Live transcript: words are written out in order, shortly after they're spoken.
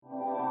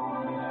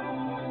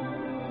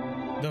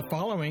The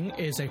following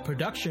is a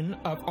production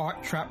of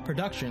Art Trap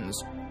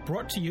Productions,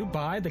 brought to you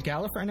by the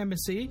Gallifreyan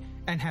Embassy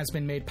and has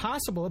been made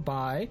possible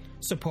by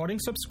supporting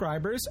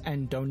subscribers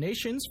and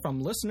donations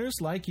from listeners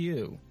like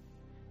you.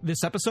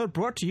 This episode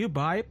brought to you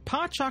by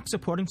Podshock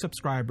supporting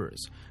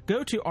subscribers.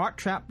 Go to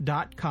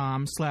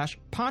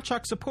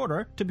arttrap.com/Podshock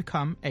supporter to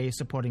become a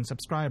supporting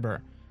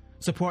subscriber.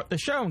 Support the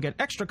show and get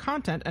extra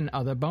content and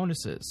other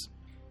bonuses.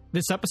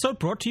 This episode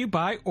brought to you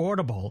by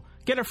Audible.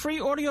 Get a free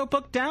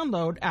audiobook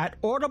download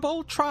at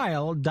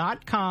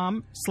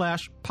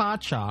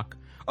audibletrial.com/Podshock.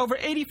 Over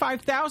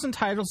 85,000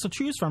 titles to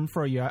choose from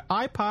for your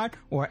iPod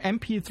or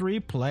MP3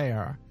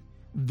 player.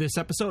 This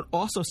episode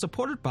also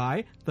supported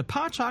by the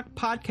Podshock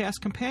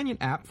Podcast Companion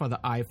app for the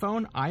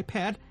iPhone,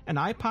 iPad, and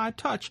iPod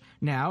Touch,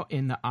 now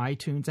in the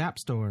iTunes App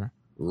Store.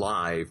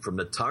 Live from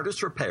the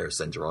TARDIS Repair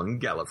Center on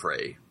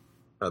Gallifrey,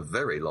 a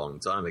very long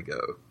time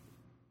ago,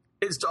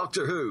 it's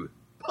Doctor Who,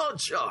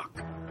 Podshock.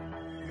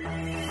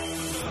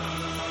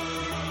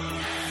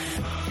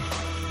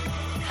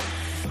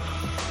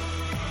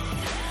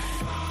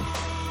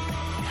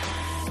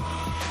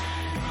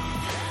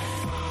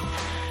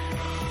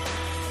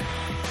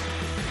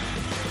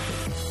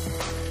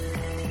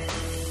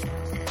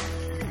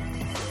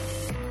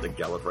 The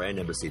Gallifreyan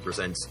Embassy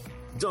presents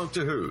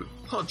Doctor Who,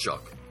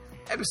 Podshock,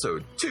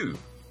 episode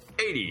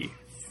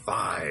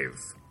 285.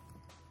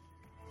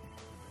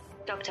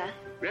 Doctor?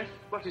 Yes?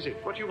 What is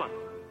it? What do you want?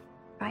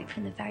 Right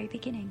from the very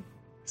beginning.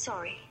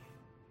 Sorry,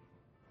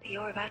 but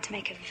you're about to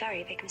make a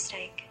very big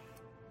mistake.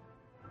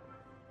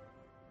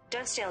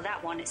 Don't steal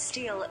that one,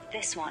 steal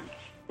this one.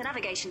 The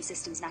navigation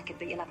system's knackered,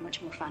 but you'll have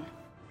much more fun.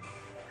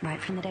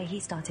 Right from the day he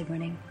started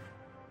running.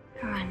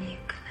 Run, you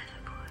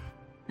clever boy.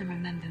 And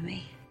remember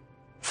me.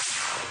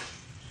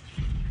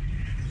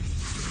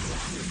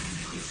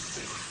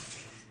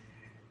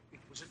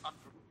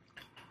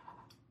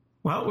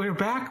 Well, we're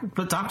back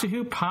with Doctor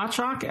Who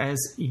Podshock, as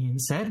Ian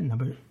said,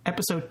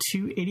 episode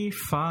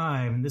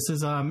 285. And this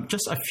is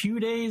just a few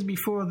days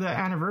before the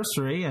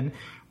anniversary. And,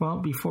 well,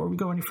 before we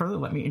go any further,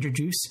 let me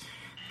introduce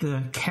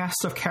the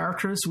cast of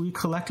characters we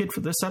collected for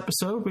this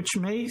episode, which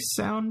may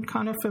sound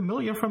kind of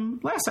familiar from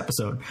last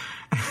episode,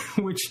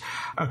 which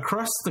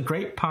across the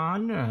Great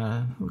Pond,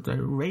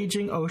 the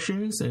raging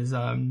oceans, is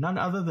none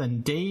other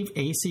than Dave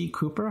A.C.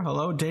 Cooper.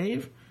 Hello,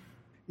 Dave.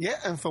 Yeah,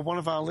 and for one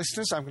of our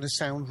listeners, I'm going to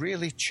sound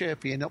really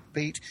chirpy and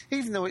upbeat.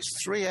 Even though it's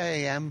 3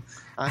 a.m.,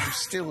 I'm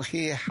still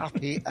here,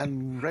 happy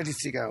and ready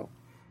to go.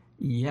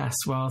 Yes,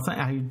 well,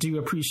 I do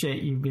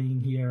appreciate you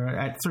being here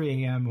at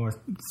 3 a.m. or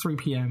 3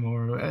 p.m.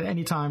 or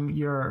any time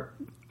you're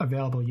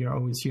available. You're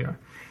always here.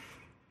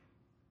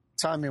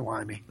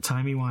 Timey-wimey.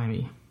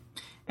 Timey-wimey.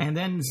 And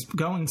then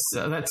going,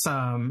 that's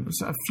a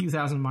few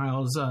thousand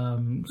miles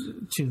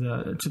to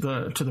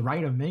the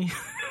right of me.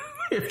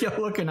 If you're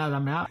looking at a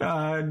map,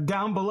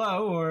 down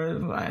below, or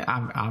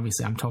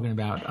obviously I'm talking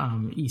about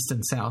east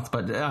and south,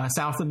 but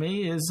south of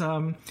me is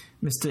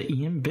Mr.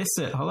 Ian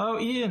Bissett. Hello,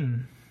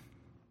 Ian.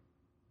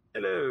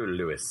 Hello,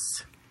 Lewis.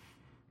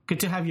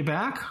 Good to have you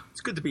back.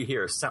 It's good to be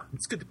here. It's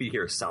good to be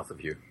here south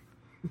of you.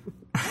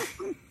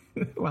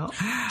 Well,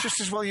 just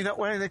as well you're not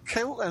wearing a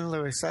kilt then,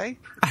 Lewis, eh?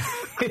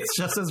 It's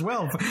just as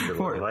well. For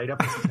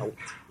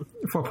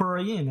poor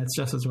Ian, it's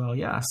just as well,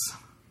 yes.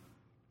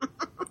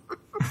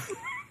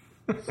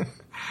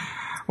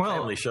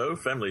 Well,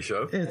 family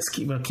show. It's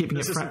keeping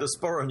this isn't the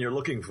sporran you're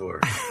looking for.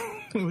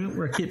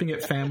 We're keeping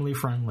it family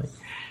friendly.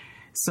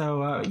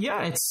 So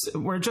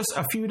we're just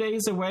a few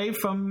days away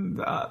from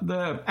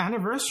the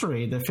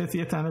anniversary, the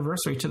 50th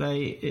anniversary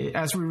today.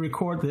 As we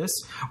record this,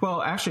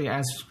 well, actually,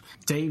 as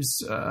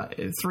Dave's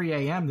 3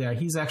 a.m. there,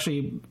 he's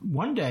actually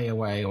 1 day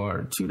away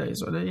or 2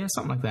 days, or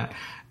something like that.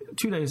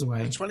 2 days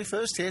away. The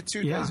 21st here,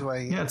 2 days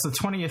away. Yeah, it's the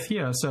 20th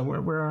here, so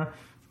we're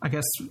I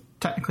guess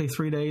technically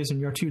 3 days and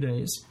you're 2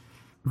 days.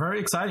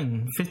 Very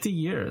exciting. 50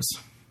 years.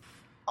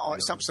 Oh,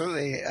 it's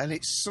absolutely, and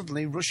it's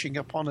suddenly rushing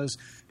upon us.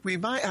 We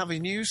might have a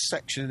news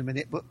section in a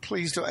minute, but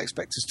please don't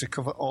expect us to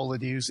cover all the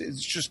news.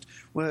 It's just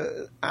we're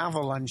an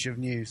avalanche of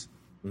news.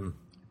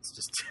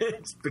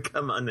 It's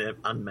become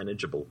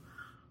unmanageable.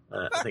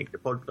 I think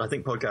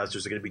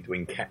podcasters are going to be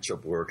doing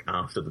catch-up work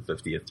after the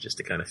 50th just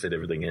to kind of fit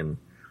everything in.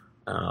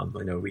 I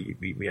know we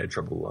had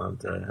trouble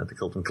at the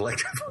Colton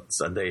Collective on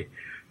Sunday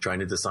trying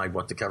to decide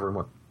what to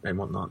cover and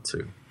what not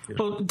to. You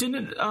know. Well,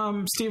 didn't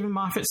Stephen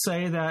Moffat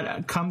say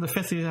that come the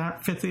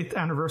 50th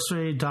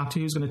anniversary, Doctor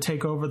Who's going to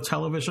take over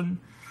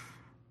television?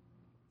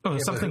 Oh,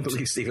 something. I don't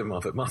believe Stephen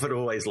Moffat. Moffat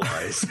always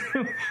lies.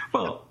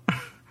 Well,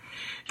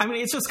 I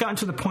mean, it's just gotten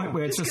to the point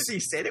where it's just... because he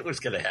said it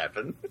was going to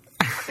happen.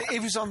 He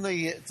was on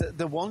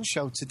the One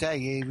show today.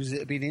 He was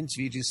being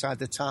interviewed inside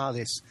the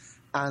TARDIS,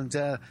 and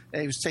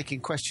he was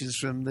taking questions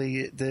from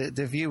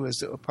the viewers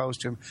that were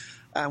posed to him.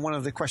 And one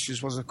of the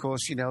questions was, of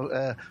course, we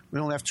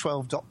only have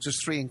 12 Doctors,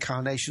 3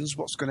 incarnations.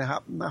 What's going to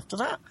happen after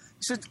that?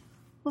 He said,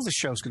 well, the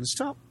show's going to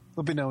stop.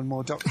 There'll be no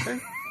more Doctor Who.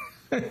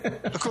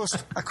 Of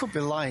course, I could be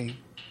lying.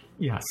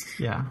 Yes,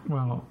 yeah.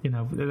 Well,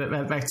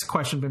 that's a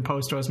question been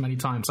posed to us many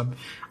times.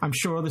 I'm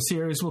sure the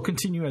series will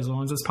continue as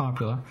long as it's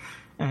popular.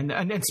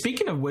 And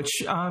speaking of which,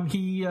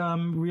 he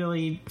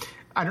really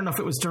I don't know if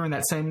it was during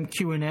that same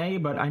Q&A,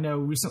 but I know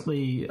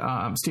recently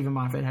Stephen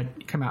Moffat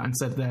had come out and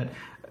said that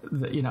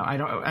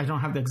I don't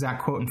have the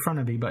exact quote in front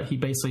of me, but he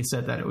basically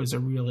said that it was a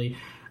really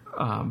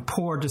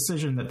poor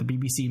decision that the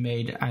BBC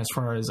made as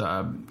far as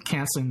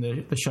canceling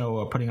the show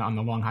or putting it on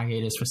the long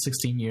hiatus for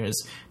 16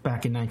 years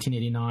back in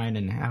 1989,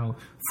 and how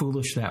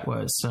foolish that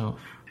was. So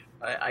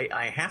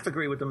I half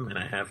agree with them, and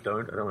I half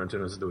don't. I don't want to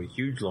turn this into a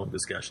huge, long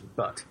discussion,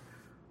 but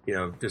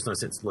there's no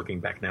sense looking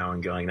back now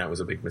and going, that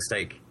was a big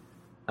mistake.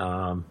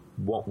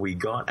 What we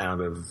got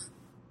out of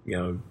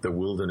the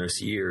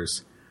wilderness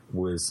years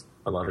was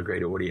a lot of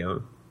great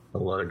audio, a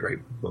lot of great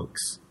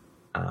books,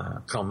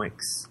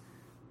 comics,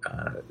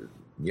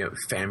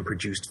 fan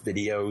produced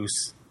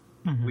videos.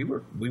 Mm-hmm.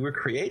 We were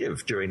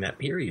creative during that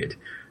period,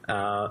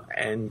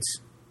 and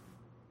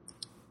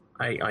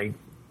I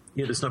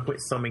there's no point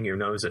thumbing your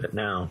nose at it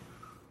now.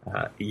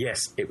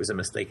 Yes, it was a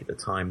mistake at the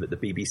time that the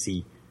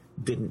BBC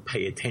didn't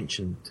pay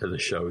attention to the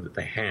show that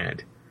they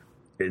had.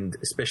 And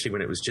especially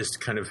when it was just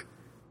kind of,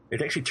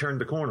 it actually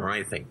turned the corner,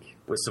 I think,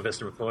 with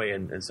Sylvester McCoy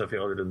and Sophie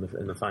Aldred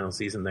in the final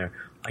season there.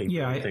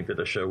 I think that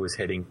the show was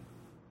heading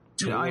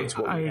towards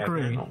what we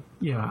agree. have now.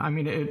 Yeah, I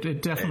mean,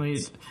 it definitely...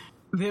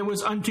 There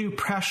was undue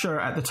pressure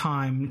at the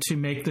time to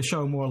make the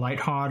show more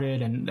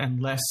lighthearted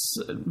and less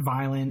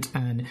violent,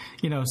 and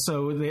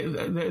so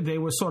they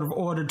were sort of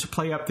ordered to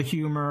play up the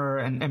humor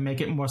and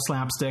make it more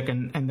slapstick,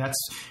 and that's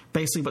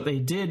basically what they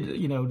did,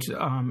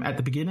 at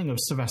the beginning of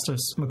Sylvester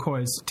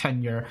McCoy's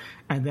tenure,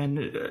 and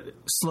then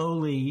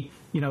slowly,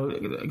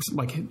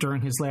 like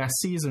during his last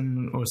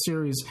season or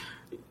series.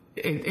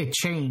 It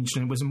changed,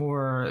 and it was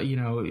more,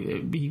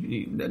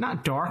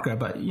 not darker,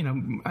 but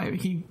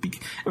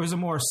it was a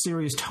more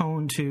serious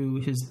tone to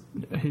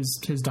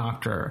his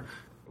doctor,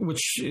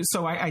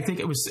 so I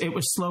think it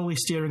was slowly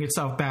steering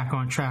itself back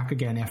on track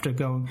again after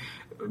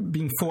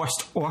being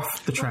forced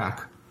off the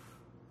track.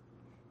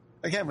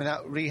 Again,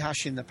 without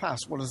rehashing the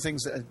past, one of the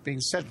things that had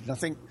been said, and I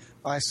think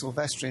by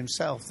Sylvester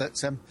himself, that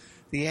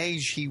the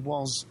age he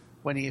was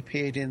when he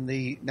appeared in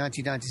the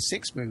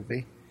 1996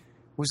 movie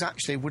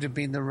would have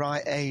been the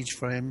right age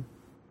for him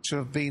to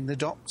have been the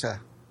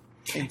Doctor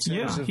in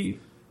terms of, he'd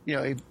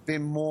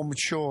been more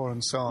mature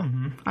and so on.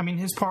 Mm-hmm. I mean,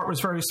 his part was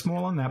very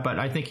small in that, but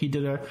I think he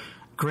did a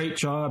great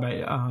job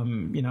at,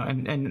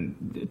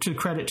 and to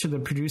credit to the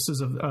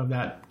producers of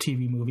that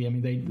TV movie. I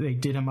mean, they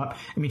did him up.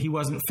 I mean, he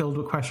wasn't filled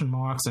with question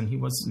marks, and he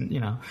wasn't,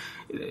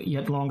 he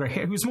had longer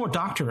hair. He was more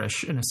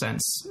doctorish in a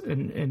sense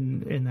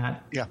in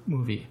that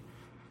movie.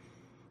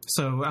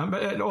 So,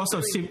 but also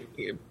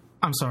Steve...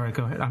 I'm sorry,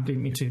 go ahead. I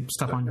didn't mean to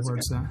step on your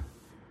words there.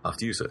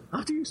 After you, sir.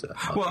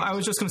 Well, I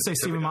was just going to say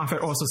Stephen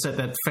Moffat also said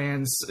that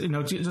fans,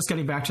 just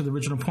getting back to the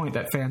original point,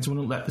 that fans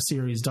wouldn't let the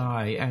series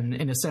die. And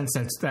in a sense,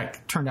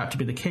 that turned out to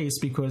be the case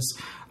because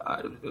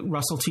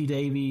Russell T.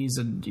 Davies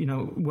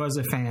was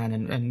a fan,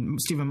 and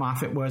Stephen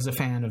Moffat was a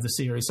fan of the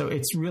series. So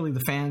it's really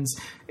the fans,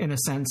 in a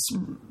sense,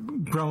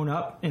 grown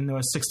up in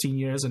those 16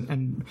 years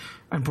and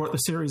brought the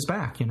series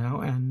back, and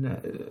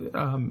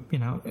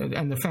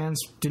the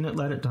fans didn't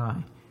let it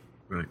die.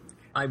 Right.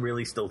 I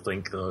really still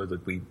think, though,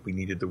 that we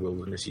needed the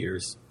wilderness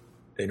years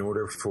in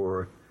order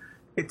for...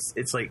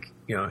 It's like,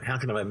 how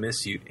can I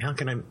miss you? How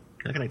can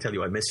I tell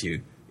you I miss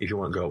you if you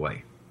won't go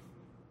away?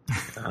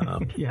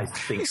 Yeah. I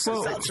think so.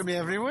 He says that to me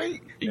every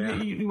week.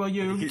 Yeah. He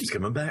keeps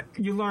coming back.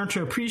 You learn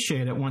to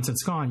appreciate it once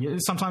it's gone.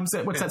 Sometimes,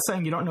 what's that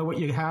saying? You don't know what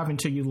you have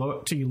until you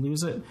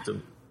lose it.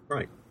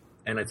 Right.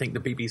 And I think the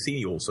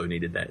BBC also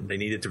needed that. They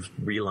needed to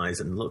realize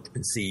and look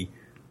and see,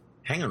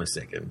 hang on a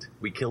second,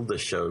 we killed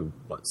this show,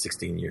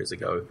 16 years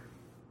ago,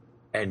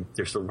 and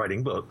they're still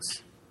writing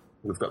books.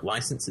 We've got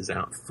licenses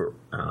out for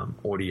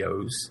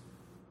audios,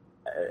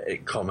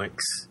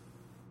 comics.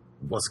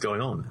 What's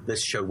going on?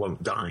 This show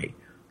won't die.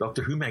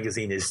 Doctor Who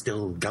magazine is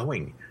still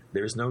going.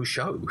 There's no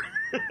show.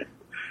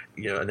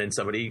 And then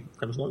somebody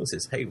comes along and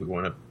says, hey, we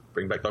want to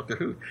bring back Doctor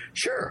Who.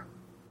 Sure.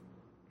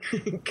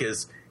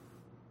 Because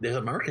there's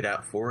a market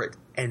out for it,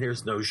 and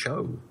there's no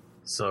show.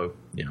 So,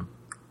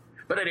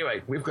 But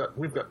anyway, we've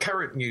got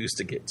current news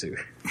to get to.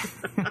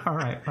 All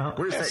right. Well,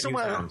 where's that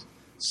news found?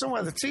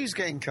 Somewhere the tea's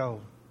getting cold.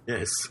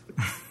 Yes.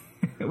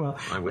 Well,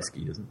 my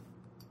whiskey isn't.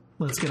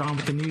 Let's get on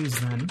with the news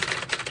then.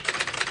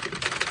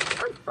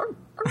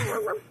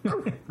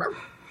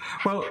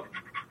 Well,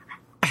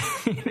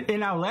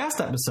 in our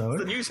last episode,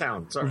 the news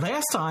hound. Sorry.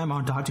 Last time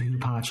on Doctor Who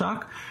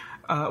Podshock,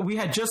 we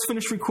had just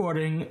finished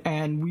recording,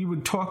 and we were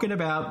talking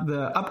about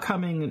the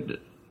upcoming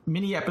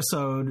mini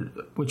episode,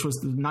 which was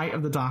the Night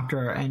of the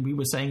Doctor, and we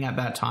were saying at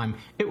that time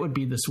it would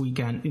be this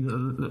weekend,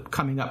 the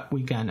coming up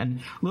weekend.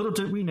 And little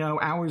did we know,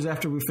 hours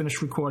after we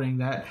finished recording,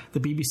 that the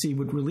BBC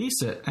would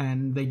release it,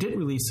 and they did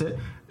release it.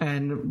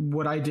 And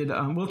what I did,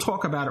 we'll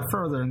talk about it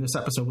further in this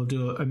episode. We'll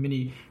do a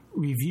mini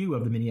review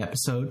of the mini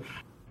episode.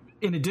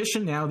 In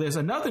addition, now there's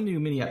another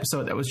new mini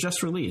episode that was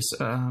just released.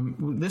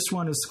 This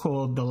one is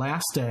called The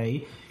Last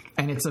Day,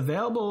 and it's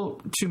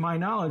available, to my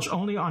knowledge,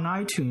 only on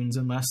iTunes,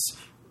 unless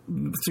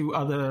through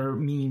other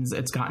means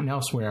it's gotten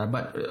elsewhere.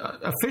 But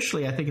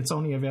officially, I think it's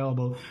only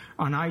available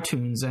on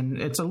iTunes,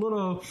 and it's a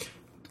little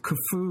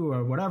kafoo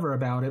or whatever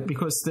about it,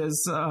 because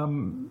there's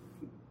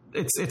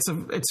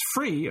it's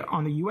free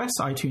on the U.S.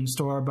 iTunes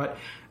store, but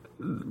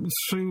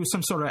through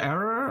some sort of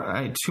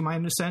error, to my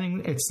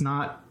understanding, it's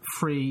not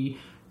free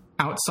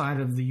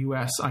outside of the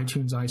U.S.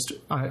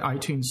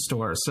 iTunes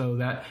store. So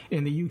that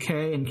in the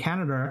UK and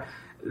Canada,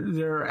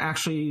 there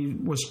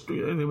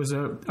was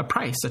a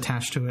price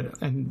attached to it,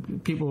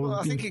 and people. Well,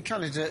 I think in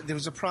Canada there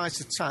was a price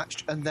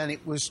attached, and then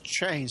it was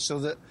changed so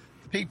that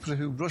the people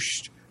who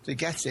rushed to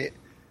get it.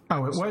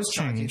 Oh, it was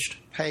changed.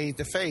 Paid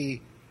the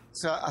fee.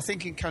 So I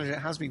think in Canada it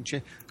has been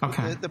changed.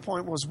 Okay. The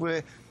point was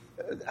where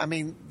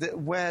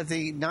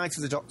the Night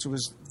of the Doctor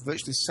was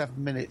virtually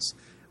 7 minutes.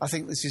 I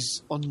think this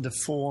is under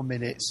 4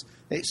 minutes.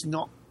 It's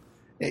not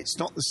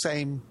the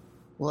same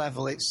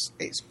level.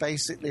 It's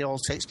basically all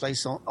takes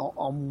place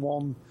on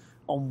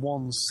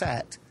one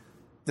set.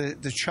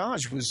 The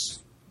charge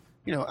was,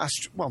 not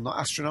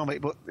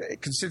astronomical,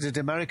 but considered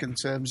American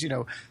terms,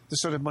 the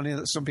sort of money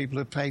that some people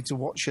have paid to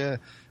watch a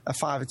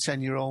 5 or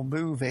 10-year-old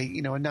movie,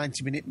 a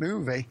 90-minute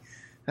movie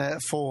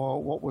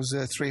for what was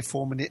 3 or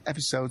 4 minute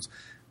episodes,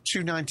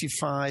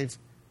 £2.95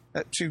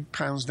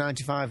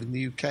 in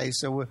the UK.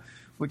 So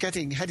we're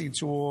heading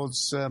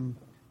towards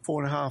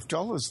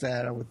 $4.50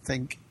 there, I would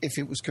think, if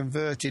it was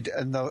converted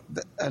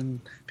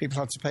and people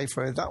had to pay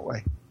for it that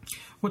way.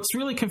 What's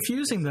really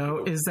confusing,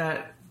 though, is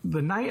that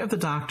the Night of the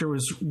Doctor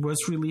was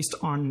released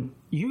on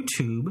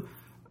YouTube,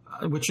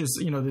 which is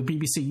the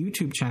BBC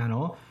YouTube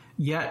channel,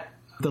 yet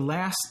the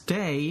last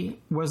day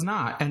was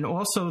not, and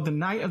also the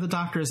Night of the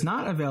Doctor is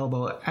not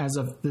available as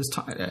of this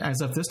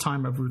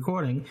time of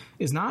recording,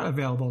 is not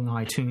available on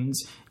iTunes,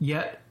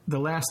 yet the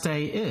last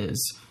day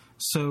is.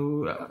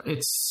 So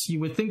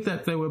you would think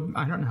that they would,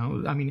 I don't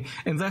know. I mean,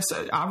 unless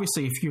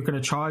obviously if you're going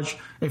to charge,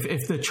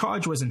 if the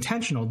charge was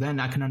intentional,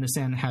 then I can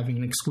understand having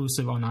an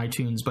exclusive on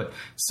iTunes. But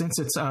since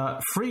it's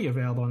free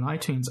available on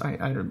iTunes,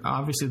 I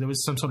obviously there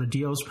was some sort of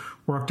deals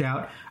worked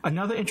out.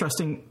 Another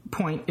interesting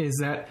point is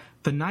that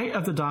the Night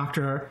of the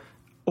Doctor,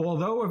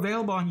 although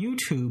available on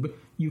YouTube,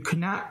 you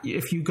cannot,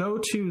 if you go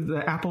to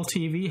the Apple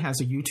TV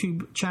has a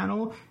YouTube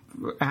channel,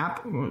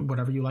 app,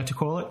 whatever you like to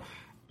call it,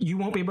 you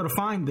won't be able to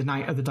find the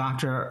Night of the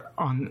Doctor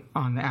on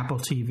the Apple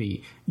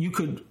TV. You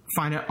could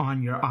find it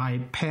on your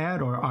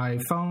iPad or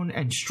iPhone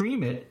and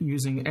stream it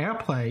using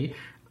AirPlay,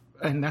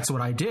 and that's what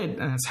I did,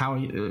 and that's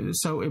how.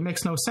 So it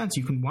makes no sense.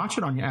 You can watch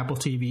it on your Apple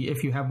TV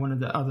if you have one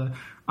of the other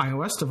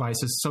iOS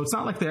devices. So it's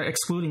not like they're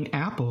excluding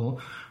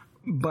Apple,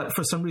 but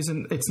for some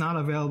reason it's not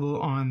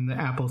available on the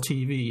Apple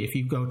TV. If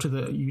you go to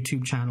the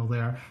YouTube channel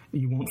there,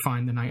 you won't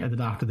find the Night of the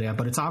Doctor there,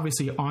 but it's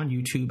obviously on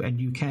YouTube,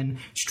 and you can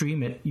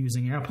stream it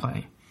using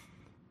AirPlay.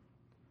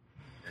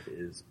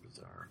 Is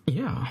bizarre.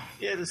 Yeah,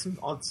 there's some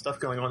odd stuff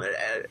going on.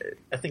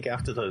 I think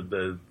after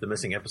the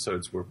missing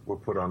episodes were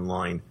put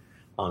online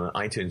on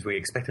iTunes, we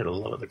expected a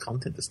lot of the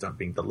content to start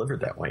being delivered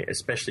that way,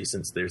 especially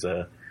since there's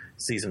a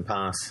season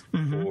pass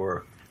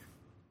for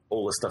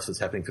all the stuff that's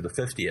happening for the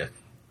 50th.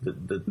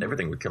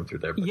 Everything would come through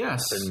there. But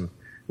yes, and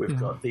we've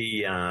got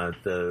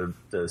the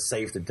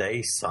Save the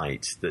Day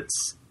site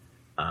that's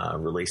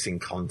releasing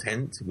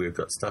content. We've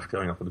got stuff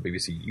going up on the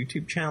BBC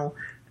YouTube channel,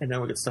 and now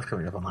we've got stuff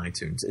coming up on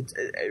iTunes.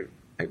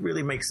 It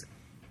really makes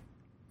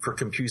for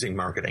confusing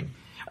marketing.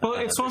 Well,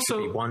 it's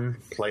also should be one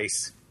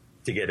place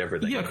to get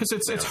everything. Yeah, because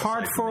it's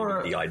hard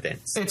for the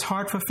idents. It's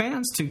hard for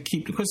fans to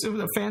keep, because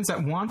the fans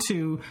that want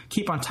to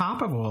keep on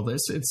top of all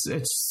this,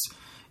 it's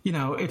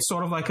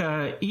sort of like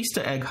a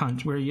Easter egg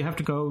hunt where you have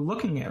to go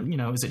looking at,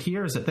 is it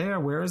here, is it there,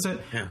 where is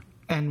it? Yeah.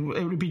 And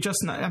it would be just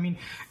not, I mean,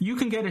 you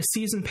can get a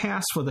season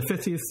pass for the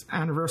 50th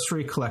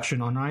anniversary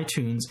collection on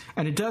iTunes,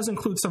 and it does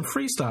include some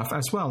free stuff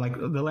as well. Like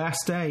the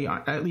last day,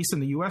 at least in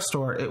the US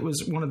store, it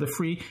was one of the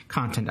free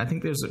content. I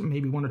think there's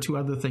maybe one or two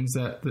other things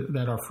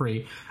that are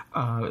free,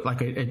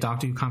 like a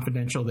Doctor Who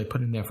Confidential they put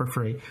in there for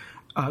free.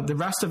 The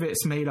rest of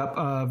it's made up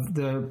of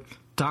the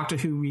Doctor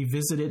Who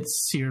Revisited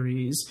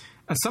series.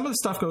 Some of the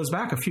stuff goes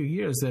back a few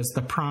years. There's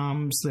the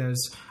proms,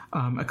 there's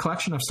a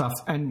collection of stuff.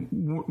 And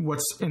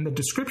what's in the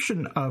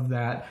description of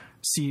that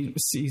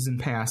season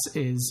pass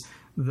is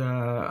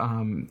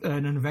an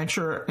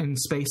adventure in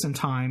space and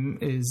time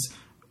is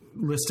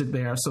listed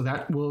there. So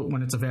that will,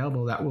 when it's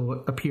available, that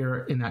will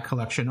appear in that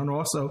collection. And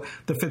also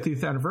the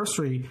 50th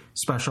anniversary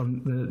special,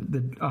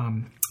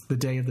 the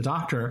Day of the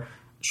Doctor,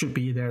 should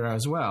be there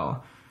as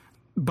well.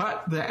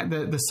 But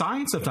the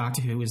Science of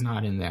Doctor Who is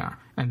not in there,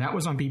 and that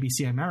was on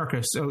BBC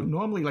America. So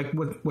normally, like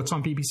what's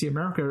on BBC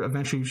America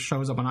eventually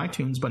shows up on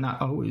iTunes, but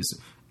not always,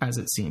 as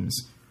it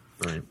seems.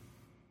 Right.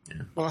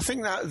 Yeah. Well, I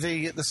think that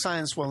the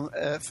Science one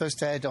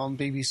first aired on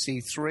BBC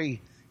 3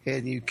 here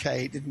in the UK.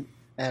 It didn't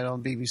air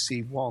on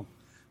BBC 1,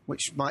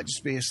 which might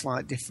just be a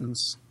slight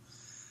difference.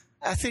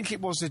 I think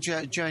it was a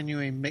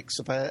genuine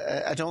mix-up.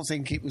 I don't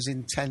think it was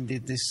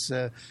intended, this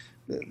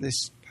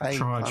pay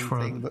plan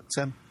thing, but...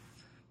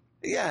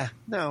 yeah,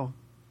 no.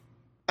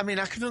 I mean,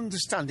 I can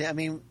understand it. I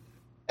mean,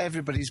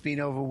 everybody's been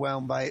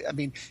overwhelmed by it. I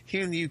mean,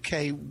 here in the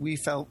UK, we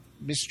felt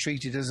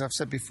mistreated, as I've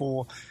said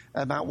before,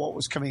 about what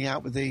was coming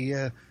out with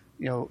the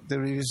the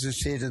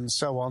Revisited and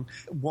so on.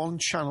 One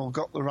channel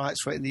got the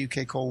rights for it in the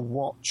UK called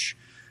Watch,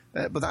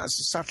 but that's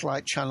a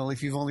satellite channel.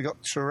 If you've only got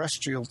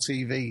terrestrial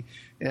TV,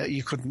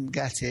 you couldn't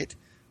get it.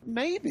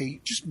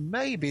 Maybe, just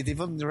maybe, they've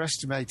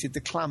underestimated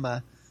the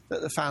clamour that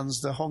the fans,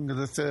 the hunger,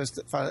 the thirst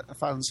that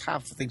fans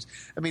have for things.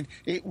 I mean,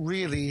 it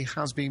really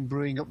has been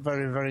brewing up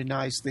very, very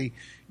nicely.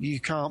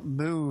 You can't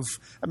move.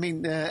 I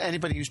mean,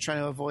 anybody who's trying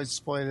to avoid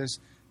spoilers,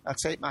 I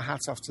take my hat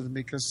off to them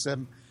because,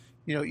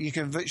 you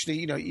can virtually,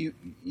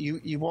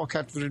 you walk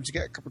out of the room to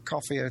get a cup of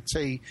coffee or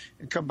tea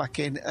and come back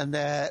in, and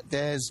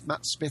there's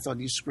Matt Smith on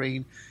your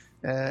screen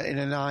in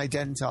an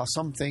ident or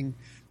something.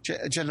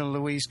 Jenna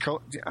Louise,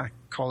 I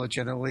call her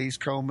Jenna Louise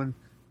Coleman.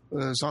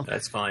 On.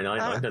 That's fine.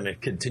 I'm going to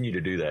continue to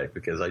do that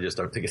because I just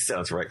don't think it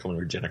sounds right calling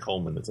her Jenna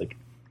Coleman. It's like,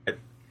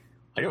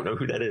 I don't know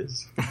who that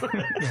is.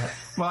 Yeah.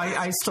 Well,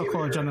 I still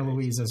call her Jenna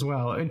Louise as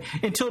well. And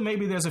until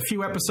maybe there's a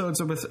few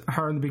episodes with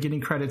her in the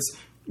beginning credits,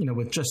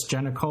 with just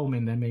Jenna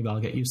Coleman, then maybe I'll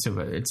get used to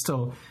it. It's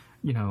still,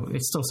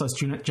 it still says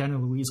Jenna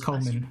Louise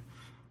Coleman.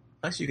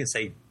 Unless you can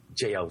say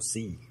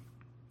JLC.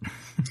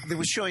 They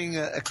were showing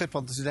a clip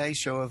on the Today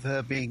Show of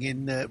her being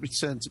in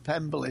Return to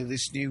Pemberley,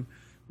 this new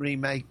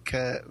remake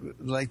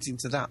relating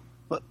to that.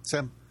 But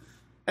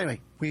anyway,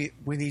 we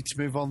need to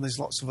move on. There's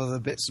lots of other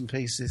bits and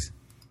pieces.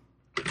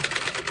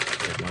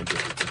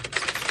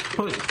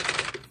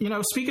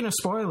 Well, speaking of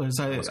spoilers,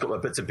 I've got my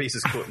bits and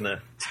pieces caught in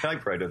the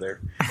typewriter there.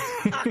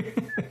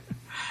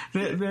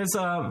 There's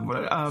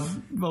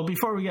well,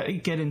 before we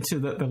get into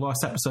the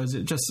lost episodes,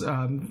 just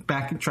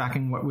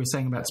backtracking what we're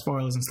saying about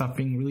spoilers and stuff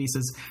being released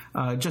is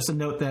just a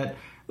note that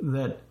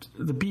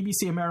the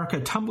BBC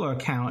America Tumblr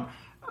account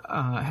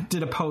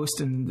did a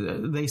post,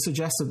 and they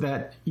suggested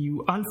that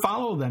you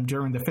unfollow them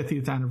during the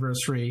 50th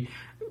anniversary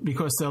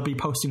because they'll be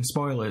posting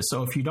spoilers.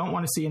 So if you don't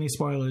want to see any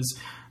spoilers,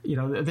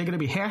 they're going to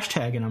be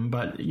hashtagging them.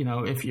 But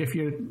if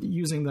you're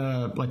using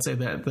let's say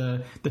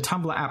the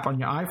Tumblr app on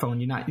your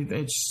iPhone,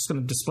 it's just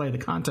going to display the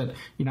content.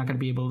 You're not going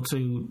to be able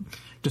to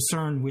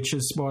discern which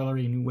is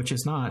spoilery and which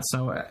is not.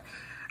 So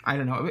I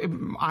don't know.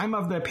 I'm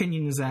of the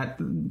opinion is that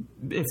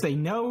if they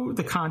know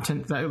the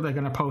content that they're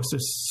going to post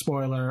is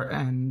spoiler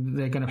and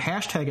they're going to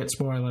hashtag it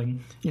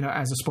spoiling,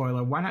 as a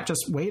spoiler, why not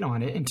just wait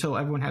on it until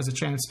everyone has a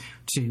chance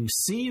to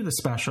see the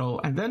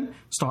special and then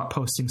start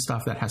posting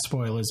stuff that has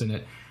spoilers in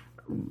it?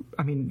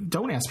 I mean,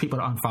 don't ask people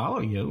to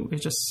unfollow you.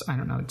 It just, I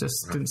don't know, it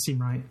just didn't seem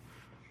right.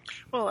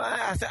 Well,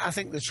 I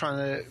think they're trying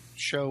to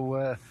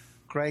show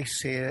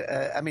grace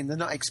here. I mean, they're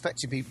not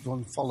expecting people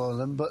to unfollow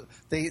them, but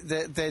they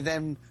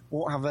then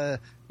won't have a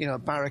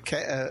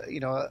barricade,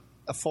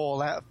 a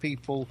fallout of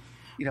people.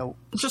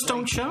 Just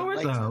don't show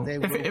it though.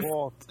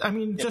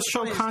 Just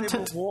show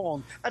content. They were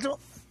warned. I don't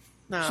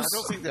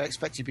think they're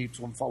expecting people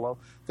to unfollow.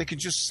 They could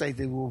just say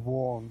they were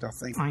warned. I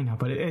think. I know,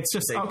 but it's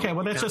just okay.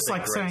 Well, that's just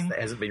like saying that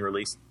hasn't been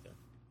released.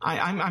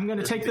 I'm going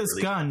to take this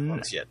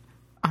gun.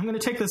 I'm going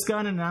to take this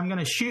gun and I'm going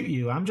to shoot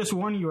you. I'm just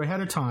warning you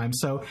ahead of time.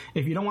 So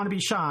if you don't want to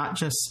be shot,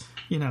 just,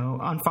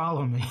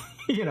 unfollow me.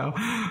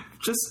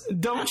 Just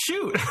don't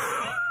shoot.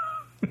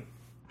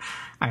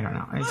 I don't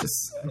know.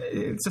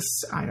 It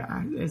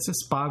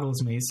just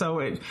boggles me. So,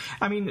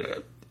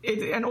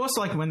 and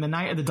also like when the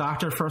Night of the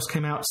Doctor first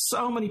came out,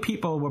 so many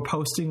people were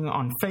posting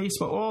on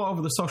Facebook, all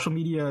over the social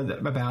media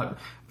about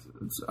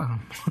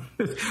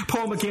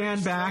Paul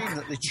McGann back.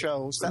 That they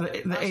chose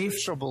the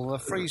eighth trouble, the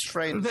freeze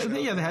frame.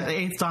 They had the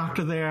Eighth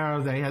Doctor there.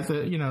 They had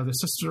the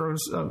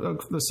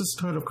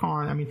Sisterhood of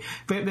Karn. I mean,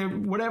 they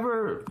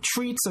whatever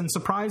treats and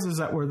surprises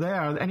that were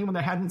there. Anyone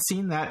that hadn't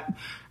seen that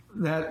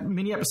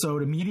mini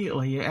episode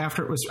immediately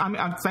after it was,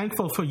 I'm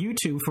thankful for you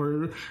two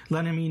for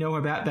letting me know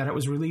about that it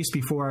was released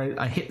before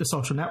I hit the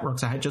social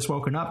networks. I had just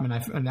woken up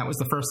and that was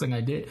the first thing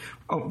I did.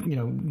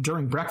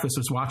 During breakfast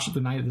was watch The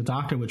Night of the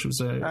Doctor, which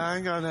was a...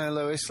 Hang on,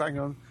 Lewis, hang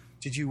on.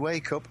 Did you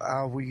wake up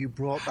or were you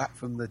brought back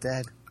from the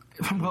dead?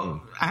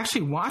 Well,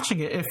 actually watching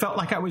it felt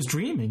like I was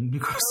dreaming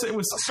because it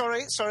was...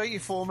 Sorry, your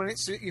 4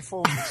 minutes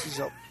is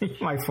up.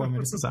 My 4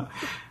 minutes is up.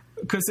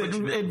 Because it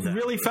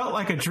really felt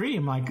like a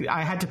dream. Like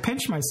I had to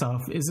pinch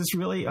myself. Is this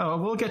really? Oh,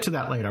 we'll get to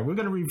that later. We're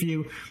going to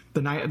review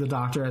The Night of the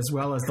Doctor as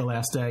well as The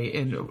Last Day.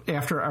 And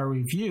after our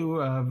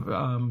review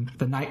of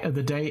The Night of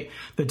the Day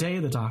of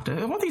the Doctor.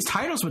 I want these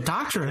titles with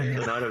Doctor in it.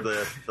 The Night of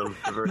the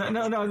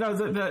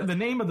No. The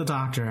name of the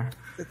Doctor.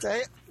 The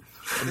day.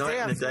 The night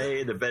and the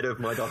day in the bed of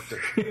my doctor.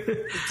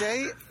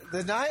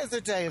 The night of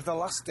the day of the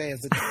last day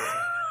of the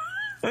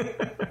day.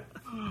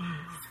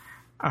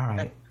 All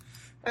right.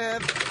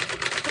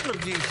 Couple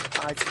of news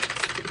items.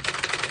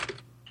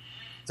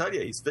 Tell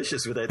you, he's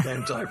vicious with that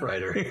damn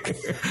typewriter.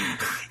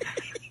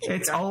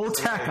 It's old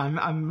tech.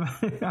 I'm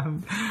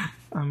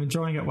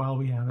enjoying it while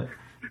we have it.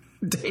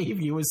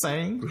 Dave, you were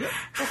saying?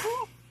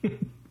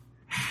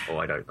 Oh,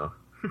 I don't know.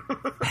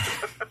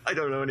 I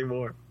don't know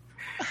anymore.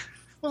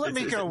 Well, let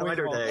me go with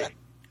one.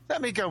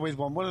 Let me go with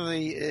one. One of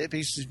the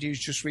pieces of news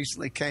just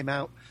recently came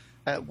out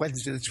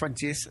Wednesday the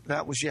 20th.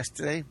 That was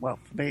yesterday. Well,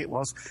 for me it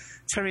was.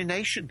 Terry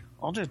Nation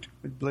honoured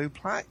with blue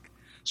plaque.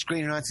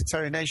 Screenwriter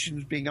Terry Nation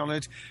was being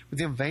honoured with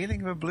the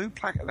unveiling of a blue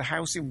plaque at the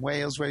house in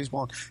Wales where he's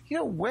born. You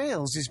know,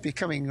 Wales is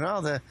becoming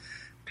rather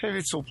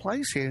pivotal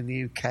place here in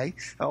the UK,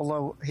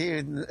 although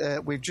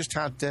here we've just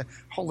had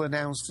Hull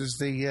announced as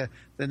the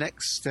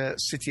next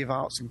city of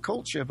arts and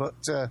culture, but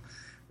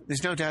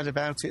there's no doubt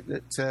about it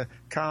that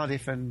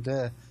Cardiff and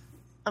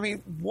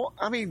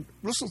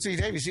Russell T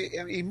Davies,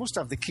 he must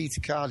have the key to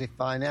Cardiff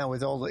by now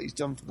with all that he's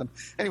done for them.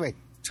 Anyway,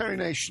 Terry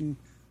Nation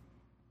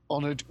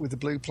honoured with the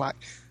blue plaque.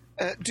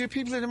 Do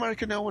people in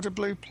America know what a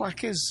blue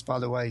plaque is, by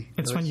the way?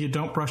 It's when you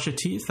don't brush your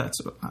teeth. That's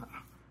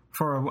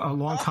for a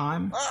long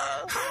time.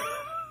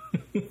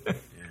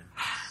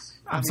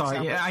 I'm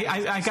sorry. Yeah,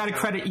 I got to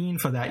credit Ian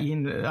for that.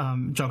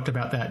 Ian joked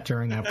about that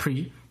during our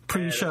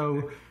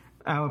pre-show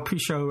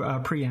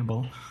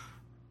preamble.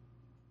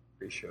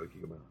 Pre-show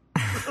humor.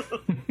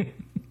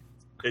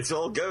 It's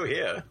all go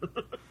here.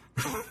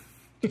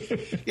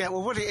 Yeah,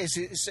 well, what it is,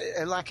 it's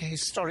like a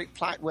historic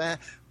plaque where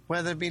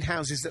there have been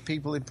houses that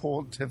people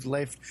important have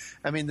lived.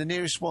 I mean, the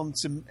nearest one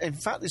in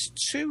fact, there's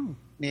two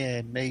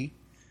near me.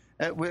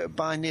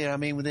 By near, I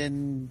mean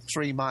within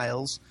 3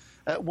 miles.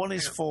 One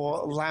is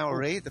for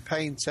Lowry, the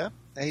painter.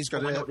 He's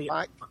got a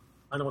plaque.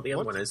 I know what the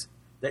other one is.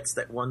 That's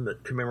that one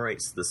that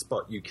commemorates the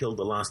spot you killed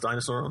the last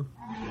dinosaur on.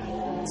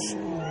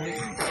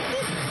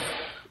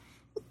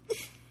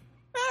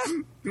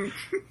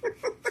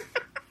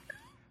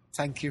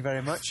 Thank you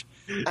very much.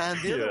 And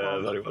the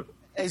other one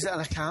is an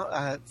account,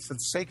 for the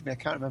sake of me, I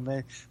can't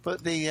remember,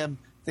 but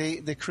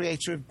the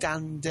creator of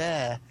Dan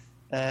Dare,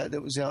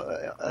 that was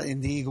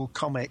in the Eagle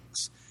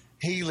comics,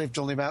 he lived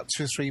only about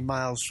 2 or 3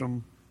 miles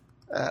from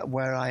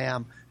where I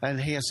am, and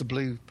he has a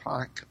blue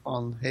plaque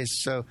on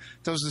his. So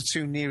those are the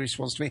 2 nearest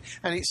ones to me.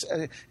 And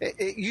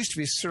it used to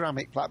be a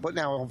ceramic plaque, but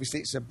now obviously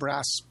it's a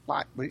brass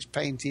plaque, but it's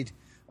painted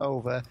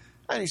over.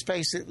 And it's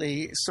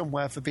basically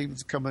somewhere for people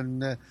to come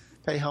and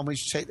pay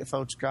homage, take the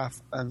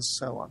photograph, and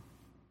so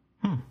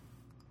on.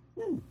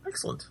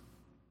 Excellent.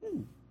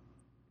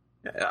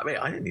 I mean,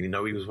 I didn't even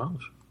know he was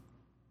Welsh.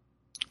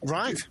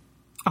 Right.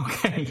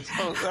 Okay.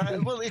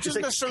 Well, it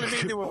doesn't necessarily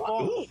mean they were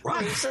born. Oh,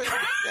 right.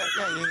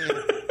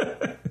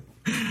 Yeah.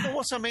 But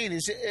what I mean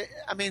is,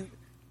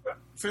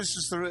 for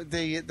instance,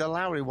 the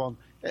Lowry one,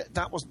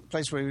 that wasn't the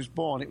place where he was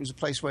born. It was a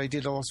place where he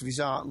did a lot of his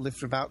art and lived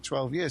for about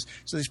 12 years.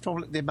 So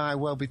there might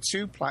well be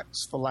 2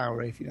 plaques for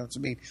Lowry, if you know what I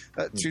mean,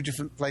 at 2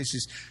 different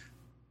places.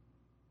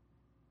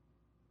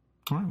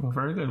 All right, well,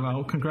 very good.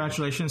 Well,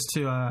 congratulations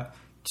to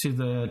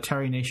the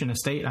Terry Nation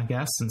estate, I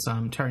guess, since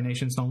Terry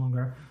Nation's no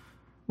longer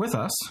with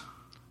us.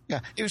 Yeah,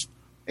 he was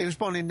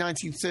born in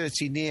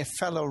 1930 near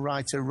fellow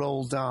writer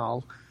Roald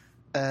Dahl,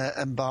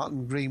 and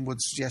Barton Greenwood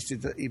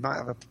suggested that he might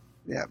have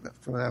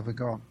forever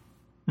gone.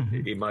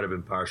 He might have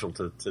been partial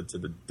to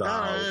the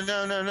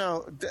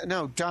Dahl.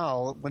 No,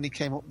 Dahl, when he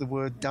came up with the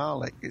word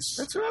Dalek.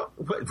 That's right.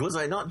 Was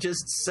I not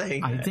just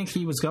saying I that? think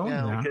he was going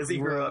there. Because he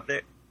grew up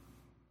there.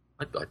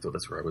 I thought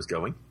that's where I was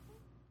going.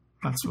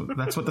 That's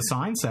what the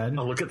sign said.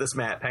 Oh, look at this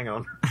map. Hang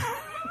on.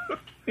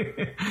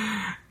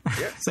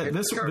 Said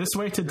this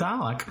way to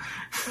Dalek.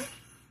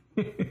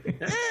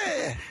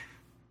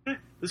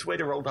 This way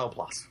to Roald Dahl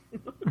Plus.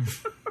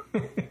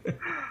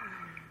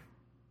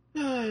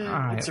 All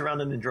right. It's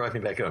around and then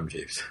driving back home,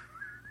 Jeeves.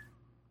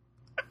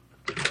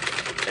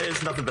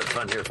 It's nothing but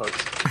fun here,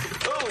 folks.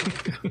 Oh!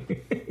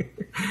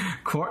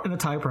 Caught in the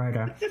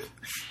typewriter.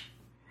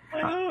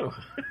 I know.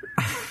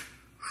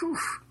 All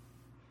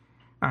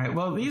right.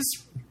 Well, these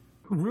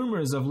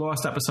rumors of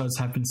lost episodes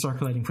have been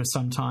circulating for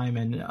some time,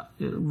 and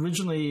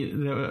originally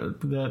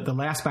the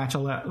last batch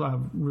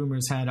of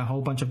rumors had a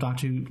whole bunch of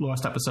Doctor Who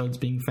lost episodes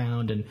being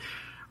found, and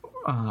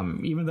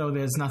even though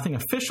there's nothing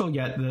official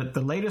yet,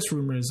 the latest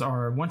rumors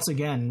are once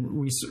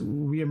again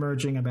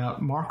re-emerging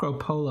about Marco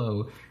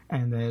Polo,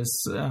 and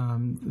there's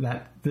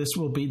that this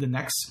will be the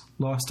next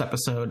lost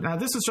episode. Now,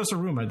 this is just a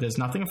rumor. There's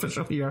nothing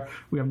official here.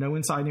 We have no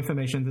inside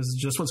information. This is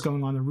just what's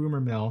going on in the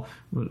rumor mill.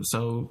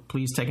 So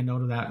please take a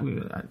note of that.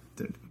 I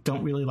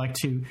don't really like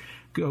to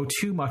go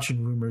too much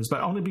in rumors,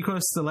 but only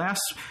because the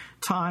last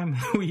time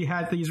we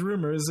had these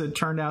rumors, it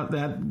turned out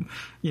that,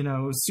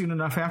 soon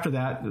enough after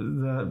that,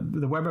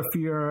 the Web of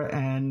Fear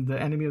and the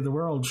Enemy of the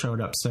World showed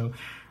up. So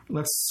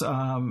let's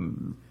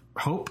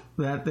hope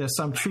that there's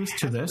some truth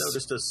to this.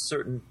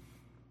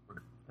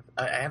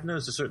 I have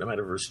noticed a certain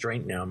amount of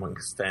restraint now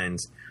amongst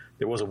fans.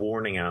 There was a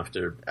warning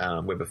after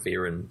Web of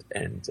Fear and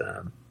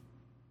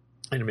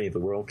Enemy of the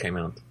World came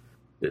out.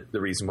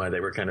 The reason why they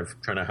were kind of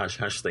trying to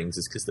hush things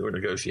is because there were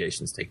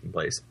negotiations taking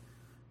place.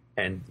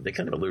 And they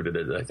kind of alluded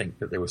it, I think,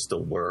 that there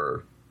still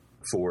were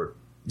for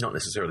not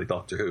necessarily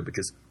Doctor Who,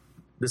 because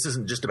this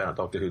isn't just about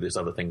Doctor Who. There's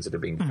other things that are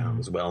being found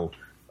as well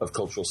of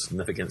cultural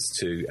significance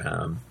to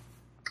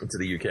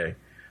the UK.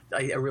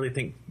 I really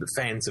think the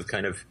fans have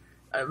kind of...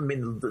 I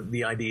mean,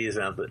 the idea is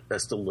out that they're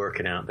still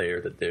lurking out there,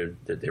 that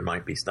there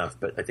might be stuff,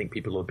 but I think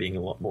people are being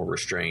a lot more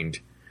restrained,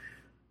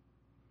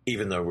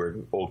 even though we're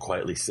all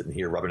quietly sitting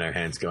here rubbing our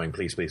hands going,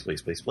 please, please,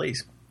 please, please,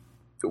 please.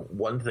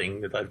 One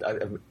thing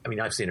that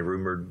I've seen a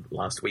rumor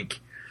last week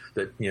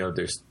that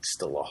there's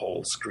still a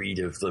whole screed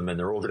of them, and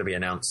they're all going to be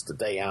announced the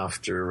day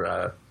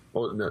after,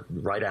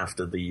 right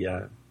after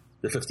the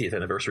 50th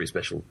anniversary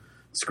special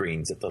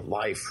screens at the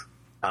live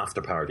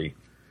after party.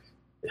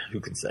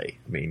 Who can say?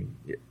 I mean,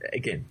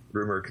 again,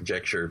 rumor,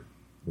 conjecture,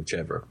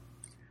 whichever.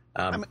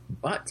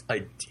 But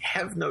I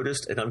have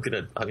noticed, and I'm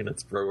gonna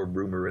throw a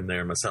rumor in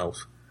there myself.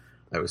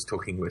 I was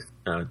talking with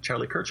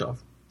Charlie Kirchhoff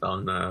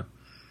on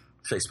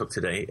Facebook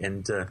today,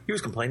 and he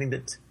was complaining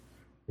that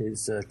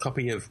his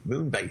copy of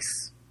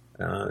Moonbase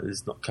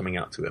is not coming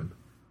out to him.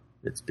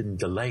 It's been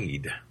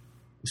delayed. It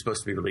was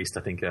supposed to be released,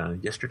 I think,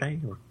 yesterday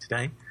or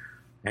today,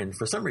 and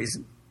for some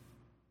reason,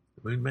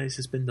 Moonbase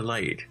has been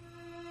delayed.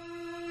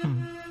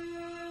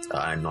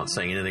 I'm not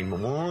saying anything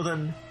more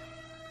than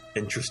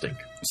interesting.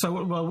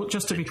 So, well,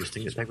 just to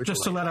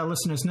let our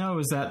listeners know,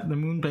 is that the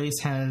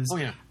Moonbase has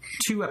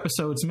 2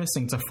 episodes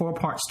missing. It's a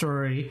 4-part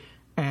story,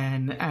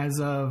 and as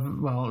of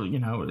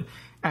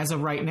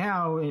right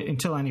now,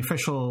 until any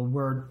official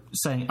word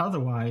saying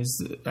otherwise,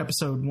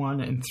 episode 1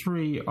 and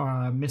 3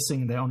 are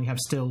missing. They only have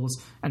stills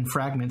and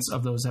fragments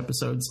of those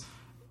episodes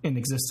in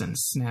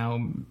existence. Now,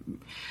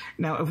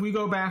 if we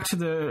go back to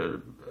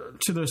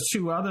those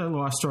 2 other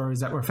lost stories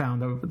that were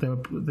found,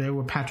 they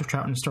were Patrick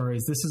Troughton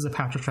stories. This is a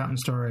Patrick Troughton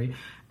story,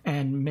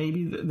 and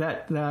maybe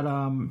that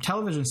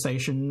television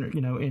station,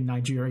 in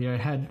Nigeria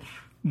had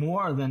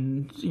more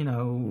than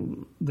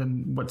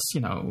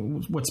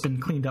what's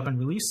been cleaned up and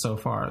released so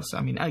far. So,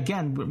 I mean,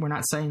 again, we're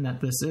not saying that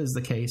this is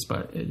the case,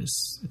 but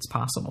it's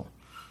possible.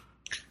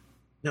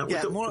 No,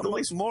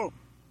 more.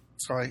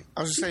 Sorry,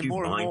 I was just saying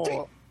more and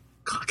more.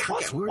 God, I can't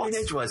get word in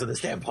edgewise on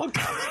this damn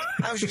podcast.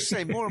 I was just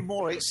saying, more and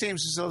more, it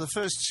seems as though the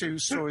first 2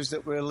 stories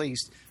that were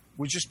released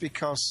were just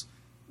because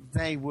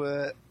they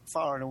were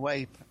far and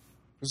away,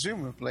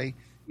 presumably,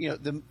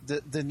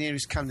 the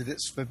nearest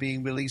candidates for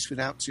being released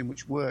without too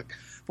much work.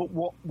 But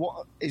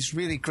what is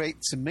really great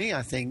to me,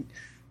 I think,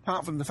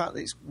 apart from the fact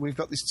that we've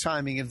got this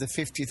timing of the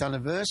 50th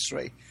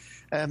anniversary,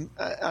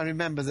 I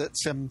remember that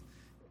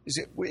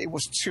it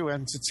was 2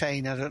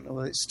 Entertain. I don't know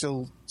whether it's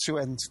still 2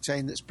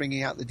 Entertain that's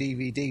bringing out the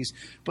DVDs,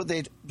 but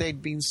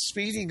they'd been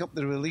speeding up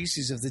the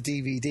releases of the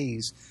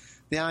DVDs.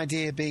 The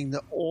idea being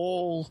that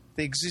all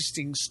the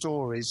existing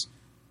stories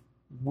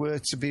were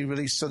to be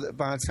released so that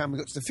by the time we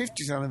got to the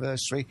 50th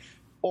anniversary,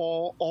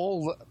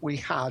 all that we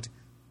had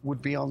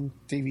would be on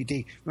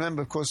DVD.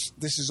 Remember, of course,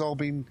 this has all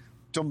been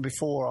done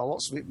before, or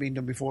lots of it been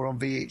done before on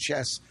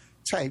VHS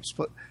tapes,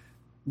 but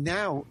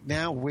Now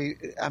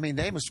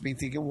they must have been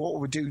thinking, what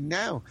will we do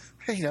now?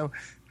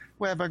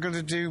 Where am I going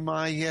to do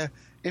my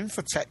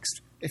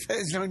infotext if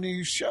there's no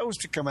new shows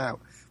to come out?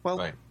 Well,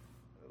 right.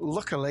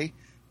 Luckily,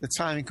 the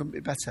timing couldn't be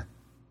better.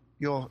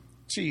 To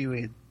you,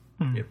 Ian.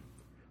 Yeah.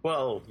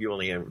 Well, you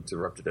only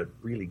interrupted a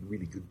really,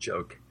 really good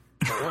joke.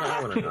 But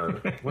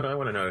what I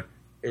want to know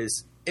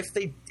is if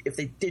they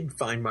did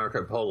find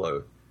Marco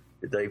Polo,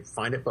 did they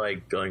find it by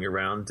going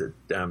around to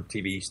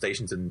TV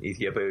stations in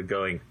Ethiopia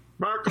going,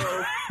 Marco?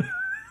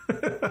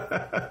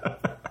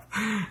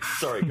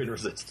 Sorry, couldn't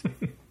resist.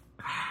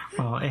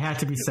 Well, it had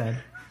to be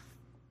said.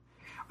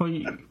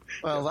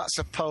 Well, that's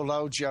a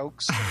polo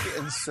joke. Suck it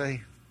and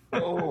see.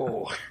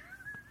 Oh.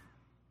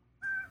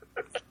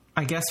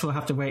 I guess we'll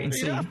have to wait and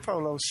see. You have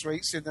polo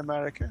streets in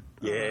America.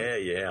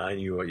 Yeah. I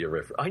knew what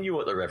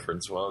the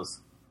reference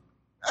was.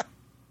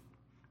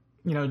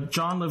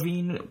 John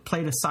Levine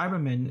played a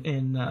Cyberman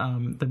in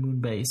the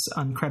Moonbase,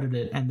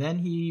 uncredited, and then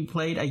he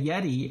played a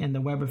Yeti in the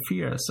Web of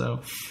Fear.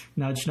 So,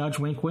 nudge, nudge,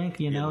 wink, wink.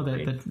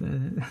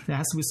 That there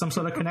has to be some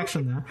sort of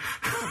connection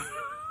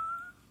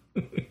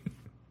there.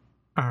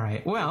 All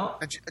right. Well,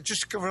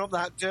 just to cover up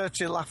that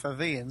dirty laugh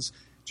of Ian's,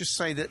 just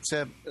say that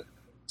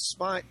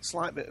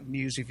slight bit of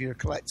news if you're a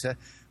collector.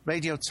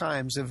 Radio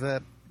Times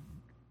have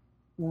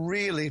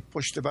really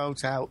pushed the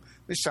boat out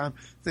this time.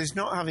 There's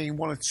not having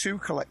 1 or 2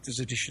 collector's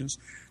editions.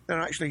 There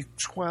are actually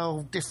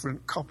 12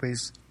 different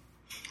copies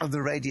of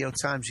the Radio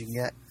Times you can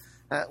get,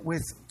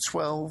 with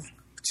 12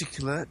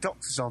 particular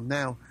doctors on.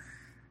 Now,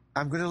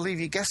 I'm going to leave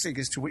you guessing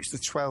as to which the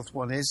 12th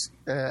one is,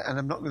 and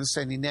I'm not going to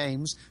say any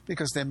names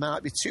because there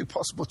might be 2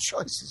 possible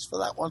choices for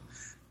that one.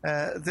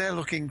 They're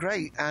looking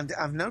great, and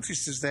I've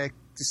noticed as they're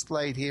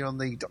displayed here on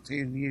the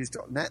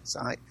DoctorWhoNews.net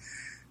site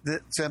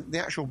that the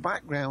actual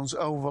backgrounds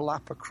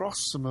overlap across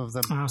some of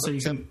them. So you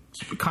can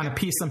kind of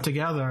piece them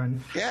together, and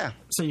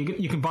so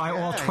you can buy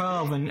all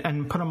 12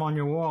 and put them on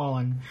your wall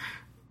and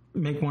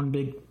make one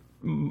big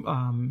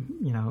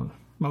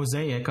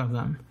mosaic of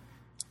them.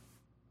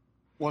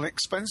 Well,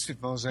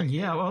 expensive mosaic.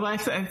 Yeah, well, I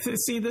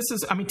see. This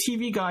is,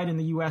 TV Guide in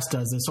the U.S.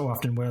 does this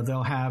often, where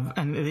they'll have,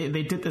 and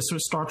they did this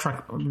with Star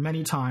Trek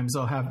many times.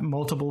 They'll have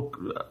multiple,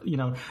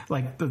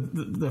 like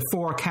the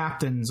 4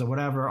 captains or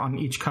whatever on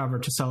each cover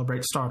to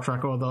celebrate Star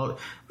Trek, or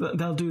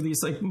they'll do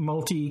these like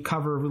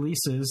multi-cover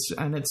releases,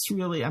 and it's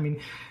really, I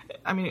mean,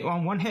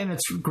 on one hand,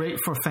 it's great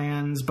for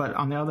fans, but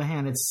on the other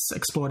hand, it's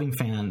exploiting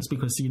fans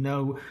because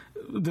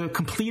the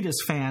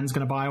completest fan's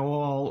going to buy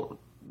all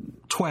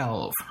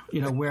 12,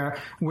 where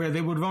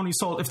they would have only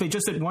sold, if they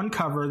just did one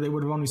cover, they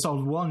would have only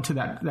sold one to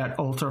that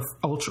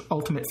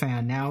ultimate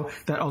fan. Now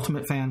that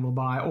ultimate fan will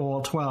buy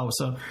all 12.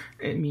 So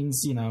it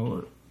means,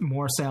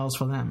 more sales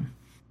for them.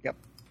 Yep.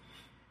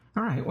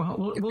 All right.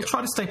 Well, we'll try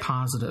to stay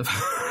positive.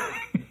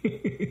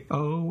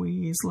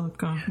 Always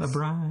look on the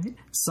bright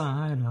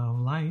side of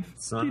life.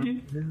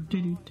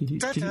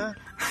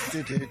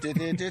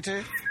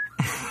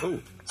 Oh,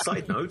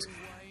 side note.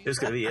 There's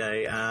going to be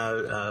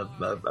a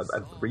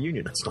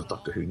reunion. That's not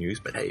Doctor Who news,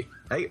 but hey.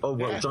 Oh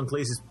well, John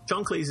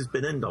Cleese has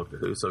been in Doctor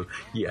Who, so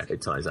yeah,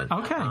 it ties in.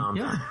 Okay,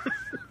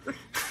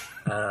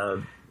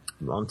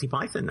 Monty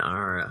Python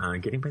are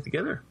getting back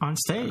together on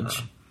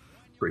stage,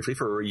 briefly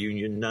for a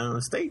reunion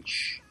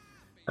stage.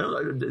 I don't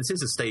know. This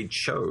is a stage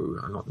show.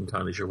 I'm not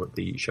entirely sure what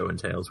the show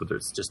entails. Whether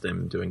it's just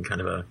them doing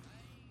kind of a,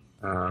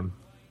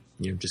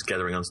 just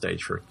gathering on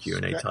stage for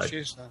Q&A type,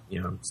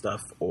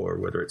 stuff, or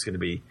whether it's going to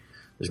be.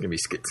 There's going to be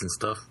skits and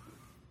stuff.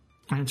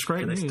 And it's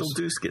great news. They still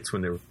do skits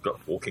when they've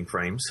got walking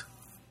frames.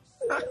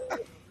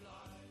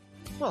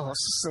 Well, that's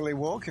a silly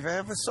walk if I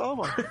ever saw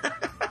one.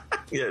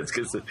 Yeah, it's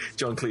because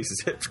John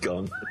Cleese's hip's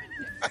gone.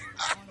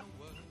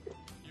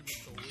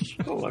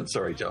 Oh, I'm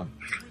sorry, John.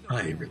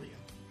 I really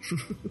am.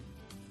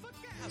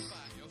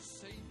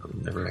 I'll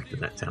never act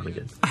in that town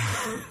again.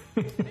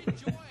 All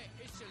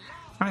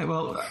right,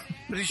 well...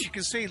 But as you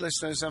can see,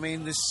 listeners, I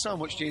mean, there's so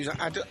much news.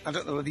 I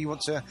don't know whether you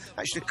want to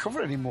actually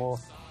cover any more.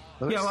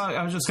 Yeah, well,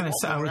 I was just going to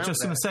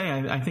say.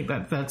 I think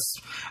that's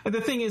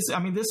the thing is. I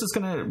mean, this is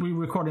going to. We're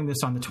recording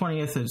this on the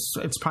 20th.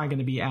 It's probably going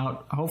to be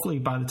out hopefully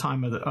by the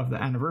time of the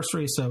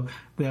anniversary. So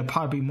there'll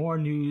probably be more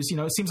news.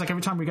 It seems like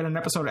every time we get an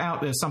episode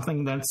out, there's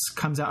something that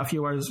comes out a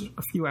few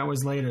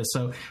hours later.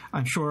 So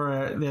I'm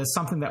sure there's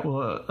something that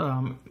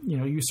will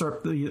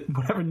usurp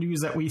whatever news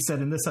that we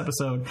said in this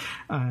episode.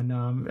 And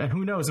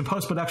who knows? In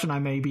post production, I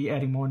may be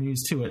adding more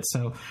news to it.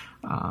 So.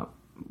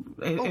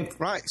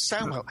 Right,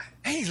 Samuel.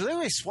 Hey,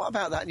 Lewis, what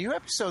about that new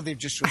episode they've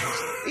just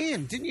released?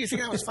 Ian, didn't you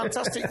think that was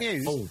fantastic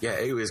news? Oh, yeah,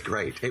 it was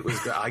great. It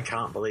was. I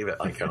can't believe it.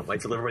 I can't wait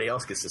till everybody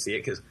else gets to see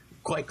it, because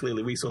quite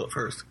clearly we saw it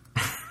first.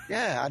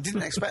 Yeah, I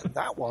didn't expect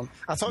that one.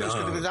 I thought it was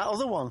going to be that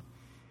other one.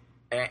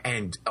 But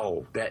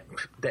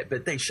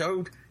they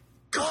showed,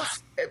 gosh,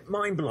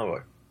 mind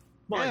blower.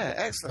 Yeah,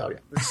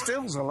 excellent. The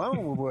stills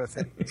alone were worth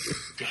it.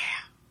 Yeah.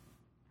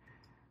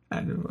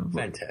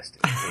 Fantastic.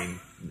 I mean,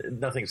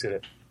 nothing's going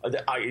to...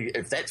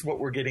 if that's what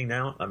we're getting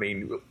now, I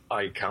mean,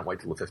 I can't wait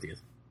till the 50th.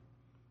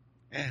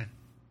 Yeah.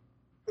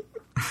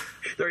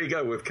 There you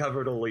go. We've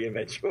covered all the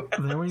eventualities.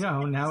 There we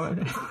go. Now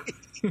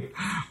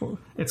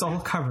it's all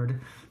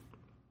covered.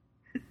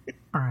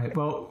 All right.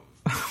 Well,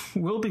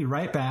 we'll be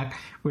right back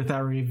with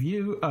our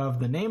review of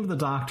The Name of the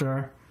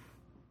Doctor.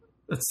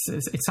 It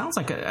sounds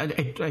like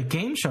a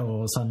game show all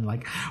of a sudden.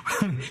 Like,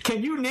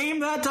 can you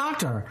name that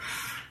doctor?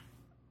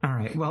 All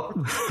right. Well,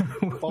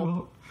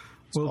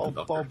 Doctor.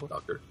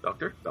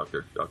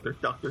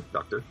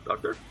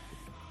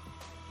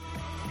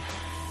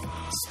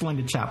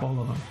 Splendid chap, all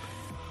of them.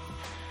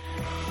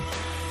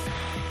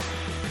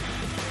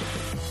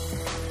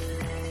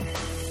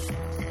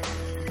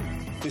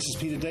 This is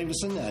Peter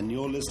Davison, and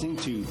you're listening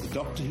to the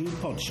Doctor Who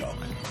Podshock.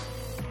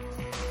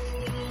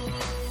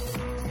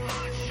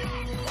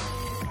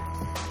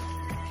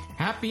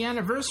 Happy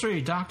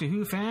anniversary, Doctor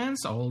Who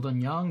fans, old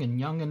and young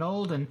and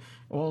old, and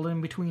all in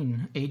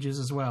between ages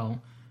as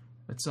well.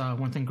 It's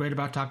one thing great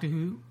about Doctor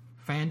Who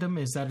fandom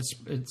is that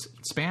it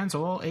spans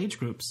all age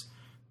groups,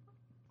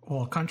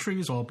 all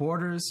countries, all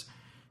borders.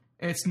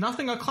 It's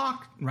nothing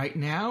o'clock right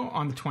now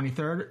on the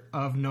 23rd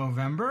of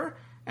November,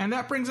 and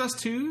that brings us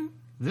to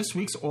this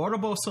week's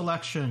Audible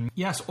selection.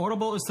 Yes,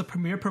 Audible is the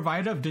premier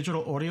provider of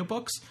digital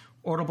audiobooks.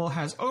 Audible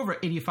has over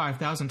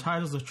 85,000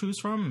 titles to choose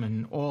from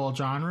in all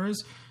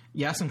genres.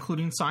 Yes,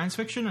 including science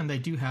fiction, and they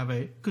do have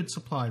a good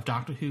supply of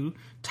Doctor Who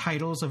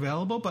titles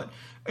available. But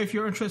if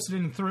you're interested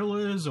in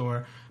thrillers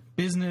or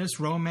business,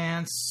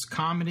 romance,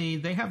 comedy,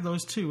 they have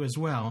those too as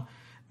well.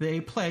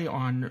 They play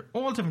on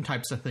all different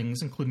types of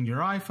things, including your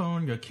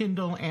iPhone, your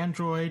Kindle,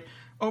 Android,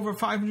 over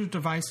 500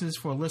 devices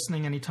for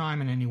listening anytime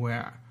and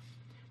anywhere.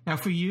 Now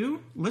for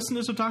you,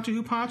 listeners of Doctor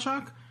Who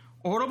Podshock,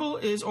 Audible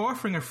is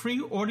offering a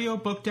free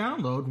audiobook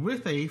download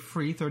with a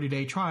free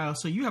 30-day trial,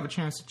 so you have a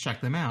chance to check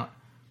them out.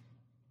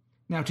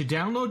 Now, to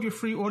download your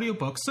free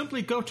audiobook,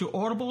 simply go to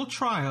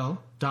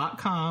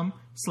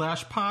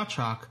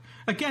audibletrial.com/Podshock.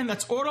 Again,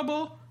 that's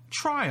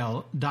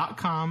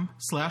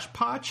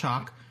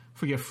audibletrial.com/Podshock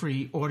for your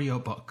free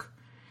audiobook.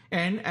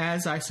 And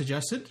as I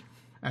suggested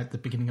at the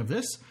beginning of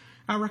this,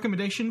 our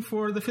recommendation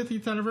for the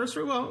 50th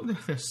anniversary, well,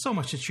 there's so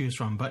much to choose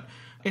from, but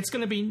it's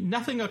going to be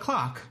Nothing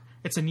O'Clock.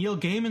 It's a Neil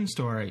Gaiman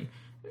story.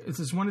 This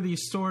is one of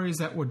these stories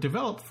that were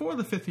developed for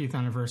the 50th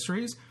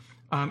anniversaries.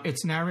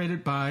 It's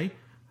narrated by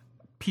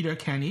Peter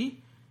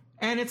Kenny,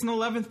 and it's an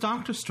 11th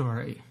Doctor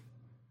story.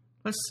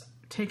 Let's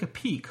take a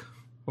peek,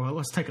 or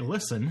let's take a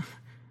listen.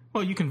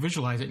 Well, you can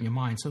visualize it in your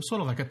mind, so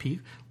sort of like a peek.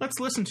 Let's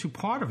listen to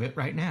part of it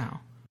right now.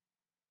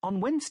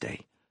 On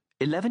Wednesday,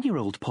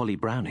 11-year-old Polly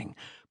Browning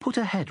put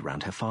her head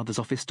round her father's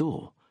office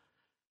door.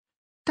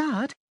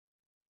 "Dad,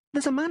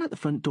 There's a man at the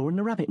front door in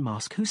a rabbit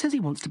mask who says he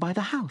wants to buy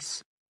the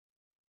house.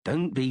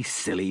 Don't be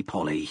silly,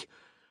 Polly.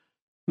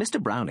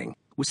 Mr. Browning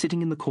was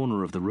sitting in the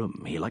corner of the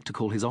room he liked to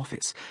call his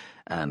office,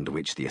 and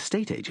which the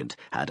estate agent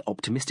had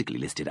optimistically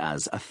listed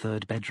as a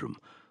third bedroom,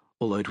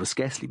 although it was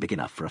scarcely big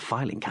enough for a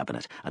filing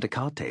cabinet and a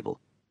card table,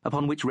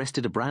 upon which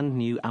rested a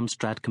brand-new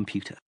Amstrad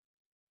computer.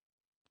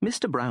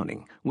 Mr.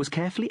 Browning was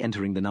carefully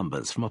entering the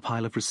numbers from a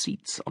pile of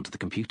receipts onto the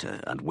computer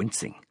and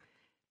wincing.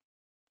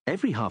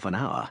 Every half an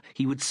hour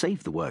he would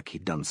save the work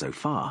he'd done so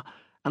far,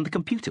 and the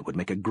computer would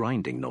make a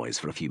grinding noise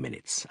for a few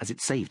minutes as it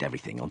saved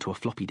everything onto a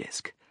floppy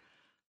disk.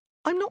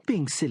 I'm not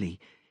being silly.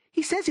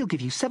 He says he'll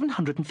give you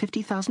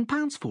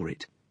 £750,000 for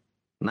it.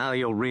 Now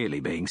you're really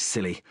being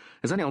silly.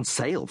 It's only on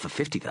sale for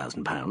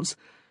 £50,000.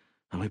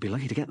 And we'd be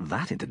lucky to get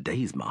that in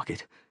today's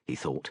market, he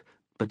thought,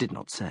 but did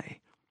not say.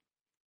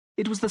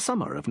 It was the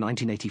summer of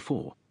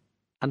 1984,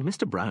 and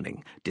Mr.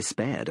 Browning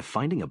despaired of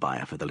finding a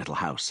buyer for the little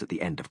house at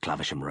the end of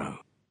Clavisham Row.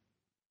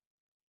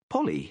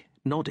 Polly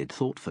nodded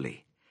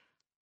thoughtfully.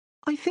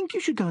 I think you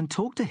should go and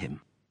talk to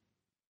him.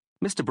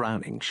 Mr.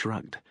 Browning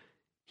shrugged.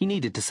 He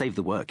needed to save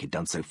the work he'd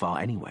done so far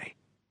anyway.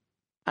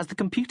 As the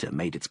computer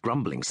made its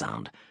grumbling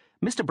sound,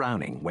 Mr.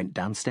 Browning went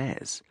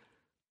downstairs.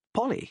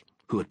 Polly,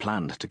 who had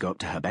planned to go up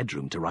to her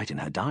bedroom to write in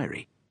her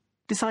diary,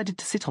 decided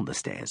to sit on the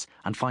stairs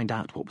and find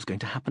out what was going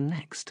to happen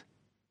next.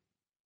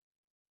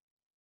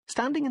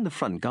 Standing in the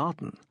front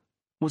garden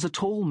was a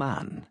tall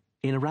man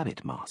in a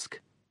rabbit mask.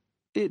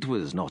 It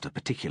was not a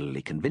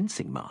particularly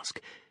convincing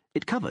mask.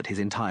 It covered his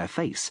entire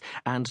face,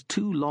 and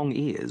 2 long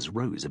ears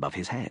rose above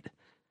his head.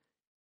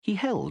 He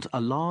held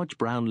a large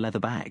brown leather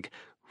bag,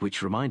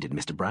 which reminded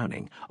Mr.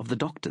 Browning of the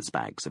doctor's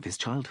bags of his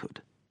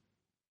childhood.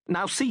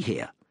 Now see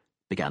here,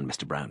 began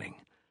Mr. Browning.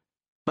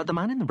 But the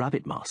man in the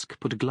rabbit mask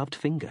put a gloved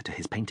finger to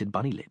his painted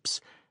bunny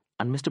lips,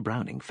 and Mr.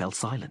 Browning fell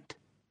silent.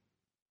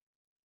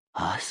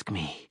 Ask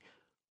me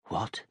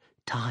what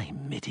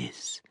time it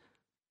is,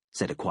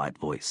 said a quiet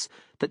voice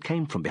that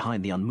came from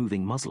behind the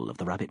unmoving muzzle of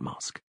the rabbit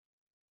mask.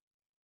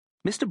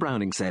 Mr.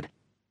 Browning said,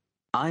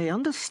 I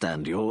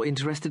understand you're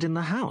interested in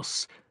the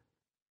house.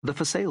 The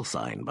for sale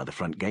sign by the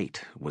front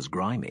gate was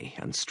grimy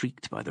and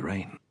streaked by the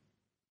rain.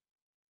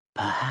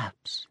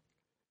 Perhaps.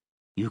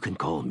 You can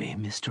call me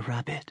Mr.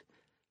 Rabbit.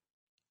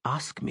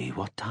 Ask me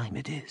what time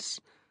it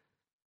is.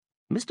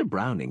 Mr.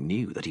 Browning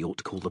knew that he ought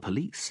to call the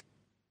police,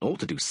 or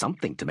to do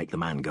something to make the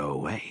man go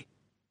away.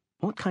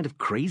 What kind of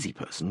crazy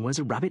person wears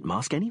a rabbit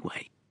mask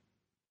anyway?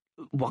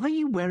 Why are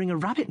you wearing a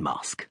rabbit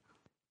mask?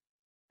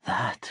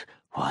 That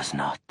was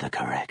not the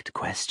correct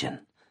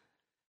question.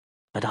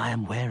 But I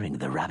am wearing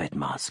the rabbit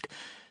mask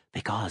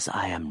because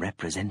I am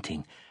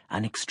representing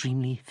an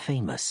extremely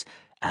famous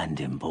and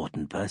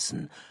important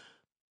person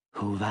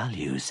who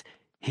values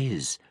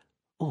his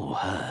or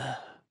her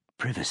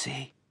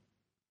privacy.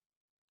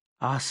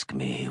 Ask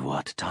me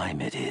what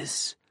time it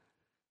is.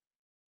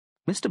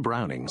 Mr.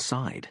 Browning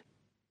sighed.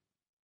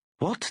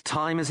 What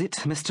time is it,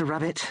 Mr.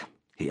 Rabbit?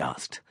 He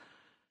asked.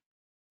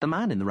 The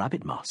man in the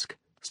rabbit mask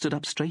stood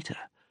up straighter.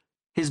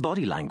 His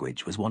body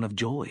language was one of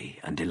joy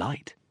and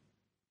delight.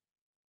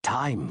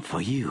 Time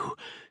for you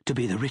to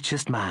be the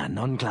richest man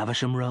on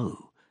Clavisham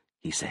Row,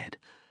 he said.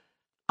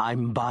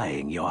 I'm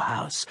buying your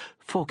house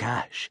for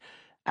cash,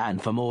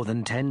 and for more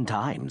than 10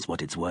 times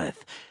what it's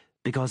worth,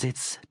 because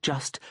it's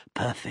just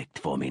perfect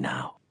for me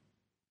now.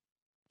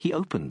 He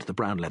opened the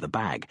brown leather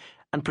bag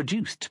and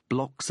produced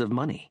blocks of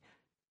money,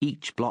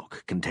 each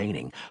block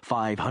containing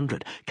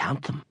 500,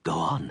 count them, go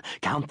on,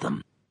 count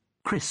them,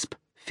 crisp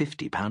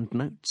 £50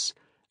 notes,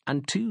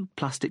 and 2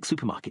 plastic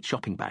supermarket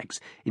shopping bags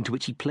into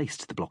which he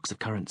placed the blocks of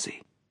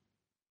currency.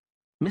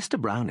 Mr.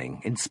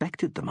 Browning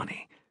inspected the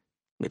money.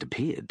 It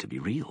appeared to be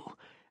real.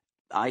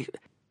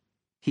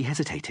 He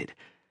hesitated.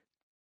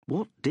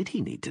 What did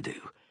he need to do?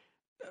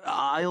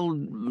 I'll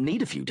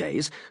need a few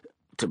days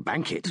to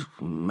bank it,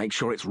 make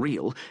sure it's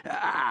real,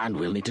 and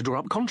we'll need to draw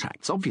up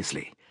contracts,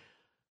 obviously.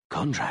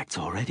 Contracts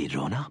already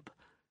drawn up,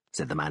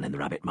 said the man in the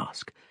rabbit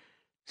mask.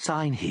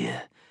 Sign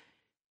here.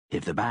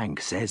 If the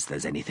bank says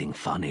there's anything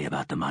funny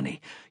about the money,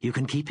 you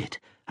can keep it,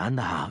 and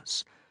the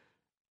house.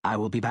 I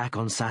will be back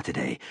on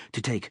Saturday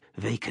to take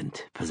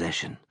vacant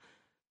possession.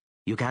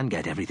 You can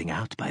get everything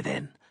out by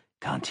then,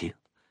 can't you?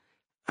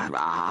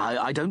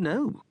 I don't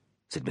know,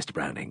 said Mr.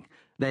 Browning.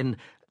 Then,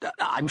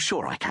 I'm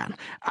sure I can.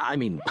 I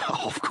mean,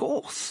 of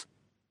course.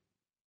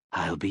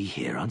 I'll be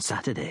here on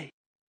Saturday,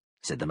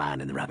 said the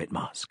man in the rabbit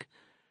mask.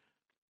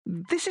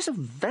 This is a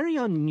very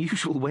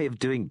unusual way of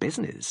doing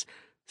business,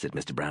 said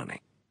Mr.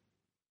 Browning.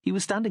 He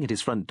was standing at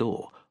his front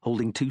door,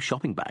 holding 2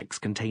 shopping bags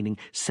containing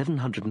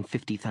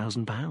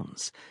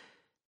 £750,000.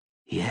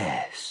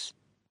 Yes,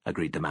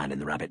 agreed the man in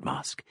the rabbit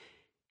mask.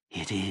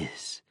 It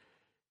is.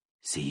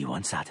 See you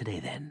on Saturday,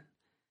 then.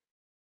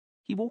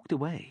 He walked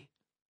away.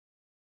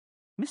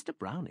 Mr.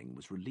 Browning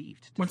was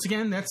relieved. Once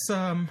again, that's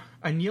a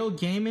Neil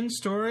Gaiman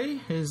story,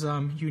 his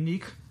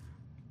unique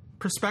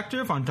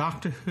perspective on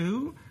Doctor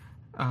Who,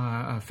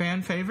 a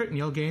fan favorite,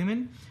 Neil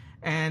Gaiman.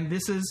 And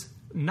this is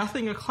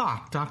Nothing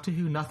O'Clock, Doctor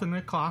Who Nothing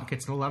O'Clock.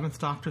 It's an 11th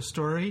Doctor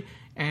story,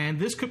 and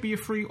this could be a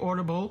free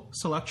Audible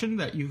selection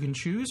that you can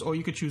choose, or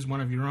you could choose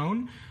one of your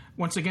own.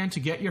 Once again, to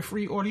get your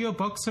free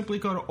audiobook, simply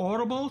go to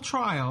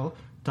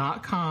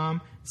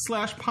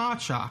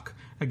audibletrial.com/Podshock.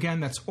 Again,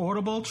 that's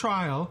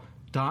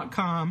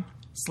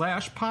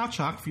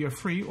audibletrial.com/Podshock for your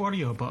free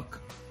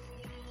audiobook.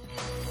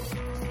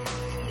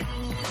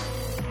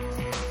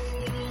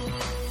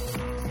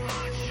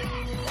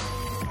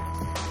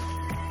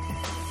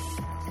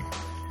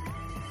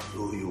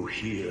 Do you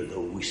hear the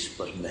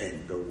whisper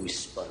men? The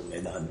whisper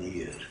men are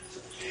near.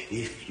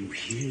 If you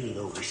hear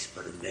the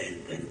whisper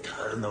men, then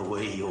turn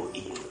away your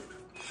ear.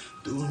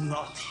 Do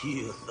not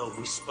hear the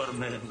whisper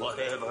men,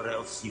 whatever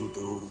else you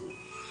do.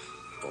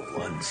 For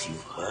once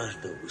you've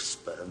heard the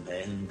whisper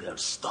men, they'll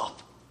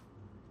stop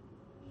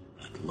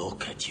and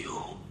look at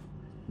you.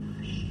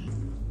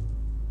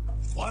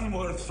 One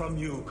word from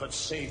you could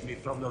save me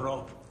from the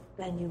rope.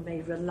 Then you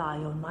may rely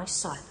on my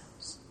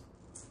silence.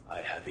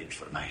 I have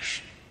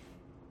information.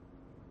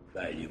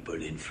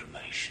 Valuable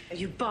information. Are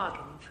you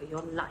bargaining for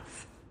your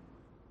life?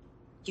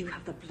 You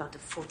have the blood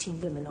of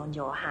 14 women on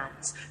your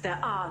hands. There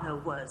are no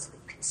words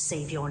that can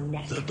save your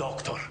neck. The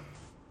doctor.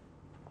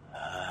 Ah,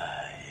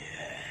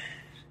 yes.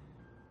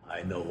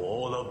 I know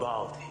all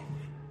about him.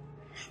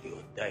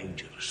 Your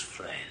dangerous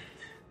friend.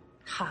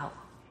 How?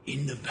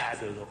 In the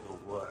battle of the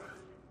world,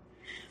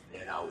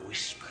 there are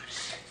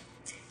whispers.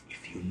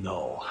 If you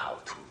know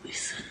how to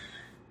listen.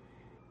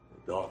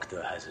 The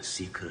doctor has a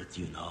secret,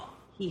 you know.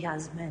 He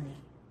has many.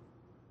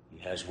 He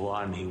has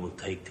one he will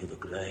take to the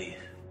grave.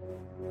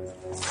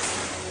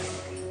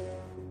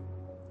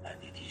 And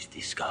it is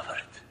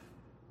discovered.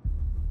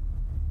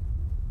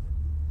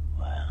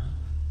 Well,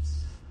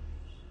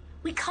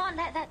 we can't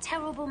let that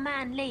terrible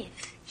man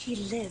live. He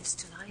lives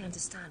till I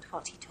understand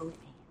what he told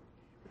me.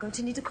 We're going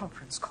to need a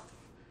conference call.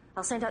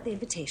 I'll send out the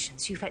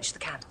invitations. You fetch the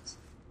candles.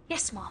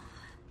 Yes, Mom.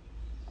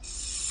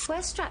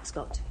 Where's Strax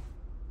got to?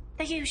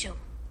 The usual.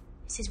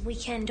 It's his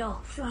weekend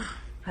off.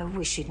 I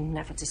wish he'd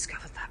never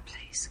discovered that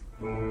place.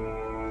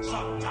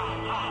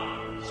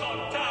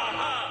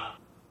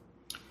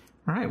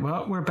 All right,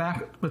 well, we're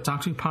back with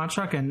Doctor Who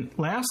Podshock, and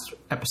last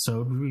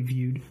episode we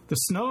reviewed The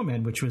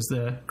Snowman, which was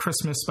the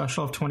Christmas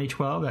special of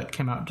 2012 that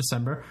came out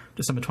December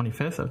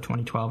 25th of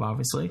 2012,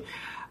 obviously.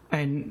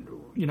 And,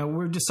 you know,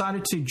 we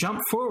decided to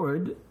jump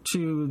forward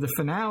to the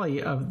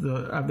finale of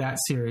that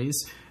series,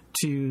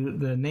 to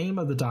The Name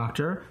of the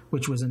Doctor,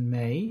 which was in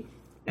May.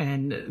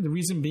 And the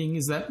reason being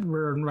is that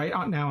we're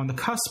right now on the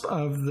cusp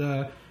of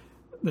the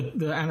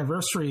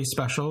anniversary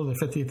special, the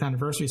 50th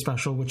anniversary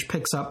special, which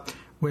picks up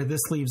where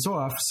this leaves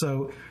off.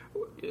 So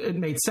it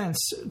made sense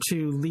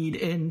to lead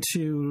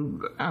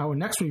into our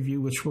next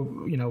review, which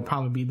will, you know,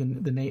 probably be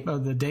the name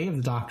of the Day of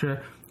the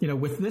Doctor, you know,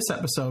 with this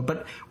episode.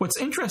 But what's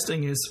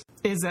interesting is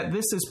that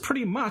this is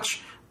pretty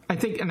much, I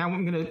think, and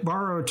I'm going to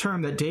borrow a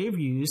term that Dave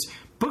used,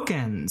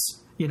 bookends,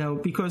 you know,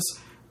 because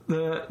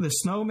the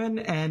Snowman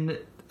and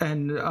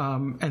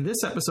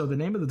this episode, The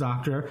Name of the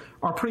Doctor,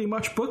 are pretty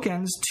much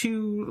bookends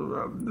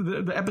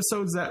to the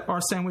episodes that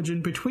are sandwiched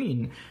in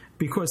between,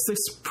 because this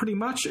pretty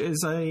much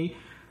is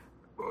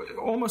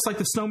almost like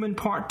The Snowman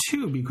Part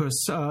 2,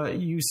 because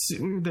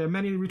there are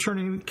many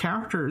returning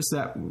characters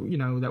that, you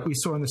know, that we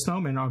saw in The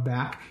Snowman are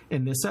back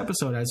in this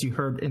episode, as you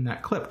heard in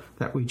that clip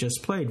that we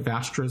just played.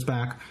 Vastra's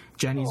back,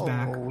 Jenny's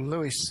back. Oh,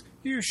 Lewis,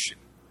 you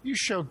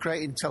showed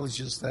great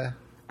intelligence there.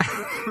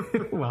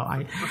 Well,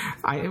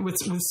 I with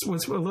a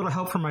little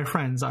help from my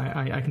friends,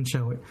 I can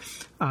show it.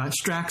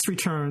 Strax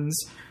returns,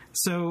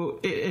 so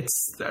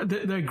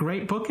they're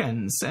great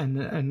bookends,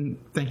 and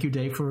thank you,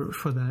 Dave, for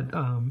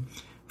that,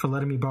 for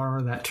letting me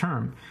borrow that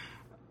term.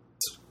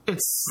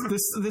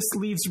 This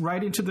leads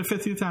right into the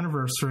 50th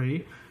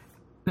anniversary.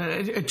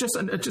 Just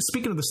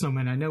speaking of The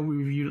Snowman, I know we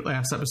reviewed it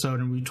last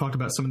episode and we talked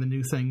about some of the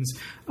new things,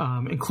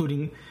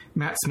 including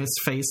Matt Smith's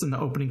face in the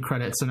opening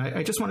credits, and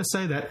I just want to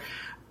say that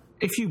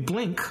if you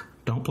blink,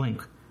 don't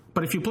blink.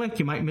 But if you blink,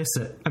 you might miss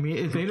it. I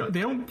mean, they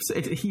don't.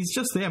 He's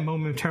just there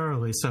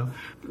momentarily. So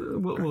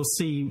we'll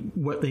see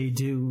what they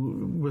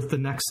do with the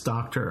next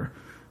Doctor,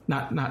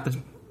 not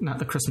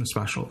the Christmas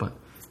special, but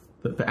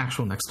the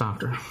actual next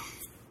Doctor.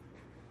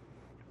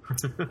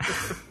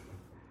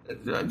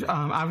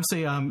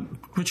 Obviously,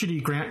 Richard E.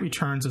 Grant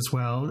returns as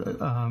well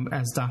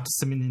as Dr.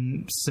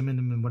 Cinnamon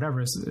and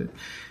whatever.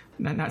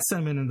 Not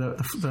Cinnamon and the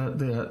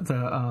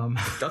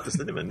Dr.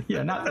 Cinnamon.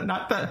 Yeah, not the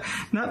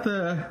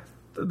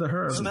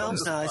herb.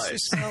 Smells nice.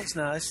 It smells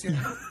nice.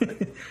 Yeah.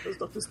 Those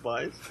Dr.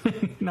 Spice.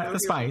 Not the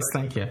spice.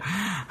 Thank you.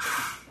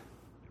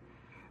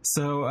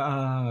 So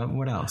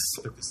what else?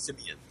 Dr.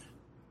 Simeon.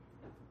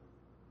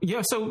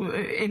 Yeah, so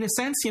in a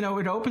sense, you know,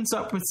 it opens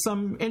up with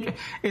some. It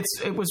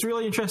was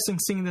really interesting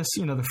seeing this,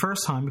 you know, the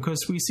first time,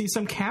 because we see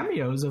some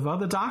cameos of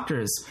other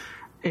Doctors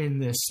in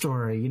this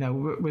story. You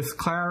know, with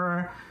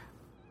Clara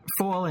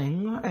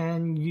falling,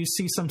 and you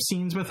see some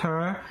scenes with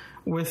her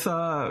with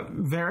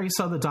various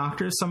other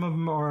Doctors. Some of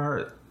them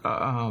are,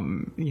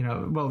 you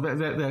know, well,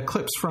 the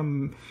clips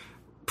from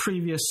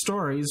previous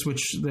stories,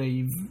 which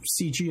they've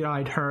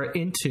CGI'd her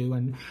into,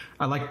 and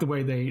I like the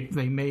way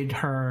they made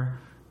her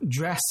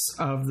dress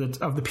of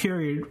the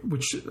period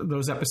which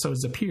those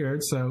episodes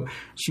appeared. So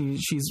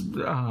she's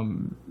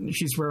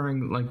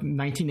wearing like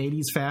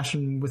 1980s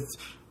fashion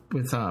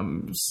with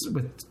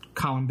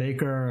Colin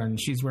Baker, and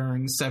she's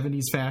wearing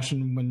 70s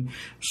fashion when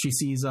she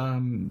sees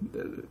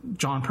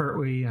John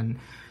Pertwee, and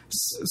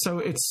so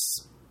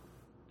it's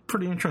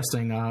pretty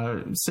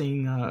interesting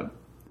seeing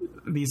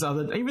these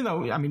other, even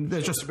though, I mean, they're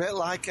just a bit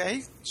like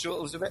Ace. Sure,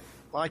 it was a bit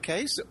like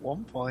Ace at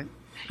one point.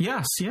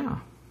 Yes, yeah,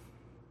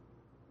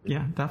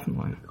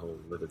 definitely. The whole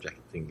leather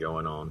jacket thing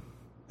going on.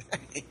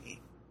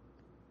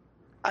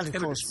 And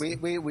of course,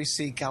 we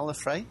see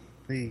Gallifrey.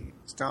 We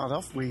start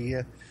off. We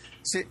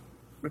sit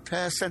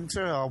repair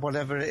centre or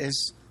whatever it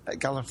is at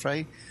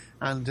Gallifrey,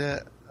 and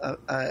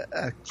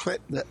a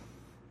clip that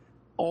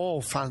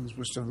all fans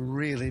must have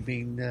really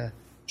been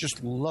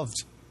just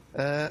loved.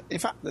 In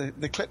fact,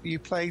 the clip you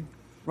played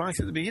right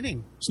at the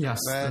beginning. Yes,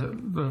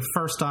 the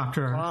first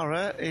Doctor.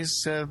 Clara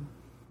is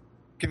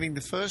giving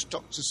the first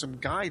Doctor some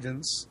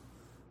guidance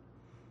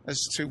as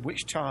to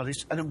which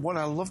TARDIS. And what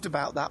I loved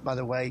about that, by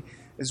the way,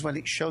 is when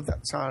it showed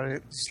that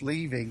TARDIS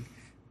leaving,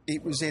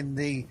 it was in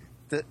the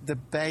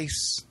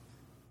base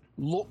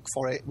look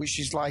for it, which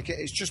is like,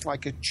 it's just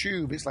like a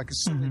tube, it's like a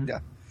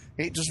cylinder.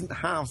 Mm-hmm. It doesn't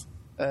have,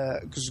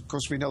 because of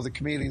course we know the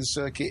chameleon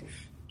circuit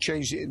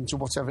changed it into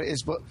whatever it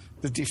is, but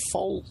the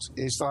default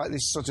is like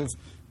this sort of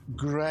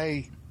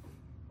grey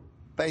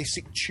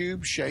basic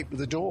tube shape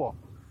with a door.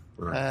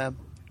 Right.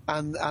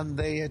 And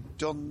they had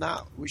done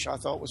that, which I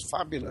thought was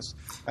fabulous.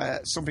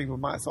 Some people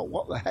might have thought,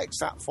 what the heck's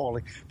that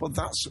falling? But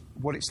that's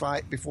what it's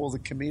like before the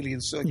chameleon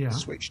circuit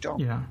switched on.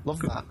 Yeah. Love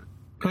that.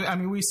 I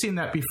mean, we've seen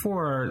that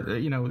before,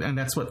 and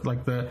that's what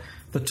like the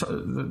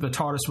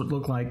TARDIS would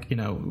look like,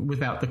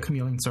 without the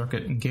chameleon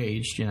circuit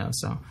engaged,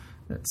 so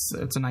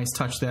it's a nice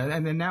touch there.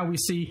 And then now we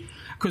see,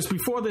 because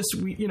before this,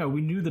 we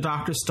knew the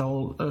Doctor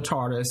stole a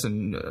TARDIS,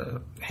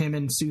 and him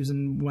and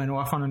Susan went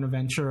off on an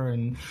adventure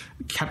and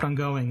kept on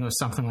going, or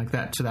something like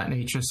that, to that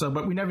nature. So,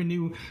 but we never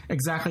knew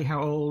exactly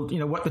how old,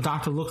 what the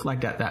Doctor looked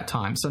like at that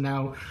time. So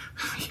now,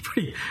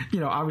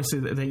 obviously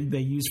they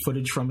use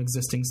footage from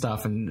existing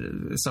stuff,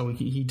 and so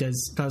he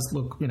does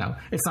look,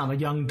 it's not a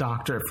young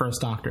Doctor,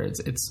 first Doctor.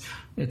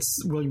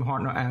 It's William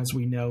Hartnell as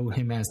we know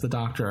him as the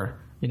Doctor.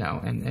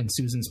 And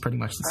Susan's pretty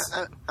much.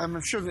 I'm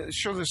sure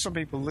there's some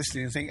people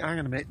listening and think, hang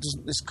on a minute,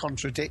 doesn't this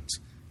contradict,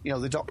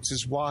 the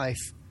Doctor's wife,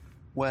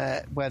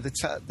 where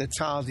the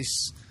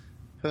TARDIS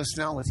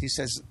personality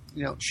says,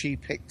 she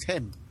picked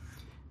him,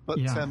 but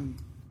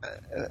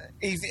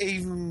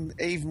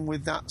even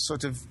with that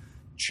sort of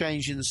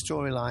change in the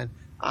storyline,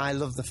 I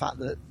love the fact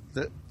that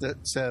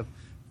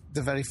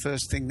the very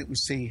first thing that we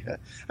see her.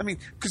 I mean,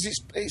 because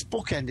it's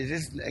bookended,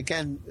 isn't it?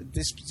 Again,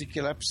 this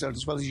particular episode,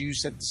 as well as you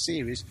said, the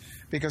series,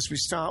 because we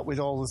start with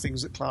all the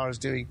things that Clara's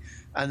doing,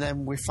 and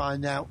then we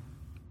find out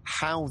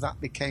how that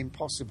became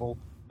possible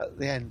at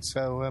the end.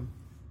 So,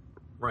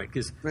 right,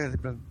 because really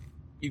brilliant.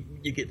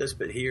 You get this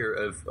bit here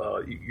of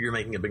you're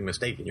making a big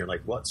mistake, and you're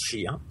like, what's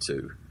she up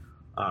to?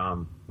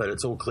 But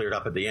it's all cleared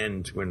up at the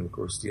end when, of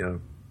course,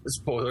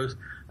 spoilers,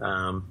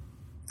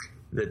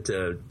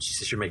 that she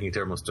says you're making a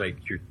terrible mistake.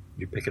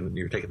 You're taking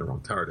the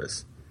wrong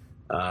TARDIS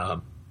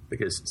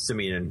because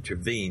Simeon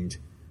intervened.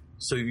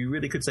 So you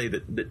really could say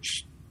that the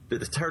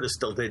TARDIS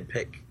still did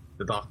pick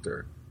the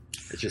Doctor.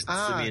 It's just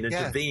Simeon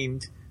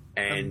intervened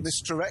and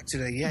misdirected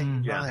her.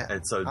 Right.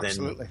 And so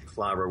Absolutely. Then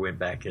Clara went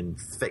back and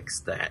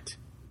fixed that.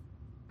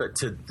 But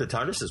to the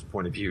TARDIS's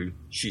point of view,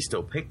 she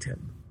still picked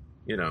him.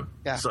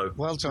 Yeah. So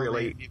well done,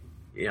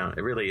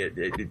 really,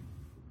 it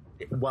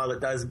while it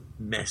does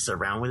mess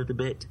around with it a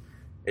bit,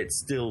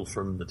 it's still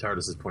from the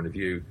TARDIS's point of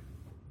view.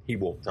 He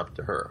walked up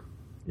to her,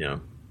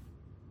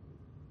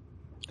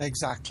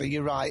 Exactly,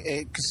 you're right.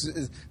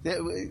 Because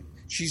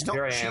she's not.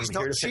 Here I am.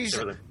 Here to fix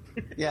everything.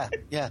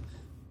 Yeah.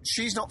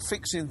 She's not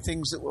fixing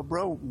things that were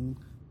broken.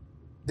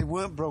 They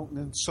weren't broken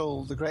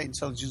until the Great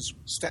Intelligence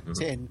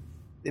stepped in.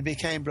 They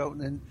became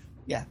broken, and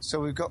So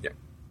we've got. Yeah.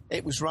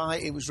 It was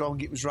right. It was wrong.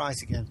 It was right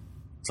again.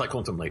 It's like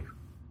Quantum Leap.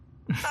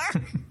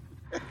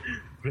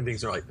 When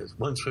things are right, there's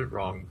one went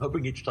wrong.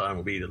 Hoping each time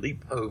will be to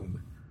leap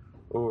home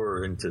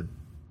or into.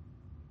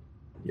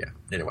 Yeah.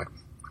 Anyway,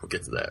 we'll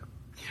get to that.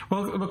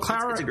 Well,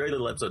 Clara, it's a great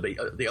little episode.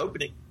 The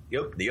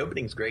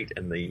opening's great,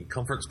 and the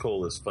conference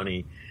call is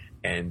funny,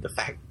 and the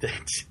fact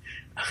that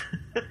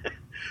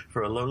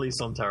for a lonely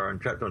Sontaran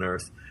trapped on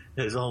Earth,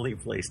 his only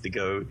place to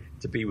go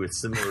to be with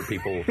similar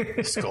people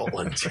is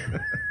Scotland.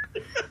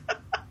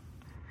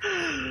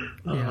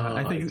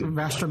 I think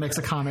Master makes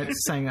a comment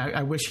saying,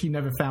 I wish he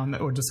never found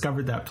that or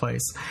discovered that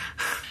place.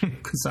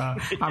 Because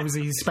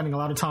obviously he's spending a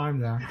lot of time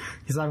there.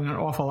 He's having an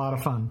awful lot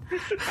of fun.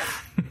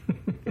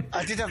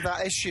 I did have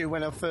that issue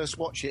when I first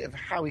watched it of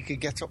how he could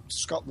get up to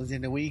Scotland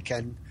in a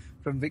weekend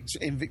from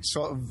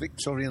sort of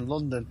Victorian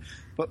London.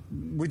 But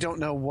we don't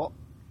know what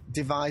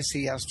device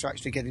he has to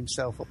actually get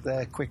himself up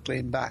there quickly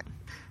and back.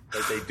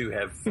 They do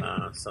have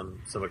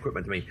some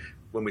equipment. I mean,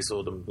 when we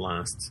saw them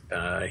last,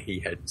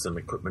 he had some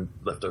equipment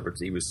left over.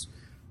 He was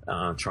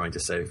trying to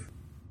save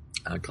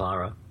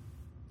Clara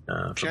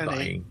from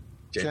dying.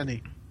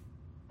 Jenny.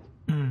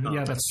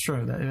 Yeah, that's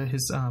true.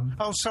 His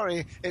Oh,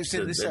 sorry, it's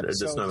in this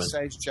episode. It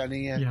saves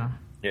Jenny. Yeah.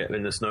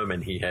 In the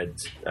Snowman, he had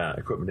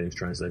equipment he was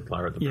trying to save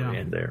Clara at the very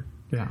end there.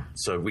 Yeah.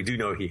 So we do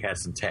know he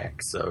has some tech.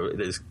 So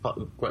it is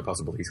quite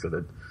possible he's got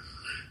a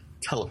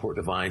teleport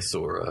device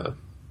or a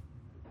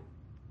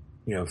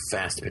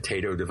fast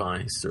potato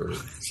device or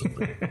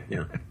something.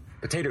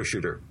 Potato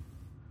shooter.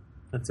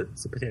 That's it.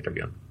 It's a potato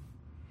gun.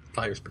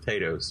 Fires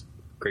potatoes.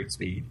 Great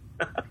speed.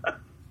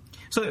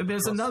 So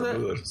there's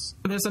another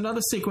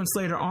sequence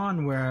later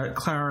on where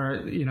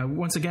Clara,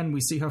 once again we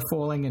see her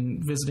falling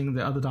and visiting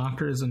the other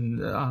doctors,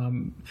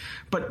 and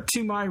but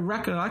to my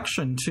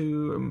recollection,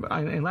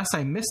 unless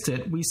I missed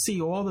it, we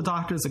see all the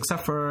doctors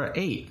except for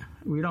 8.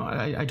 We don't.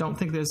 I don't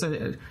think there's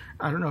a.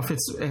 I don't know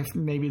if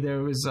maybe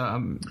there was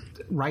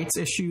rights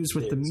issues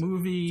with the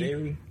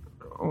movie,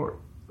 or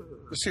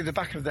see the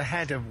back of the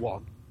head of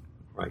one.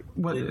 Right.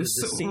 Well,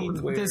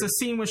 there's a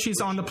scene where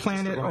she's on the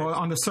planet or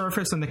on the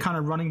surface, and they're kind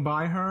of running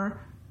by her.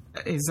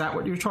 Is that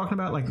what you're talking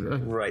about?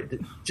 Right.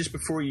 Just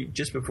before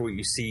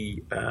you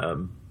see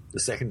the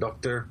second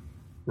Doctor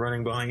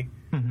running by,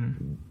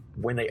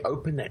 when they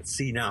open that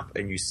scene up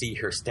and you see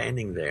her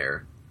standing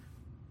there,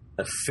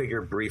 a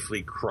figure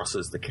briefly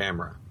crosses the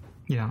camera.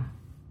 Yeah.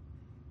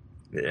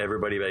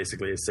 Everybody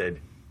basically has said,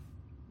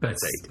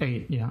 "That's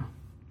 8." Yeah.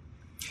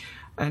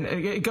 And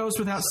it goes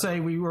without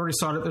saying, we already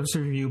saw it at this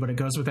review, but it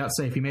goes without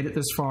saying, if you made it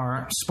this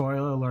far,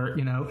 spoiler alert,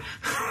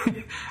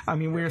 I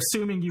mean, we're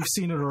assuming you've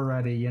seen it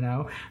already,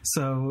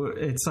 so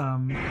it's,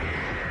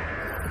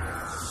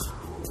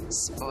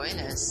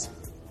 Spoilers.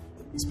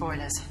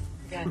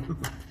 Yeah.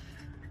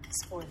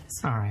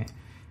 Spoilers. All right.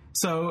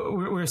 So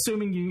we're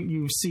assuming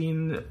you've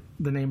seen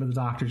the name of the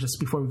Doctor just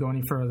before we go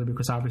any further,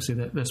 because obviously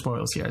there's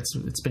spoilers here.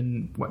 It's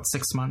been,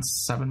 6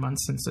 months, 7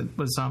 months since it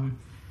was,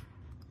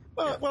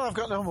 Well, I've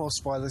got no more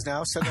spoilers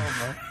now, so no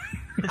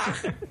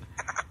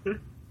more.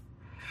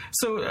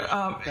 So,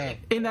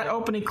 in that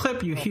opening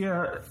clip, you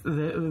hear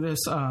this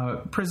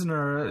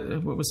prisoner,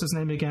 what was his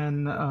name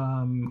again?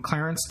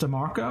 Clarence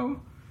DeMarco.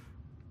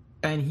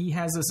 And he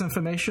has this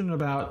information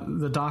about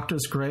the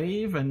Doctor's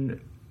grave,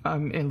 and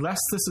unless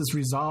this is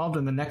resolved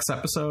in the next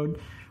episode,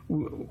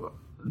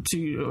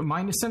 to my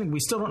understanding, we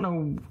still don't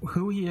know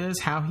who he is,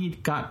 how he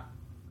got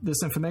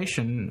this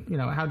information.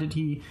 How did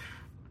he...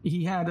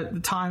 He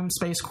had time,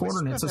 space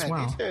coordinates as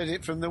well. He'd heard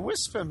it from the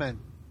Whispermen.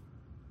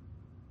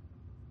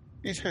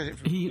 He'd heard it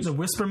from the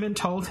Whispermen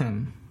told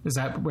him. Is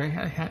that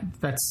where?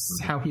 That's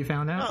how he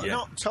found out.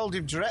 Not told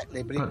him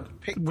directly, but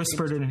he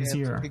whispered in his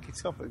ear. Pick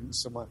it up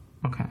somewhere.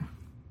 Okay.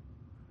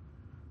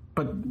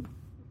 But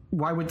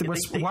why would the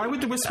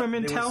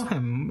Whispermen tell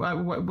him? I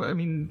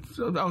mean,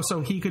 so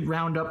he could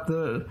round up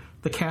the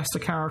cast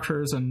of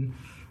characters and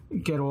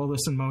get all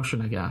this in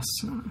motion, I guess.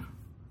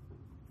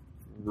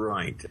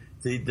 Right.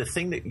 The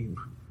thing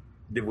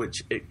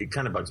which it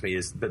kind of bugs me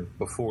is that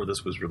before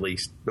this was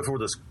released, before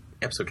this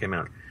episode came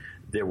out,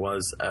 there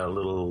was a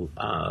little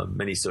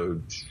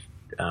mini-sode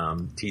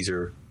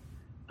teaser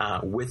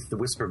with the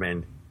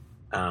Whispermen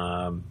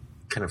kind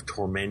of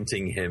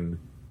tormenting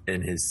him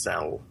in his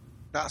cell.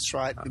 That's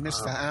right. You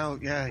missed that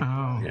out, yeah.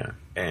 Oh. Yeah.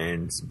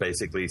 And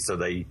basically, so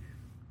they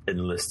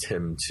enlist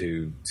him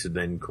to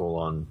then call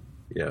on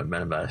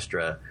Madame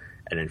Astra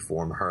and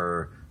inform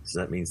her.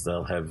 So that means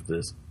they'll have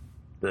this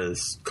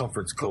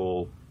conference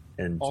call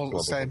and all at the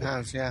same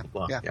house, yeah.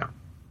 Yeah.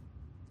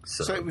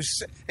 So it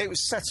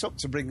was set up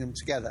to bring them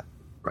together.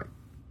 Right.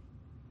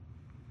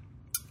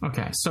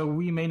 Okay, so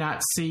we may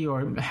not see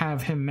or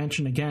have him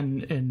mentioned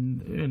again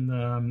in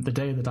the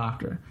Day of the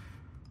Doctor.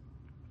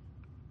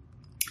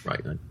 Right.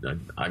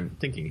 I'm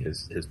thinking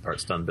his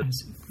part's done, but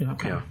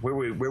okay.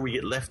 Where we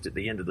get left at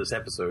the end of this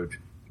episode,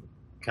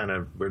 kind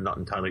of we're not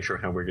entirely sure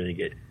how we're going to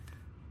get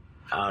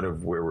out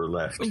of where we're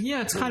left.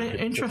 Yeah, it's kind of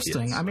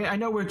interesting. I mean, I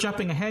know we're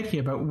jumping ahead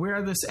here, but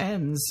where this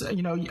ends,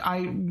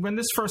 when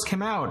this first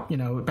came out,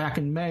 back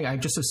in May, I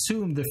just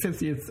assumed the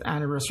 50th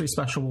anniversary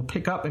special will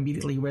pick up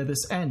immediately where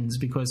this ends,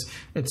 because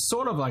it's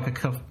sort of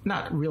like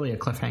not really a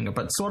cliffhanger,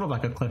 but sort of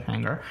like a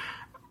cliffhanger.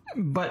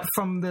 But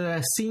from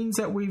the scenes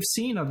that we've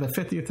seen of the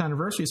 50th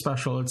anniversary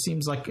special, it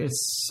seems like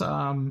it's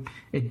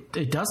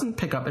it doesn't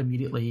pick up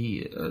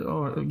immediately,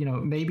 or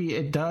maybe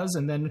it does,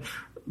 and then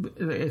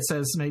it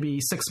says maybe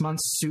 6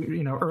 months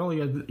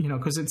earlier,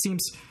 because it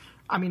seems,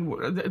 I mean,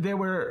 there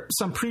were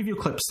some preview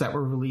clips that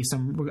were released,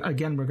 and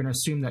again, we're going to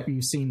assume that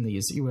you've seen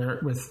these. You were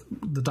with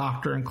the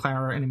Doctor and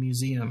Clara in a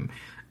museum,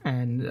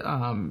 and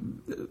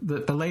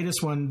the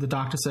latest one, the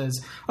Doctor says,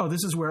 "Oh,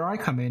 this is where I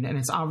come in," and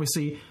it's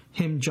obviously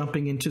him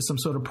jumping into some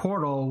sort of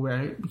portal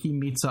where he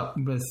meets up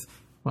with,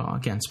 well,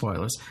 again,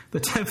 spoilers,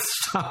 the 10th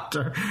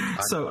Doctor.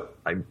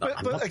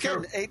 But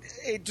again,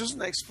 it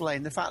doesn't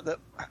explain the fact that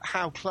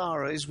how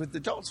Clara is with the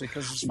Doctor,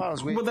 because as far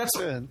as we're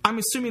concerned, I'm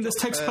assuming this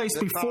takes place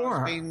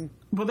before.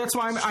 Well, that's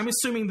why I'm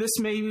assuming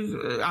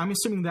I'm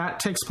assuming that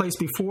takes place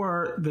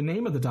before the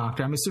name of the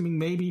Doctor. I'm assuming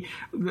maybe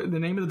the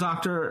name of the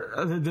Doctor,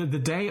 the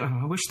day. Oh,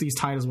 I wish these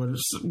titles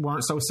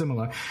weren't so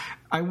similar.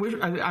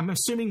 I'm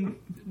assuming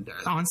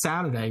on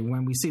Saturday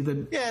when we see the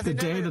day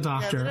of the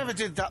Doctor. Yeah, they never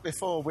did that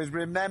before with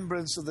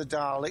Remembrance of the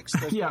Daleks.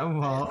 Yeah,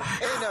 well,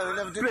 no, they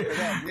never did it with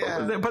them.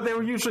 Yeah. But they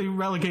were usually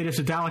relegated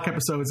to Dalek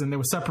episodes, and they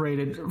were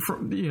separated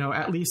from,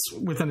 at least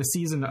within a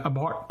season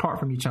apart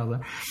from each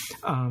other.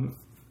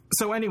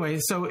 So anyway,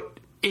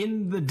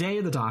 in the day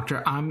of the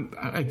Doctor, I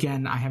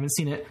haven't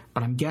seen it,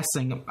 but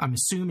I'm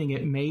assuming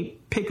it may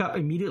pick up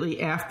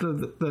immediately after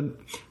the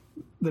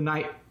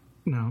night,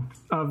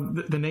 of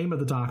the name of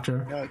the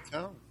Doctor. No, it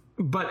can't.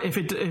 But if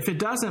it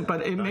doesn't,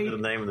 but it may the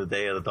name of the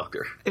day of the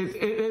Doctor.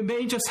 It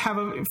may just have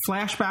a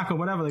flashback or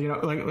whatever.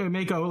 Like it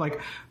may go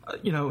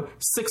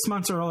 6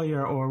 months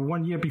earlier or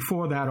 1 year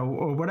before that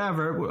or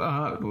whatever.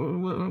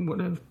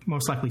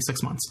 Most likely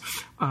 6 months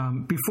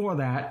before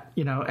that.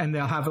 And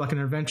they'll have like an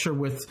adventure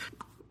with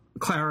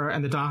Clara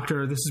and the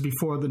Doctor. This is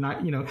before the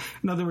night.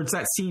 In other words,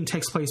 that scene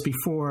takes place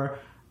before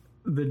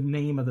the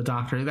name of the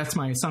Doctor. That's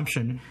my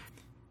assumption.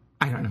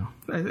 I don't know.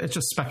 It's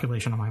just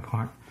speculation on my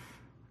part.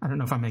 I don't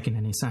know if I'm making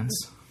any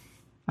sense.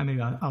 Maybe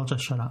I'll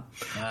just shut up.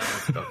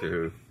 That's Doctor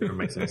Who. Never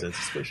makes any sense,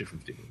 especially from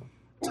Stephen.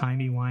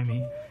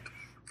 Timey-wimey.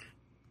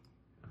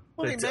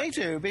 Well, it may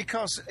do,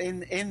 because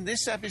in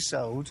this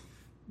episode,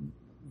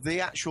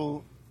 the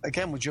actual...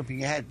 Again, we're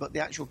jumping ahead, but the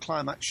actual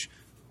climax,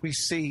 we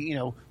see,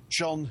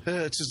 John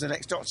Hurt as the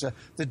next Doctor.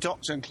 The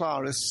Doctor and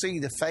Clara see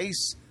the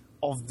face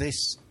of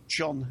this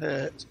John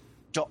Hurt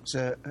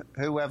Doctor,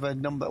 whatever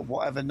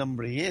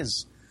number he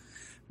is.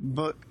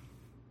 But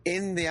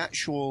in the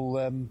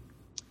actual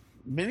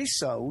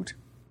minisode,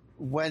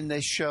 when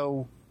they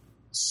show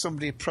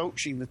somebody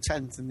approaching the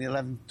 10th and the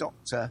 11th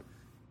Doctor,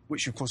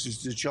 which of course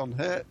is the John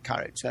Hurt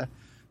character,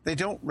 they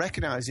don't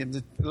recognise him.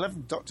 The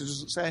 11th Doctor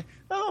doesn't say,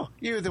 "Oh,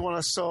 you're the one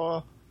I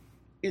saw,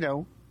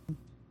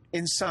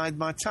 inside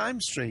my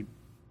time stream."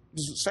 It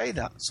doesn't say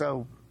that.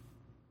 So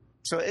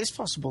it is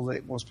possible that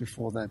it was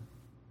before then.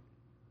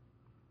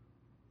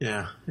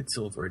 Yeah, it's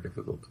all very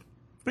difficult.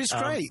 But it's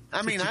great.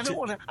 I mean, I don't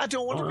want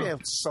to be able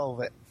to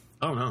solve it.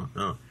 Oh,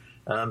 no.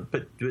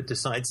 But to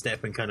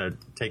sidestep and kind of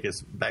take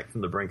us back from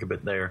the brink a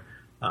bit there,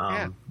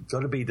 got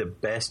to be the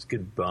best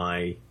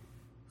goodbye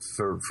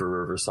for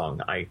River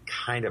Song. I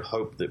kind of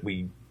hope that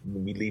we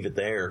leave it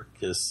there,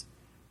 because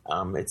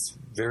it's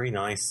very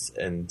nice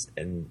and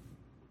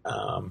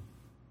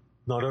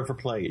not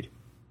overplayed.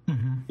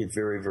 Mm-hmm. It'd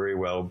very, very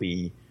well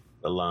be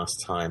the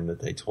last time that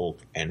they talk,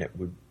 and it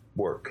would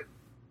work.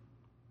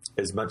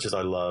 As much as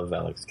I love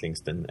Alex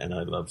Kingston and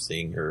I love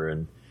seeing her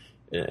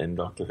and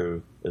Doctor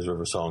Who as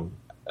River Song,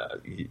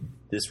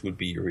 this would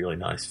be a really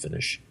nice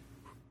finish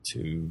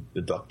to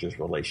the Doctor's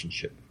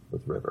relationship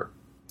with River.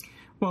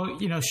 Well,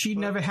 she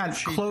never had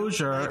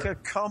closure. Make a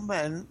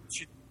comment.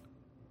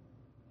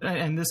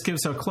 And this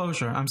gives her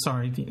closure. I'm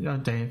sorry,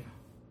 Dave.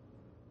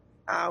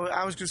 I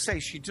was going to say,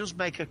 she does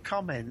make a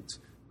comment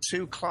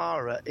to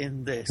Clara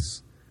in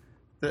this,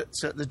 that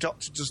the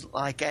Doctor doesn't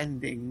like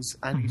endings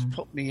and he's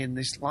put me in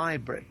this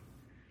library.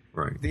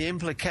 Right. The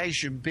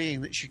implication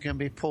being that she can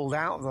be pulled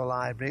out of the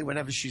library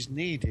whenever she's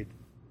needed.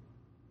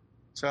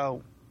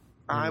 So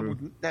I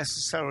wouldn't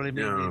necessarily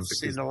mean to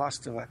see the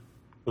last of her.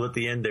 Well, at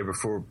the end there,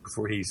 before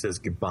he says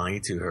goodbye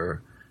to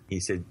her,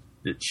 he said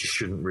that she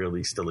shouldn't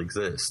really still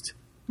exist.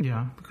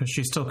 Yeah, because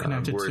she's still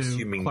connected we're to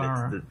assuming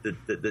Clara.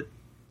 that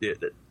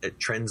at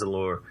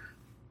Trenzalore,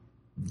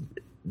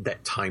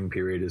 that time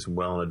period is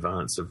well in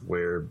advance of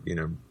where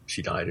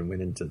she died and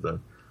went into the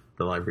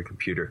library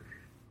computer.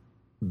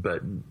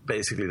 But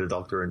basically, the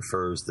Doctor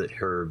infers that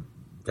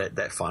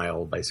that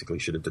file basically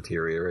should have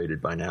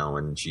deteriorated by now,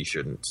 and she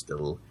shouldn't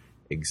still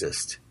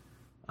exist.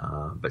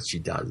 But she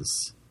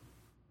does.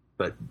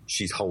 But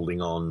she's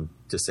holding on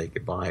to say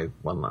goodbye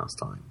one last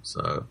time.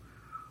 So,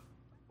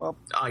 well,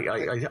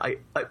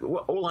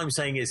 all I'm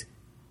saying is,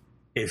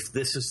 if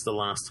this is the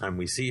last time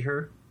we see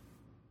her,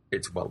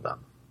 it's well done.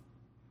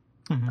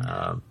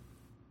 Mm-hmm.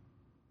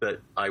 But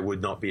I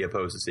would not be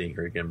opposed to seeing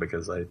her again,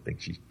 because I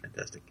think she's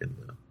fantastic and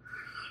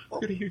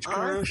got a huge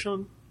crush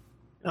on.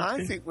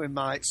 I think we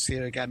might see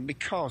her again,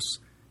 because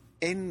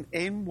in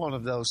one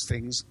of those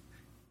things,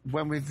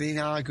 when we've been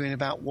arguing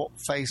about what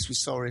face we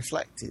saw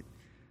reflected,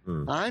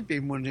 I've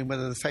been wondering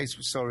whether the face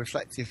we saw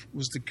reflected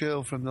was the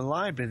girl from the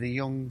library, the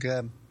young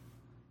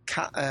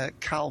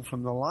Cal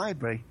from the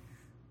library.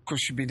 Of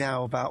course, she'd be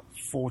now about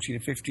 14 or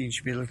 15.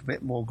 She'd be a little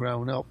bit more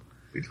grown up.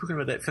 We're talking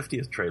about that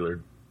 50th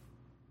trailer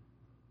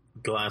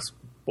glass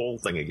ball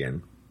thing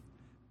again.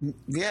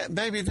 Yeah,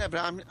 maybe there, but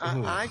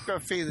I've got a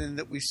feeling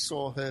that we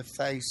saw her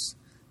face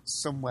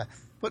somewhere.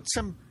 But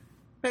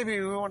maybe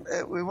we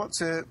want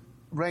to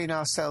rein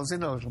ourselves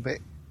in a little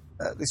bit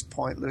at this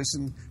point, Lewis,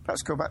 and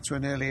perhaps go back to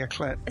an earlier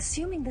clip.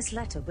 Assuming this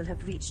letter will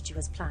have reached you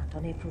as planned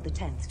on April the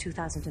 10th,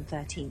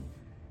 2013,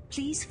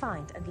 please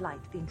find and light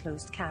the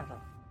enclosed candle.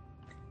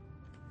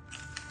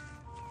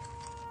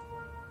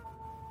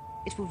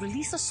 It will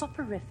release a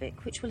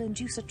soporific which will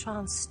induce a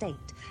trance state,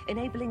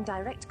 enabling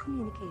direct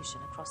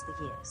communication across the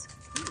years.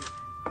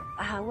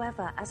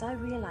 However, as I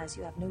realize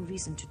you have no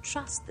reason to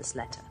trust this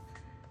letter,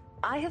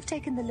 I have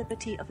taken the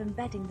liberty of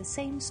embedding the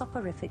same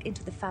soporific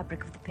into the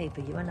fabric of the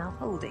paper you are now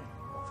holding.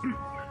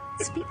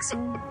 Speak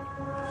soon.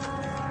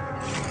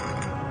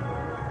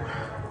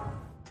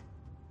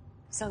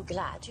 So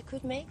glad you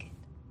could make it.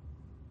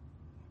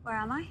 Where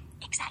am I?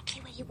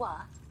 Exactly where you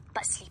were,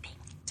 but sleeping.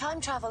 Time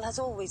travel has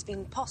always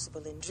been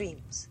possible in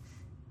dreams.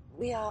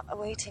 We are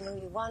awaiting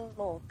only one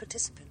more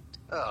participant.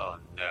 Oh,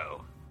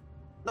 no.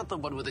 Not the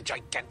one with a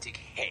gigantic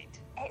head.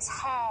 It's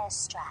hair,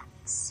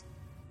 Strax.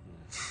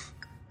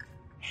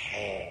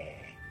 Hair.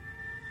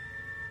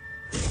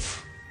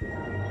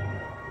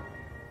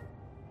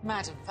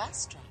 Madam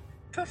Vastra.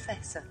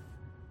 Professor,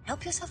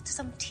 help yourself to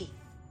some tea.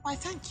 Why,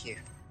 thank you.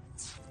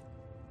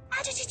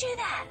 How did you do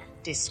that?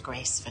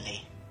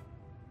 Disgracefully.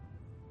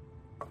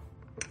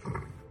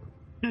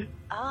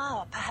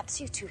 Perhaps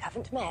you two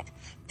haven't met.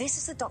 This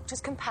is the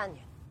Doctor's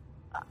companion.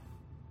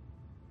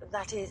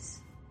 That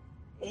is,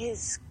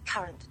 his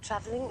current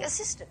travelling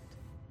assistant.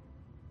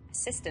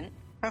 Assistant?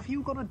 Have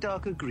you got a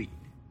darker green?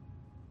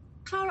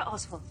 Clara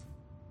Oswald.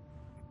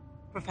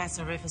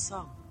 Professor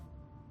Riversong.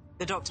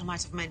 The Doctor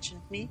might have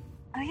mentioned me.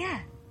 Oh,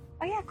 yeah,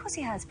 of course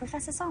he has.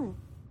 Professor Song.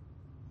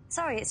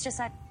 Sorry, it's just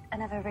I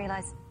never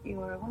realised you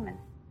were a woman.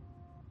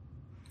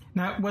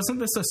 Now, wasn't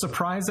this a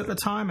surprise at the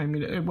time? I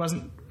mean, it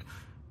wasn't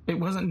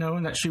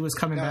known that she was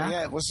coming back?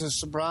 Yeah, it was a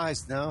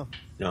surprise, no.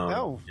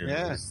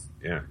 Yeah.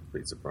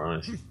 Big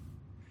surprise.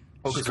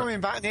 She's coming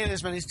back nearly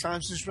as many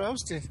times as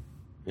Rose did.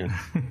 Yeah.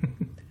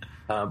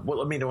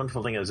 Well, I mean, the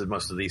wonderful thing is that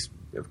most of these,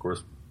 of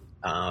course,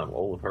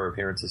 all of her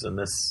appearances in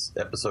this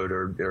episode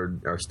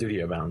are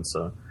studio bound,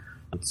 so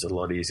it's a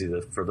lot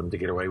easier for them to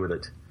get away with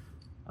it.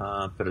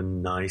 But a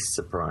nice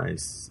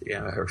surprise,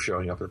 her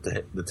showing up at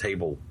the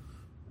table,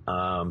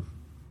 because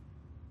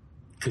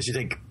you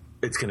think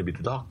it's going to be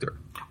the Doctor.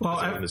 Well,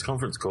 in this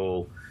conference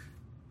call,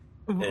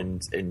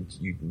 and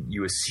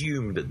you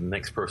assume that the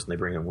next person they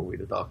bring in will be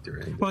the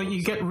Doctor. Well,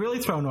 you get really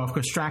thrown off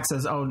because Strax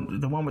says, "Oh,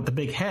 the one with the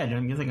big head,"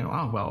 and you're thinking,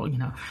 "Oh, well, you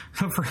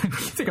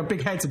think a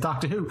big head's a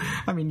Doctor Who."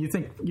 I mean, you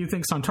think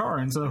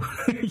Sontaran, so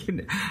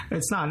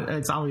it's not.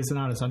 It's obviously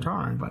not a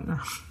Sontaran, but.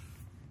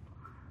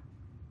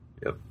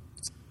 Yep.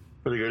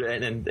 Pretty good,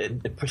 and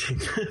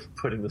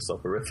putting the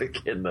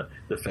soporific in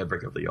the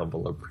fabric of the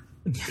envelope.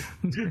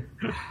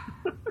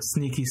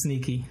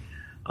 Sneaky.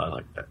 I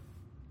like that.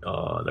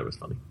 Oh, that was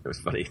funny. It was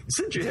funny.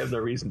 Since you have no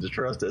reason to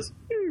trust us.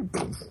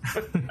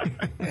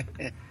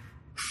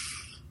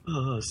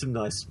 Some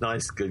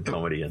nice, good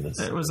comedy in this.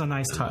 It was a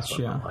nice touch,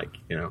 yeah.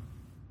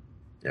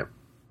 Yep.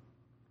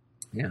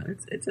 Yeah,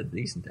 it's a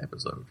decent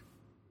episode.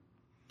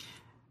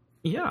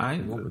 Yeah, I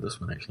went with this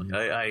one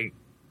actually.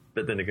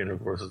 But then again,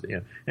 of course,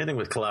 anything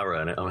with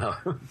Clara in it,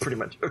 I'm pretty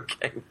much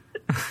okay.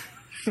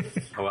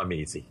 I'm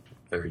easy,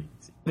 very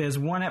easy. There's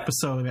one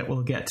episode that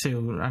we'll get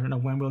to. I don't know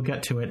when we'll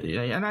get to it.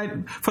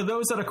 And for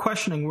those that are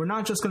questioning, we're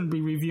not just going to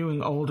be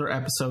reviewing older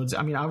episodes.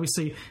 I mean,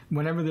 obviously,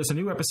 whenever there's a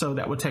new episode,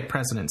 that would take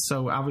precedence.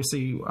 So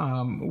obviously,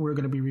 we're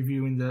going to be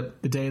reviewing the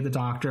Day of the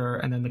Doctor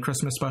and then the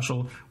Christmas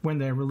special when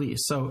they're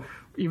released. So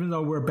even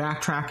though we're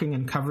backtracking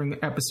and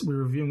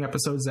we're reviewing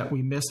episodes that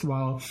we missed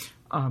while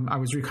I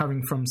was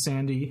recovering from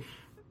Sandy.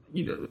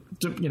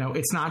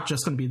 It's not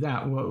just going to be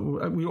that.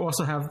 We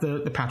also have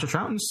the Patrick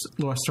Troughton's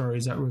Lost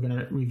Stories that we're going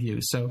to review.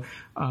 So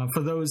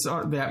for those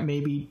that may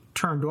be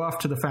turned off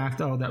to the fact,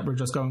 that we're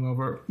just going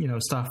over,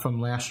 stuff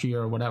from last year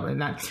or whatever.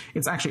 And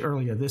it's actually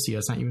earlier this year.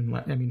 It's not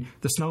even,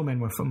 the Snowmen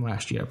were from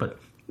last year, but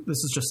this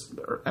is just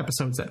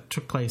episodes that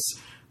took place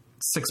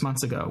 6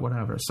 months ago,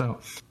 whatever.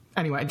 So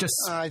anyway,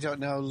 I don't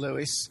know,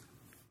 Lewis.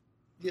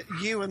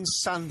 You and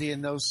Sandy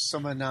in those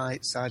summer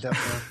nights, I don't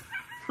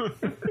know.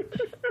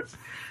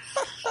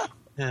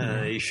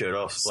 He showed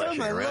off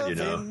splashing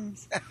around,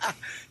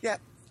 Yeah,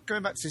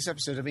 going back to this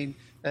episode, I mean,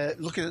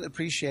 looking at the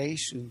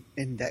appreciation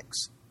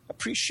index.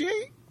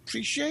 Appreciate?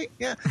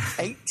 Yeah,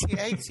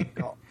 88 it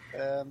got.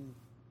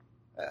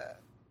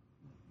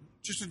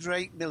 Just under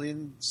 8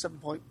 million,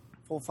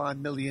 7.45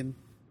 million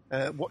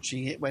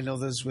watching it when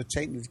others were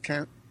taken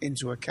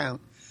into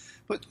account.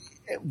 But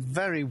a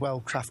very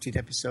well-crafted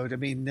episode. I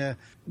mean,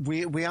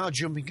 we are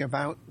jumping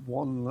about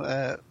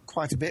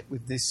quite a bit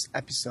with this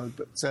episode,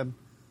 but...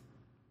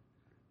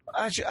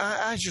 I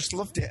just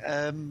loved it.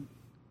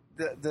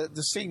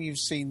 The scene you've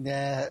seen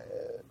there,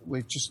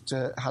 we've just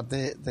had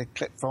the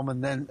clip from,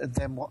 and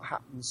then what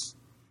happens?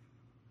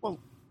 Well,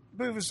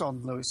 move us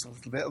on, Lewis, a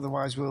little bit.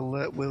 Otherwise,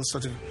 we'll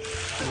sort of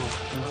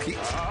we'll keep.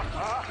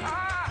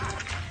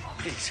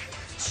 Please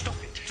stop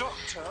it,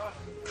 Doctor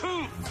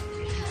Who.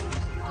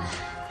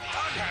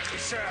 Unhappy,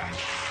 sir.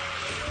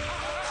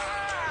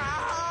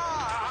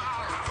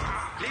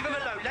 Leave him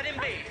alone. Let him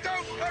be.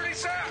 Don't worry,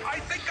 sir. I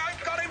think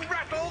I've got him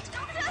rattled.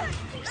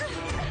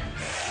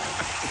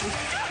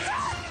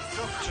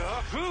 Doctor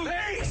Who.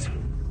 Please.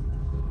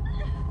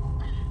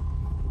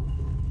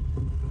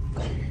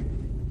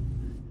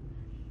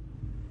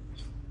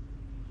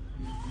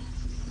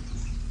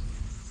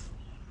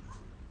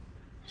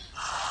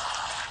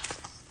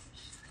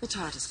 The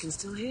TARDIS can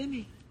still hear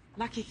me.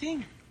 Lucky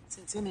thing,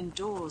 since him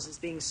indoors is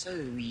being so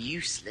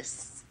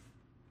useless.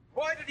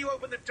 Why did you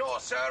open the door,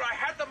 sir? I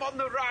had them on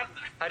the run.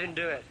 I didn't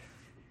do it.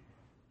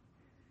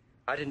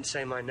 I didn't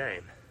say my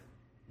name.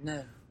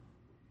 No,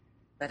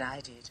 but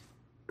I did.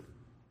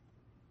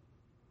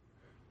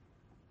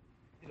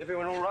 Is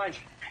everyone all right?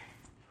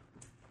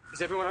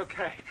 Is everyone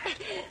okay?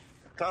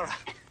 Clara.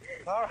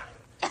 Clara.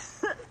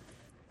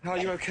 Are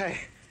you okay?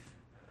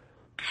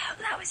 Oh,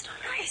 that was not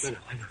nice. No,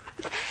 I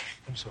know.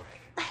 I'm sorry.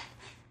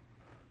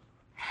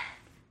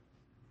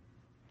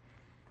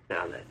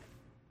 Now then,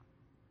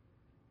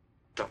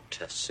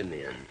 Dr.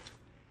 Simeon,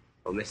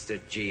 or Mr.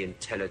 G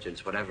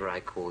Intelligence, whatever I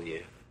call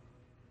you,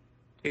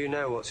 do you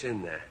know what's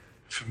in there?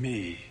 For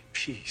me,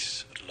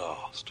 peace at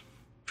last.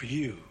 For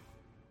you,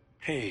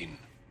 pain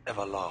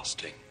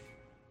everlasting.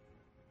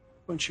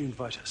 Won't you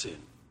invite us in?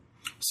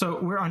 So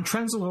we're on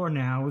Trenzalore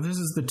now. This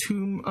is the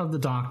tomb of the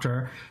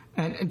Doctor.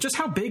 And just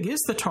how big is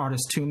the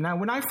TARDIS tomb? Now,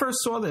 when I first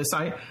saw this,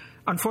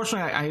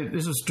 unfortunately,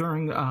 this was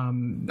during,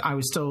 I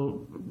was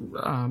still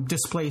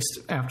displaced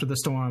after the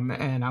storm,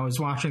 and I was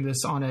watching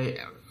this on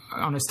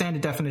a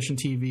standard definition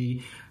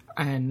TV,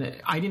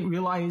 and I didn't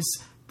realize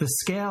the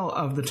scale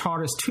of the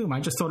TARDIS tomb. I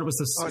just thought it was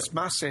this. Oh, it's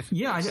massive.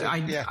 Yeah,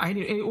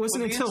 it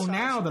wasn't until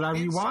now that I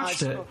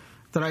rewatched it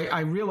that I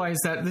realized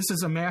that this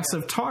is a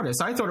massive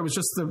TARDIS. I thought it was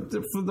just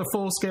the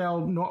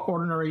full-scale,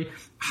 ordinary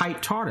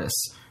height TARDIS,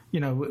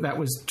 that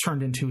was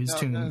turned into his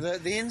tomb. No,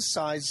 the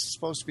inside's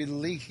supposed to be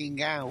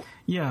leaking out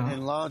and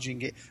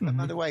enlarging it. And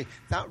by the way,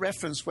 that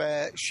reference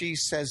where she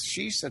said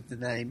the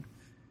name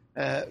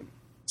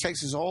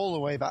takes us all the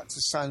way back to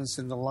Silence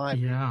in the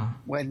Library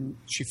when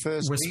she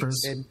first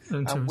meets him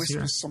and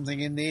whispers something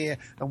in the ear,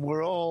 and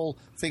we're all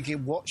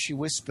thinking what she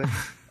whispered,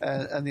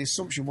 and the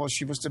assumption was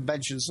she must have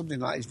mentioned something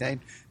like his name.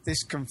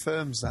 This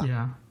confirms that.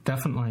 Yeah,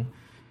 definitely.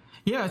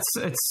 Yeah,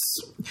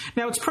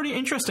 it's pretty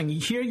interesting.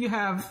 Here you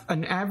have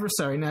an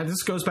adversary. Now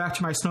this goes back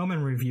to my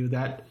Snowman review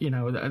that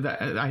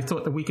that I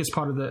thought the weakest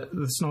part of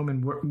the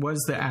Snowman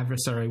was the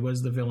adversary, was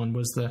the villain,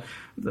 was the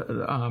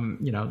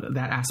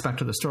that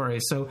aspect of the story.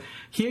 So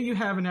here you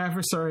have an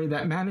adversary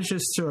that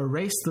manages to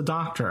erase the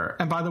Doctor.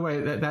 And by the way,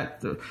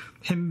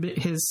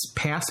 his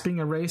past being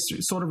erased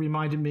sort of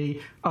reminded me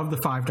of the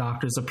Five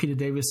Doctors, of Peter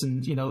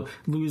Davison,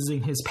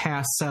 losing his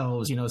past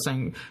selves,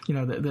 saying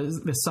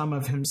the sum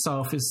of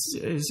himself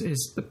is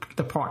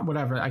the part,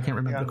 whatever, I can't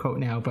remember the quote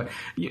now, but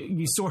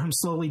you saw him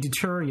slowly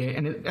deteriorate,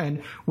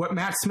 and what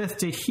Matt Smith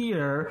did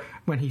here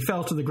when he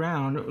fell to the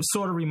ground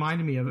sort of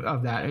reminded me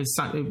of that.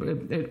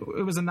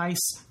 It was a nice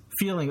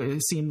feeling.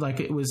 It seemed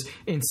like it was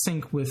in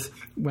sync with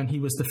when he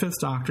was the Fifth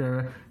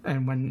Doctor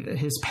and when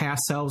his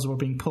past selves were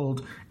being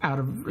pulled out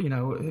of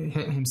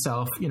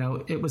himself.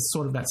 It was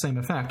sort of that same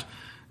effect.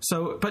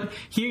 So, but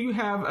here you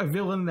have a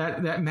villain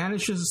that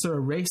manages to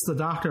erase the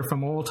Doctor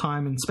from all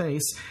time and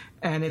space,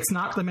 and it's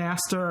not the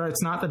Master,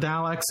 it's not the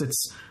Daleks,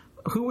 it's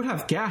who would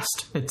have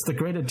guessed? It's the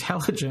Great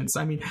Intelligence.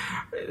 I mean,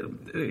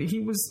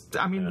 it was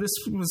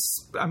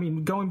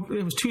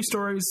 2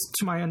 stories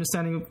to my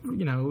understanding,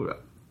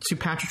 to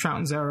Patrick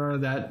Troughton's era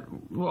that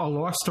are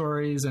lost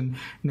stories, and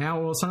now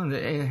all of a sudden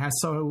it has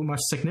so much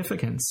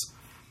significance.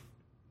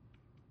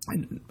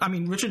 And,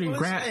 Richard E.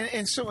 Grant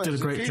did a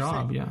great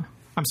job. Yeah,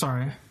 I'm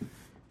sorry.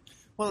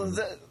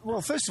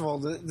 Well, first of all,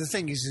 the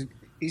thing is,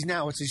 he's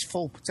now at his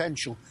full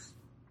potential.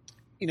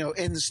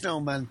 In the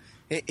Snowman,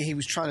 he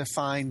was trying to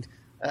find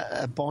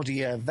a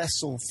body, a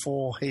vessel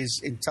for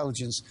his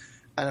intelligence,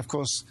 and of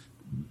course,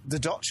 the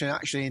Doctor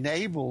actually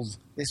enabled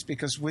this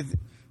because with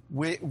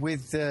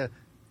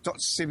Dr.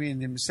 Simeon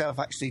himself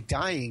actually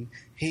dying,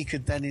 he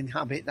could then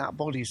inhabit that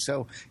body.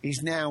 So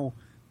he's now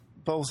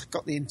both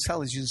got the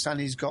intelligence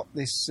and he's got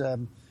this,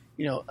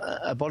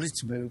 a body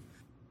to move.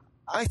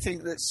 I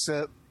think that's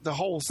the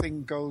whole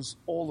thing goes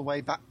all the way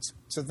back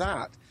to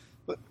that.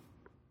 But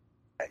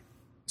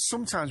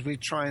sometimes we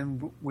try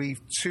and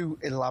weave too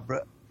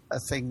elaborate a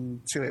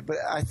thing to it. But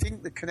I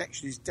think the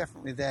connection is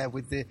definitely there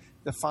with the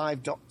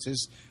Five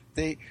Doctors.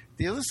 The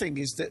other thing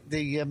is that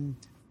the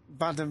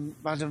Madame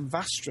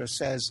Vastra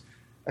says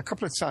a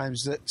couple of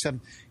times that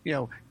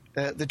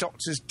the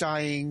Doctor's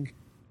dying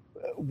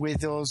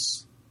with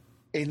us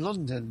in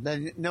London.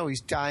 Then no,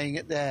 he's dying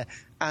at there,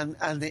 and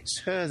it's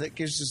her that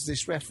gives us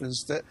this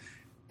reference that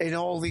in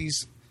all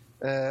these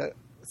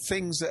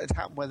things that had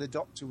happened where the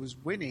Doctor was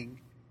winning,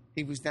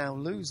 he was now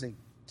losing.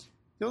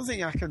 The other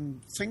thing I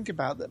can think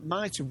about that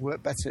might have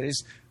worked better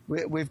is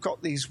we've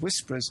got these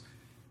whisperers,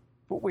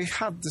 but we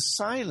had the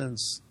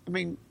silence. I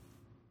mean,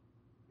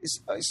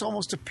 it's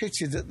almost a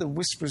pity that the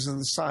Whisperers and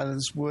the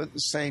Silence weren't the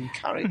same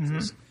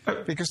characters,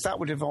 because that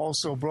would have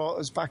also brought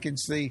us back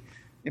into the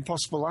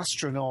Impossible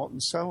Astronaut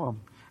and so on.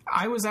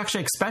 I was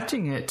actually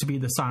expecting it to be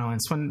the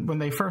Silence when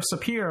they first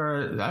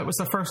appear. That was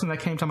the first thing that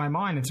came to my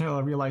mind until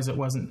I realized it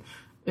wasn't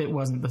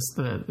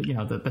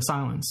the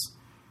Silence.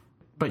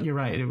 But you're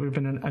right; it would have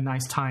been a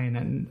nice tie-in,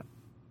 and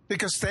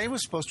because they were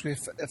supposed to be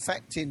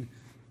affecting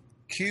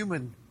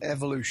human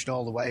evolution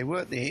all the way,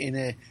 weren't they? In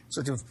a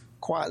sort of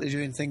quietly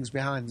doing things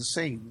behind the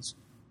scenes.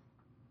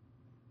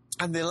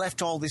 And they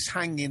left all this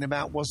hanging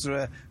about was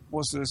there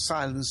a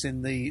silence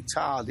in the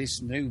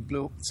TARDIS and who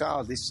blew up the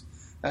TARDIS?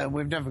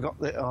 We've never got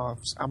the. Oh,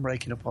 I'm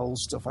raking up old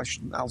stuff.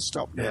 I'll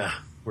stop now. Yeah,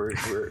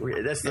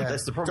 that's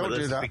the problem. Don't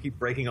do that. We keep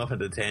breaking off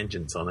into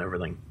tangents on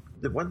everything.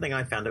 The one thing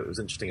I found out was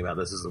interesting about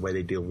this is the way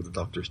they deal with the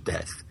Doctor's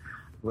death.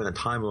 When a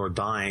Time Lord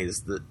dies,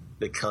 that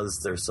because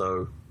they're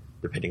so,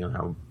 depending on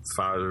how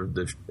far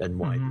and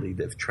widely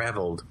they've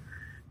travelled,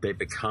 they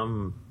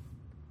become.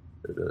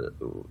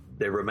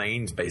 Their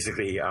remains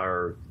basically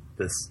are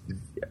this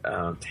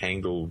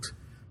tangled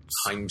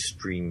time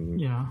stream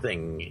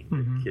thing.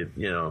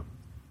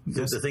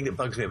 The thing that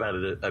bugs me about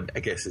it, I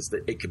guess, is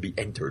that it could be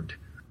entered.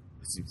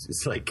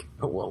 It's like,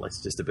 oh well,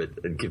 that's just a bit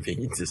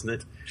inconvenient, isn't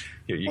it?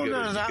 You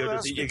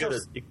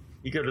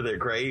go to their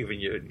grave and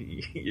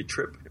you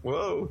trip.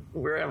 Whoa,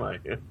 where am I?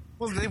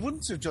 Well, they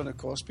wouldn't have done, of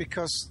course,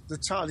 because the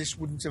TARDIS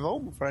wouldn't have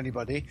opened for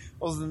anybody,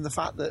 other than the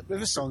fact that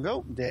Riversong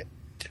opened it.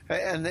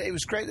 And it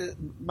was great that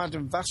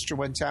Madame Vastra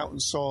went out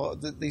and saw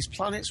that these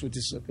planets were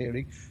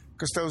disappearing,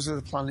 because those are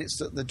the planets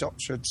that the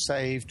Doctor had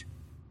saved,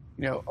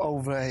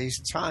 over his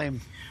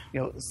time,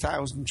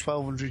 1,000,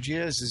 1,200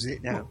 years, is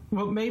it now?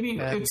 Well, maybe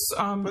it's...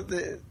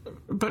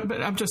 But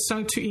I'm just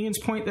saying, to Ian's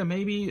point, that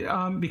maybe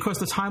because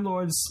the Time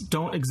Lords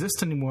don't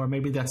exist anymore,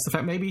 maybe that's the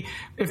fact. Maybe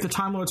if the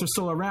Time Lords were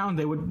still around,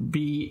 they would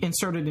be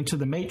inserted into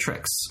the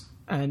Matrix,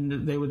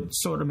 and they would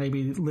sort of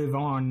maybe live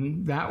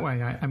on that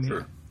way. I mean...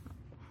 Sure.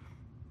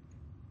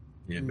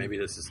 Yeah, maybe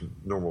this is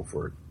normal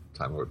for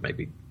Time Lord.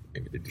 Maybe they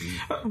do.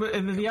 But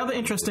the other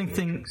interesting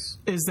thing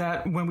is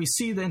that when we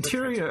see the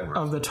interior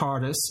of the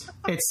TARDIS,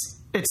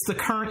 it's the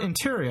current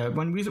interior.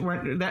 When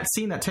that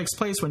scene that takes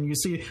place, when you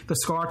see the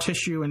scar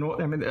tissue and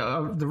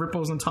the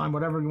ripples in time,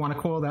 whatever you want to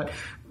call that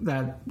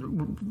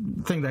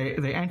thing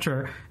they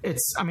enter.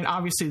 It's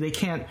obviously they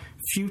can't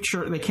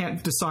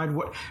decide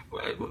what.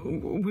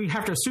 We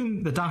have to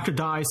assume the Doctor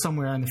dies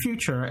somewhere in the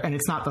future, and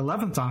it's not the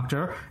 11th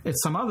Doctor.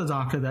 It's some other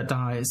Doctor that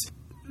dies.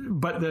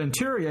 But the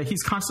interior,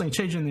 he's constantly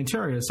changing the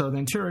interior. So the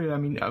interior,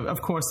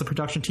 of course, the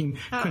production team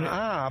couldn't...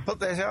 but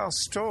they are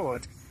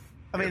stored.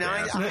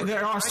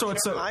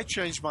 I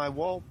changed my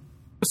wall.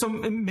 So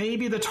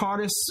maybe the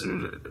TARDIS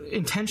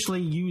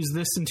intentionally used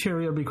this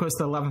interior because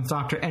the 11th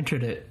Doctor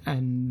entered it,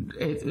 and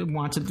it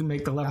wanted to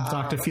make the 11th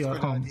Doctor feel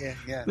at home.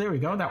 Yeah. There we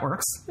go. That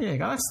works. There you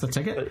go. That's the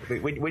ticket.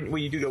 When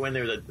you do go in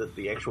there,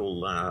 the actual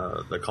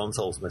the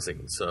console's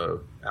missing.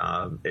 So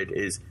it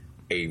is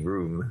a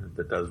room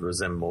that does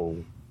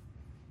resemble...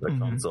 the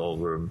console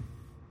room.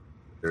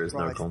 There is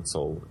no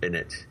console in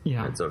it.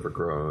 Yeah. It's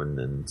overgrown,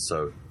 and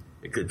so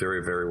it could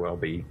very, very well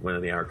be one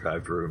of the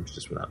archived rooms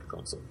just without the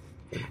console.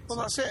 Well,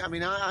 that's it.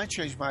 I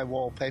changed my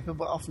wallpaper,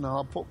 but often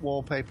I'll put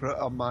wallpaper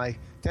on my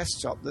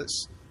desktop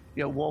that's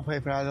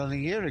wallpaper I had on a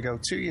year ago,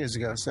 2 years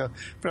ago. So,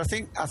 but I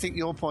think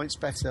your point's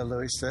better,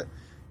 Lewis, that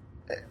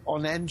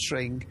on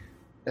entering,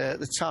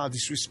 the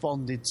TARDIS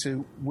responded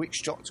to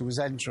which Doctor was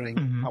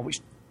entering, or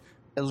which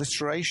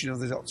alliteration of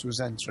the Doctor was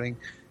entering,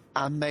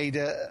 and made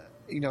a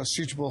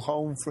suitable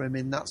home for him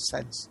in that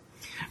sense.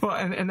 Well,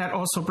 and that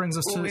also brings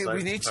us to...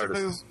 We need to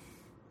move...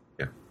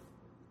 Yeah,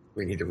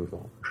 we need to move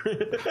on.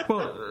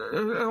 Well,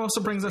 it also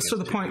brings us to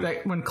the point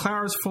that when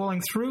Clara's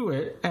falling through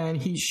it,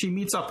 and she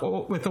meets up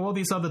with all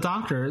these other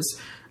Doctors,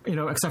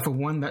 except for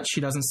one that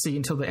she doesn't see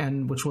until the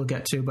end, which we'll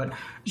get to, but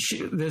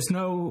there's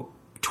no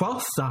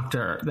 12th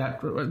Doctor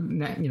that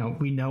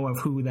we know of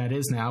who that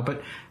is now,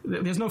 but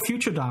there's no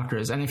future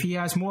Doctors, and if he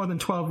has more than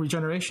 12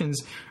 regenerations,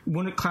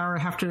 wouldn't Clara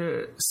have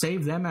to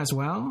save them as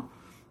well?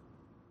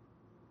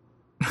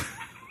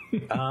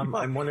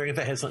 I'm wondering if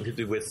it has something to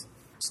do with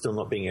still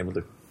not being able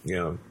to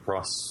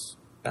cross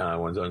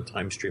one's own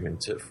time stream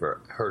for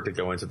her to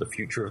go into the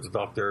future of the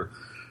Doctor.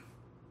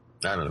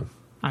 I don't know.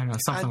 I know,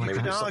 something like that.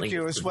 And you can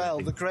argue as well,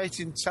 the great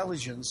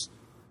intelligence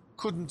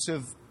couldn't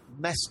have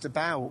messed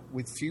about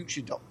with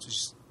future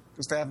Doctors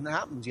because they haven't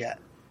happened yet.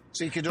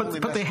 So you could only.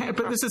 But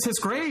this is his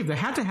grave. They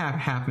had to have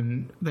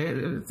happened.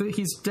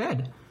 He's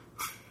dead.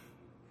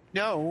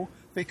 No,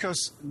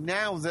 because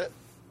now that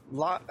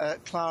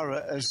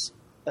Clara has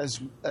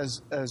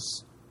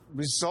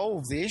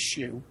resolved the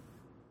issue,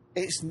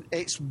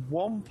 it's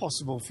one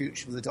possible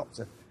future for the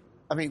Doctor.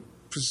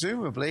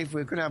 Presumably, if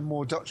we're going to have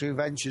more Doctor Who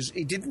ventures,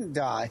 he didn't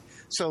die.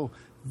 So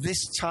this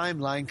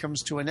timeline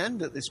comes to an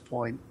end at this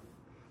point.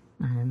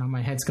 I know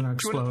my head's going to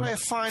explode. Do you want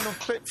to play a final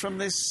clip from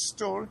this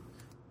story?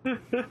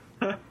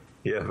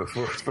 Yeah,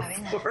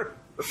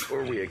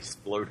 before we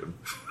explode him.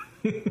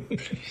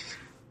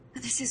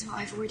 But this is what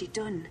I've already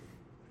done.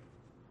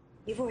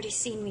 You've already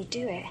seen me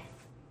do it.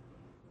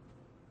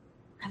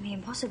 I'm the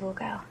impossible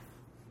girl.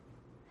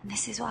 And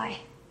this is why.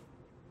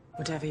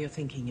 Whatever you're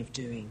thinking of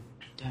doing,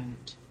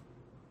 don't.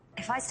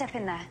 If I step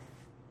in there,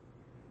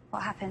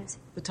 what happens?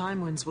 The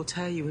Time Winds will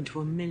tear you into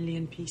a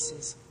million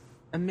pieces.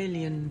 A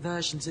million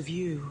versions of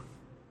you,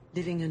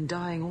 living and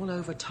dying all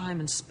over time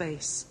and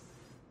space.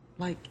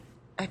 Like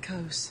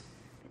echoes.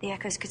 But the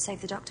echoes could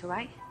save the Doctor,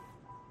 right?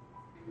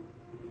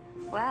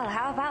 Well,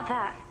 how about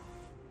that?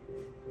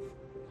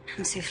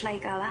 I'm Souffle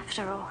Girl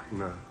after all.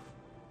 No.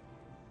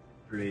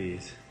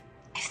 Please.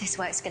 If this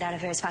works, get out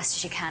of here as fast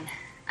as you can.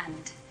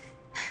 And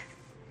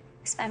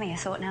spare me a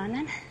thought now and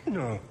then.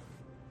 No.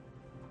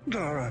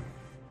 All right.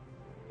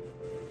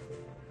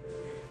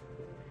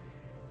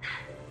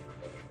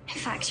 In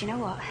fact, you know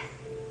what?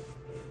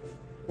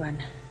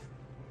 Run.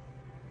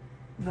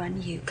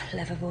 Run, you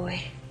clever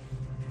boy.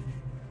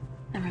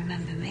 And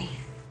remember me.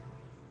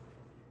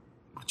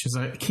 Which is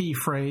a key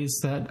phrase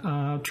that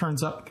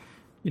turns up,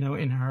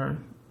 in her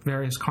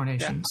various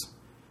carnations. Yeah.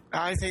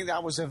 I think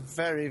that was a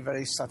very,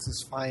 very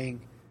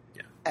satisfying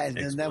end.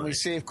 And then we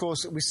see, of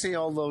course,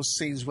 all those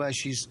scenes where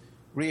she's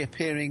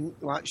reappearing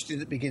like she did at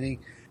the beginning.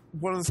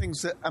 One of the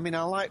things that, I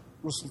like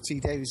Russell T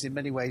Davies in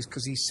many ways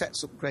because he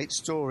sets up great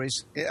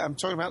stories. I'm not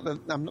talking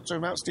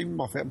about Stephen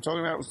Moffat, I'm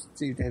talking about Russell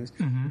T Davies.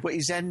 Mm-hmm. But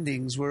his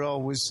endings were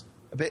always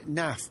a bit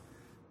naff,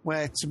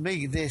 where to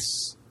me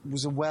this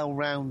was a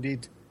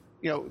well-rounded,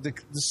 the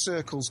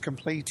circle's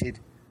completed.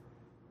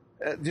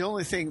 The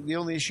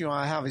only issue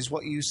I have is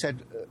what you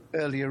said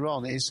earlier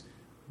on, is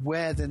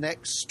where the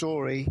next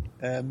story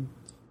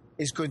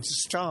is going to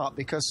start,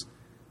 because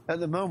at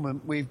the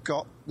moment we've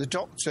got the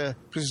Doctor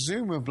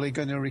presumably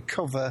going to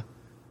recover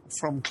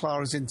from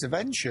Clara's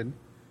intervention.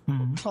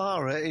 Mm-hmm.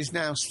 Clara is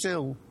now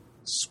still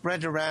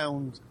spread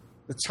around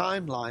the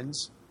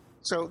timelines,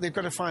 so they've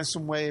got to find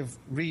some way of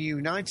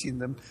reuniting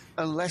them,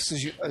 unless,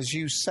 as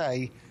you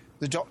say,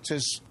 the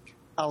Doctor's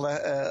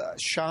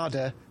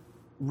Shada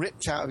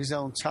ripped out of his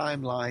own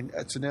timeline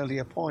at an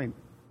earlier point.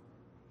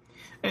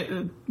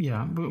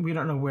 Yeah, but we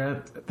don't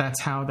know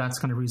how that's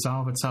going to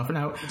resolve itself.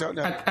 Now,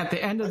 at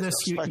the end of this,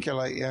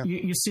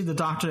 you see the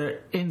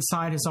Doctor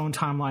inside his own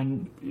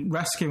timeline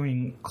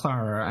rescuing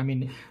Clara.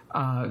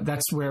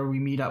 That's where we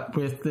meet up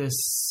with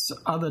this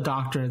other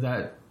Doctor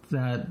that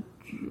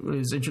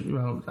is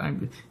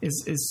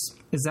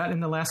is that in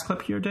the last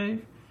clip here,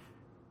 Dave?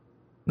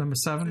 Number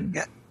 7?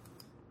 Yeah.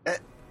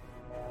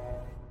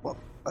 Well,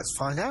 let's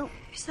find out.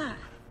 Who's that?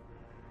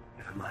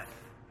 Never mind.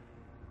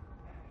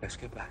 Let's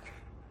get back.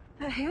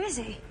 Who is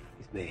he?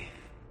 It's me.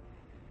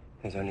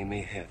 There's only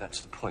me here,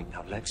 that's the point.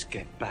 Now let's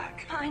get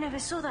back. I never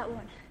saw that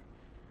one.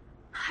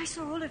 I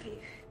saw all of you.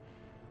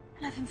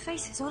 11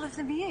 faces, all of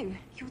them you.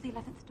 You're the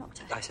 11th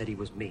Doctor. I said he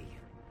was me.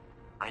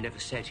 I never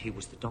said he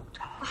was the Doctor.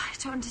 Oh, I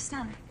don't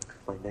understand.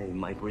 My name,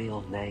 my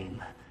real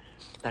name.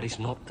 That is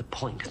not the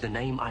point. The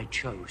name I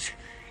chose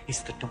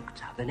is the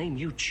Doctor. The name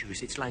you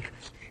choose, it's like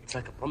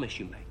a promise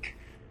you make.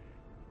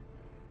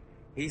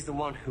 He's the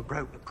one who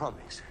broke the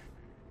promise.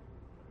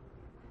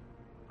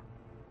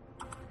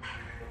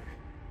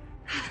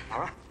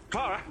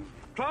 Clara!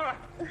 Clara!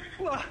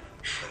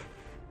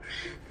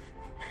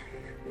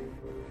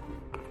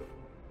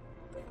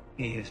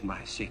 Here's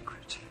my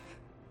secret.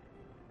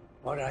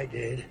 What I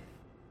did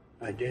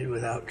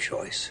without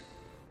choice.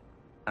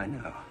 I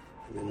know.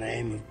 In the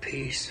name of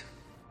peace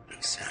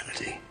and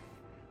sanity.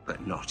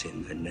 But not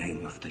in the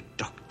name of the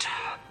Doctor.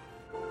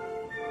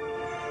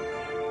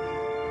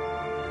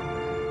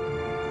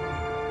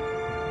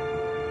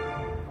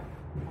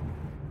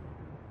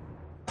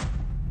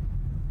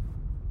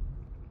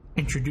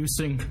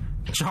 Introducing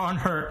John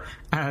Hurt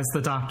as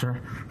the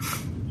Doctor.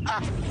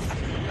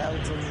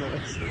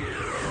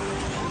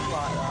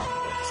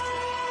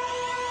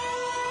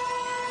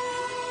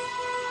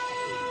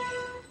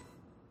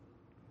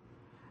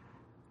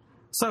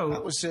 So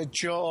that was a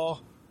jaw,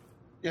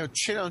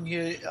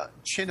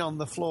 chin on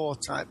the floor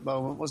type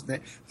moment, wasn't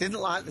it? Didn't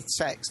like the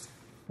text,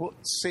 but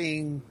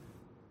seeing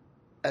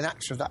an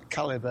actor of that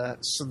caliber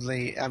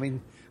suddenly, I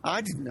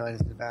didn't know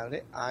anything about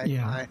it.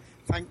 I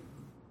thank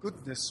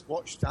goodness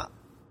watched that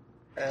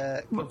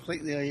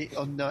completely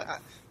unknown.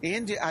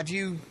 Ian, had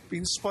you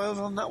been spoiled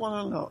on that one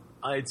or not?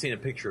 I had seen a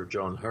picture of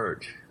John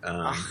Hurt,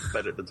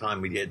 but at the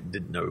time we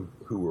didn't know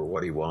who or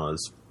what he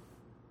was.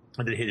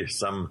 I did hear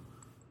some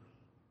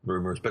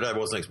rumors, but I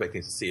wasn't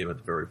expecting to see him at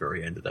the very,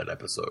 very end of that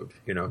episode.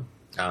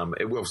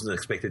 It wasn't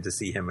expected to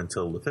see him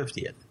until the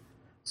 50th.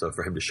 So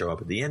for him to show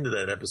up at the end of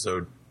that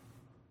episode,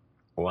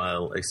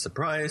 while a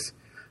surprise,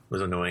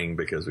 was annoying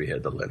because we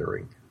had the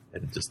lettering.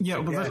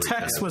 The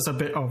text was a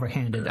bit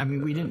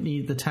overhanded. We didn't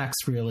need the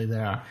text really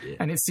there. Yeah.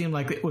 And it seemed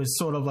like it was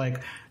sort of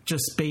like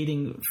just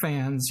baiting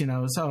fans,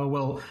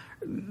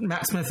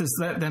 Matt Smith is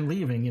then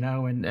leaving,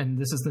 and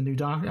this is the new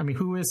Doctor.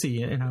 Who is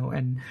he, and...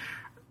 and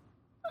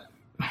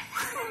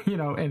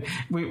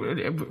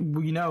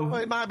we know... Well,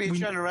 it might be a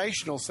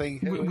generational thing.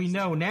 We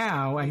know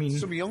now,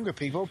 some younger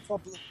people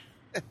probably...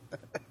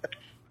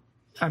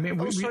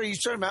 sorry, you're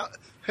talking about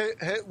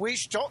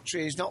which Doctor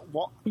is, not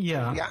what the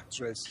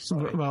actor is.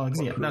 Sorry. Well,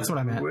 that's what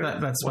I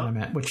meant. That's what I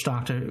meant. Which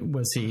Doctor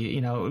was he?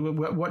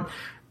 What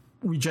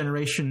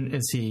regeneration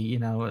is he?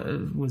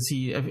 Was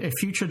he a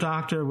future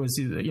Doctor? Was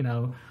he,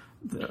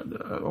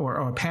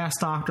 or a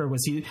past Doctor?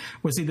 Was he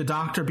the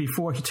Doctor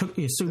before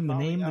he assumed the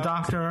name the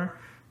Doctor?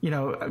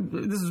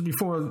 This was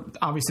before,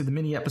 obviously, the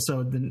mini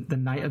episode, the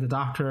Night of the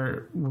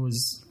Doctor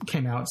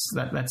came out.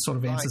 So that sort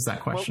of answers that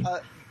question.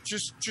 Well,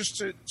 just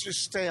to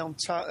stay on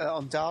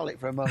Dalek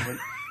for a moment,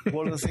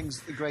 one of the things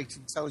that the Great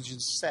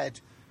Intelligence said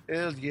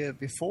earlier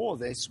before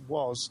this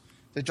was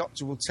the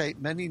Doctor will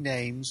take many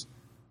names: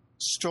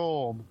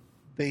 Storm,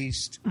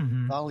 beast,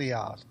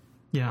 Valeyard.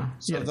 Yeah.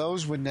 So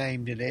those were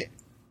named in it.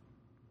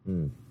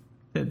 Mm.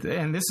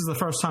 And this is the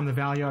first time the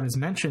Valeyard is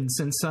mentioned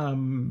since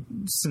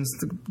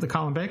the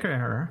Colin Baker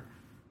era.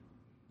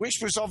 Which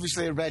was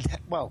obviously a red...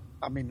 Well,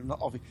 I mean, not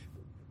obvious.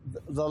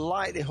 The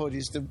likelihood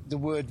is the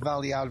word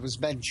Valeyard was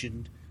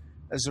mentioned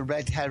as a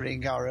red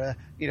herring or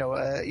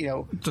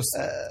just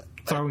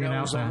throwing it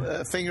out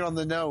there. A finger on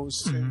the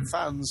nose to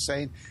fans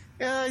saying,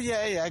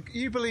 yeah,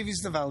 you believe he's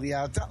the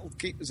Valeyard. That'll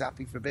keep us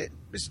happy for a bit.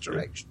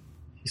 Misdirection.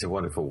 She's a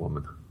wonderful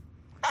woman.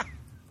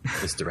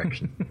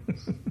 Misdirection.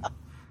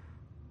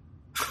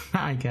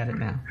 I get it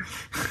now.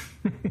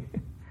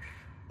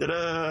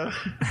 Ta-da!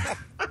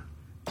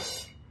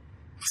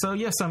 So,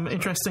 yes, some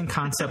interesting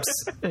concepts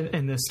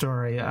in this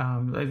story.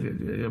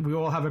 We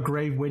all have a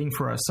grave waiting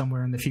for us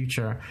somewhere in the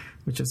future,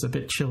 which is a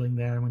bit chilling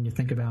there when you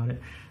think about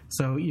it.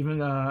 So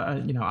even,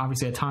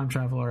 obviously a time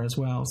traveler as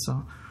well.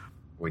 So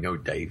we know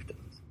Dave does.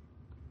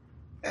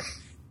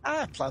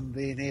 I plan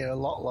being here a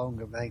lot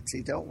longer,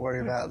 matey. Don't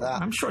worry about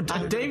that. I'm sure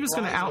Dave is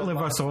going to outlive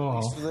us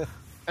all.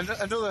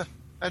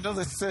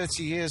 Another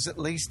 30 years at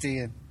least,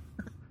 Ian.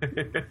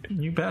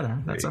 You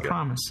better. That's a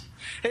promise.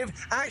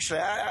 Actually,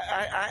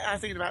 I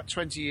think in about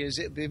 20 years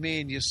it'll be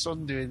me and your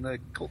son doing the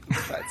cult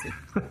perspective.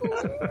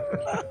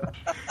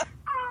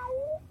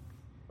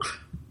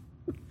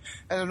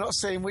 And I'm not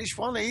saying which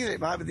one either. It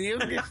might be the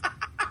youngest.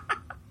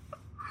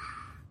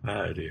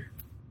 Oh dear.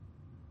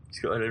 He's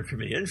got an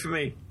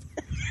infamy.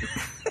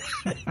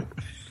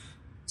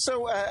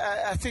 So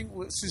I think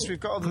since we've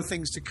got other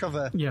things to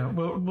cover,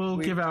 we'll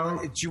give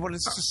our. Do you want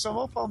us to sum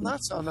up on that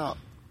or not?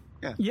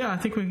 Yeah, I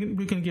think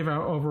we can give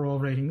our overall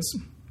ratings.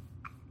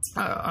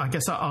 I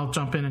guess I'll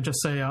jump in and just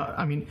say,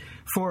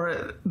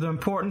 for the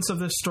importance of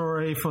this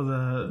story, for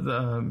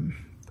the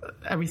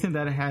everything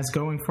that it has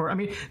going for.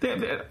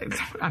 There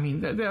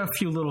are a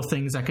few little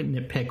things I could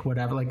nitpick,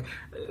 whatever. Like,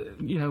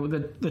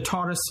 the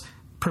TARDIS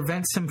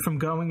prevents him from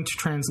going to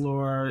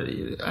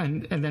Translore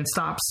and then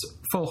stops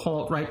full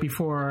halt right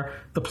before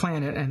the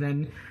planet, and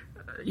then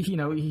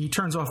he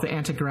turns off the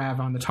anti-grav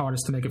on the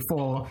TARDIS to make it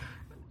full.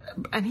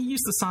 And he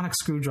used the sonic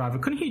screwdriver.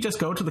 Couldn't he just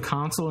go to the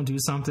console and do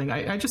something?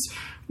 I just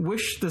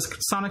wish this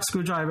sonic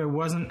screwdriver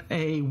wasn't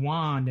a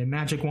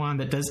magic wand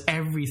that does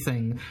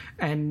everything.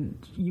 And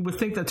you would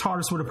think that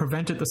TARDIS would have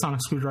prevented the sonic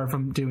screwdriver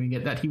from doing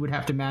it, that he would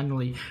have to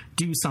manually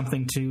do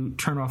something to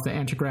turn off the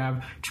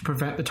anti-grav to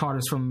prevent the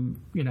TARDIS from,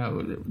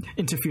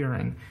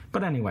 interfering.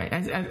 But anyway,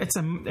 it's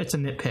a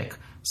nitpick.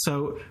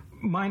 So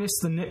minus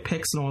the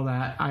nitpicks and all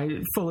that,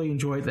 I fully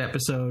enjoyed the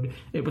episode.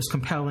 It was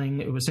compelling.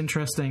 It was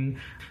interesting.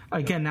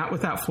 Again, not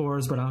without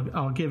flaws, but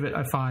I'll give it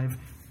a 5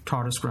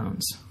 TARDIS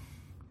groans.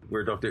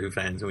 We're Doctor Who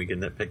fans, and we get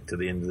nitpick to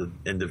the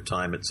end of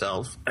time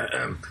itself.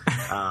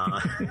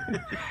 Not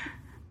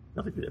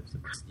a good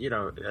episode.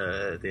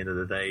 At the end of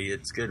the day,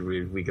 it's good.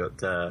 We got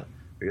to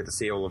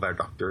see all of our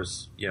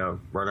doctors,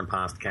 running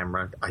past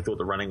camera. I thought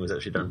the running was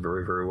actually done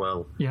very, very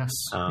well. Yes.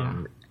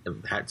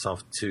 Hats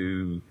off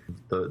to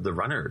the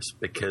runners,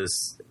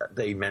 because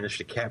they managed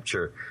to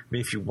capture.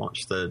 If you watch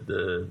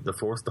the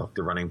Fourth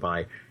Doctor running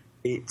by,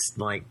 it's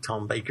like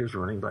Tom Baker's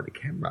running by the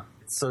camera.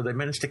 So they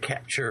managed to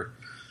capture,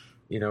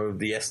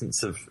 the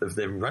essence of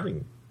them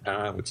running,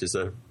 which is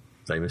a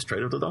famous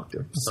trait of the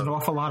Doctor. It's an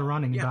awful lot of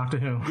running in Doctor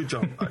Who. Good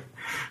job.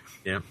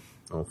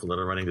 Awful lot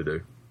of running to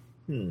do.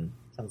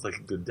 Sounds like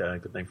a good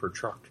thing for a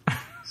truck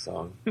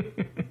song.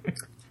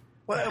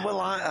 Well,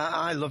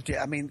 I loved it.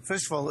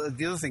 First of all,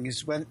 the other thing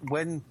is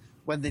when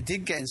they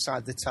did get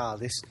inside the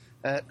TARDIS,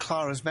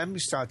 Clara's memory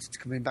started to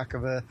come back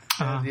of her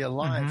earlier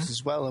lives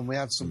as well, and we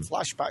had some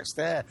flashbacks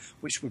there,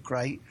 which were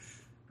great.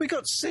 We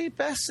got to see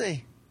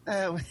Bessie.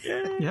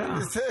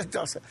 The third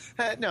Doctor.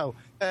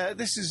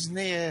 This is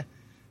near.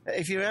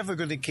 If you're ever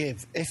going to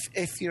give,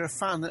 if you're a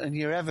fan and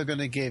you're ever going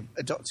to give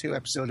a Doctor Who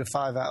episode a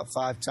 5 out of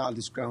 5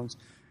 TARDIS groans,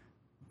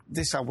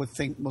 this I would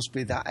think must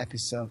be that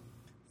episode.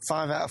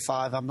 5 out of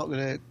 5. I'm not going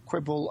to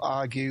quibble,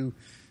 argue,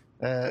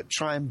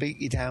 try and beat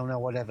you down or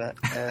whatever.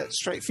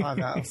 Straight 5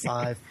 out of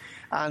 5.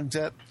 And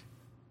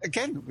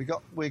again, we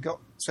got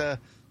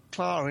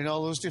Clara in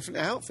all those different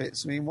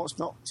outfits. What's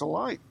not to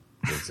like?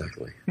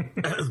 Exactly.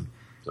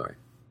 Sorry.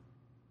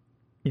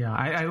 Yeah,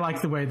 I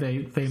like the way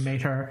they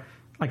made her.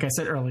 Like I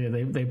said earlier,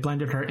 they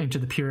blended her into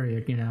the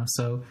period.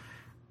 So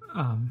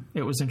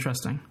it was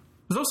interesting.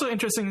 It was also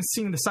interesting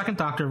seeing the second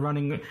Doctor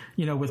running,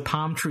 with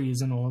palm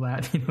trees and all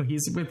that.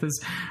 He's with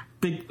his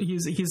big,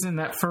 he's in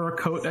that fur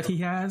coat that he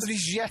has. With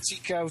his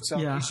Yeti coat on.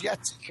 Yeah. His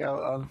Yeti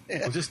coat on.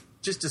 Yeah. Well,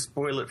 just to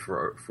spoil it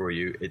for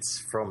you,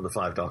 it's from the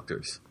Five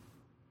Doctors.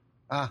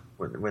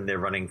 When they're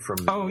running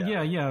from.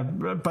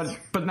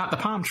 But not the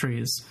palm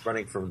trees.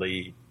 Running from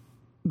the.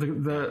 So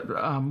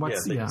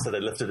they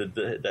lifted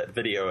that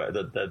video,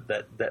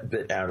 that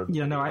bit out of.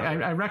 Yeah, no,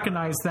 I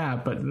recognize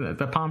that, but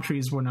the palm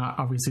trees were not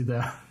obviously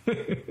there.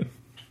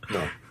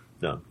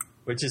 No.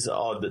 Which is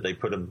odd that they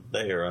put them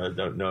there. I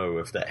don't know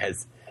if that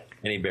has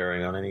any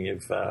bearing on any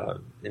of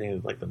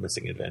like the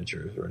Missing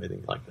Adventures or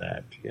anything like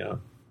that.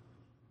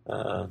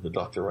 The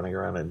Doctor running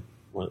around in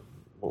what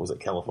was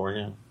it,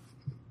 California?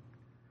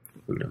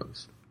 Who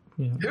knows?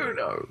 Yeah. Who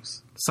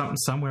knows?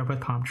 Somewhere with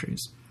palm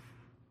trees.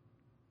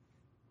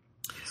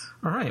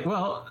 All right.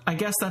 Well, I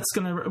guess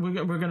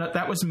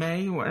that was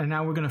May, and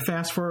now we're gonna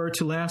fast forward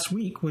to last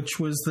week, which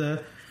was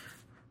the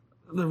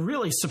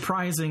really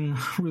surprising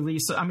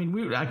release. I mean,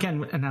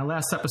 in our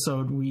last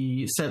episode,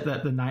 we said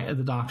that the Night of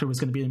the Doctor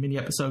was going to be a mini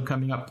episode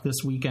coming up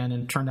this weekend,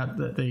 and it turned out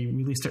that they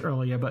released it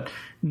earlier. But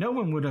no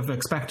one would have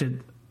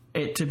expected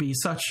it to be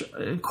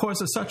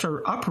cause such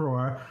an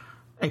uproar,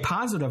 a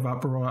positive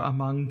uproar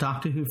among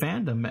Doctor Who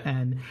fandom,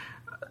 and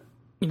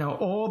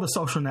all the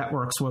social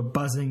networks were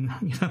buzzing,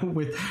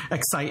 with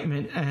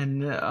excitement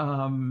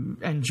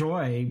and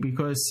joy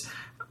because.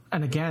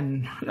 And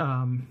again,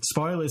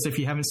 spoilers, if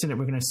you haven't seen it,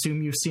 we're going to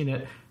assume you've seen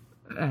it.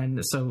 And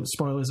so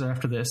spoilers are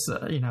after this,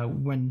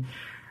 when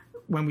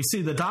we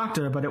see the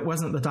Doctor, but it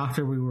wasn't the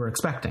Doctor we were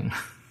expecting.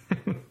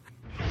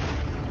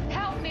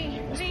 Help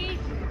me, please.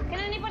 Can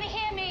anybody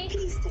hear me?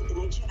 Please state the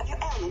nature of your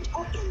ailment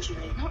or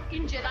injury. Not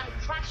injured, I'm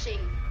crashing.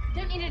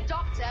 Don't need a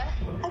doctor.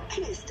 A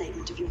clear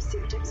statement of your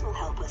symptoms will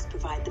help us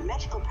provide the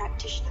medical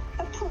practitioner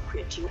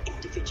appropriate to your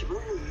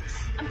individual needs.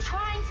 I'm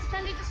trying to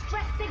send a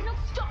distress signal.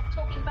 Stop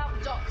talking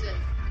about doctors.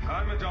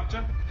 I'm a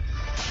doctor.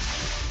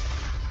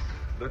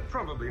 But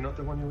probably not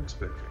the one you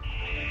expected.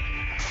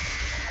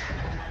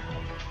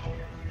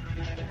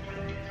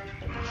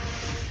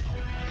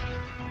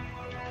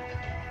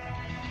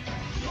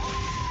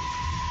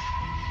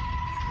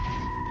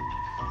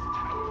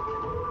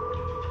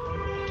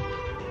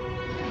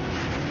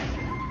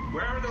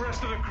 Where are the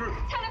rest of the crew?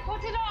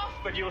 Teleported off.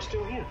 But you're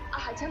still here.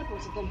 I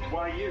teleported them.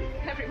 Why you?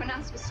 Everyone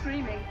else was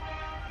screaming.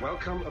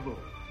 Welcome aboard.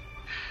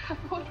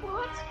 Aboard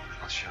what?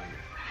 I'll show you.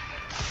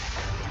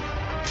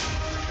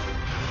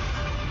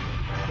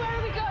 Where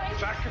are we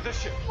going? Back of the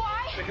ship.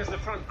 Why? Because the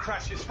front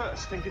crashes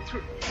first. Think it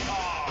through.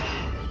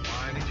 Oh,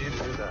 why did you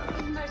do that?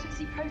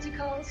 Emergency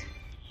protocols.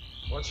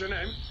 What's your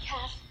name?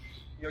 Cass.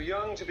 You're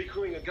young to be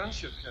crewing a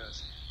gunship,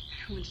 Cass.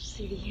 I wanted to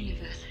see the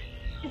universe.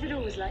 Is it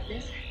always like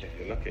this? If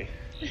you're lucky.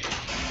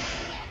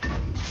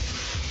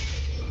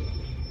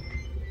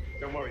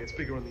 Don't worry, it's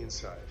bigger on the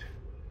inside.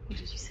 What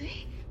did you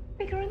say?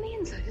 Bigger on the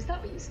inside, is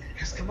that what you said?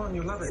 Yes, come on,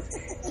 you'll love it.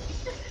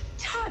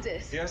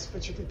 TARDIS? Yes,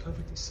 but you'll be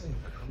perfectly safe,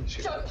 I promise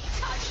you. Don't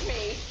touch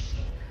me!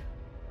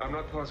 I'm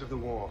not part of the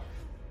war.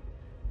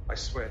 I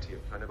swear to you,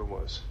 I never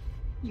was.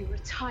 You're a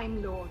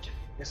Time Lord.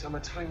 Yes, I'm a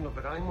Time Lord,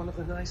 but I'm one of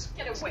the nice ones.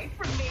 Get away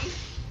from me!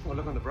 Well,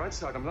 look on the bright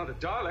side, I'm not a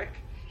Dalek.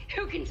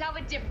 Who can tell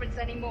the difference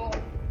anymore?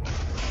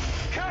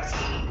 Cass!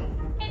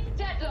 It's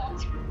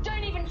deadlocked.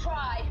 Don't even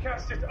try.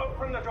 Cass, just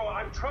open the door.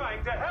 I'm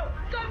trying to help.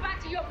 Go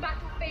back to your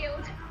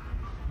battlefield.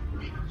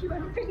 You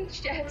haven't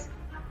finished yet.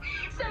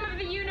 Some of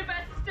the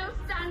universe is still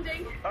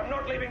standing. I'm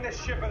not leaving this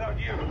ship without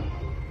you.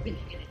 Then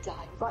you're gonna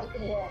die right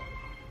here.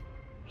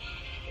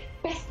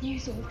 Best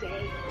news all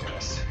day.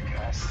 Cass.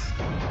 Cass.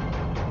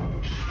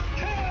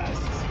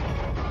 Cass!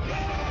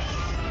 Cass!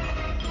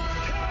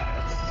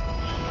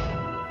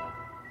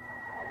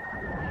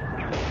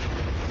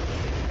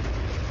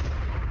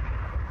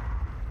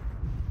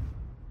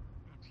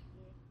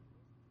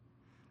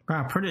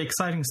 Wow, pretty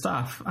exciting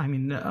stuff. I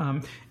mean,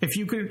 if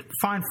you could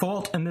find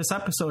fault in this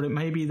episode, it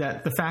may be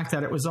that the fact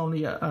that it was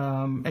only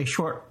a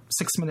short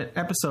 6-minute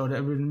episode.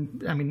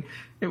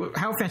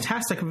 How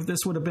fantastic if this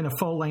would have been a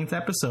full-length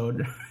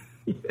episode.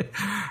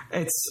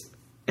 It's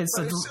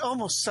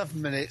almost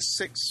 7 minutes,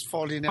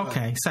 6:49.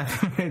 Okay,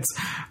 7 minutes.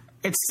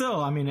 It's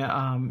still. I mean,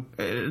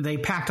 they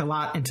packed a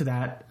lot into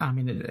that. I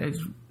mean,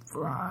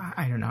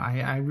 I don't know.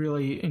 I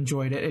really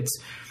enjoyed it. It's.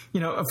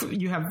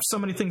 You have so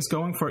many things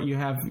going for it. You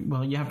have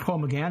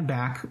Paul McGann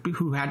back,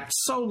 who had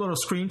so little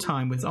screen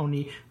time with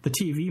only the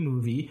TV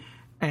movie,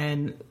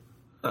 and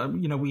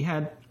we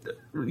had,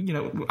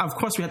 of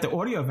course we had the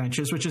audio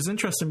adventures, which is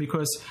interesting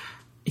because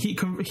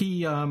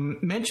he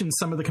mentioned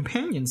some of the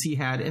companions he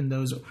had in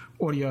those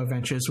audio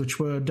adventures, which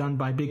were done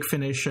by Big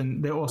Finish,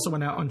 and they also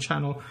went out on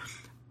Channel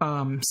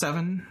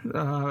 7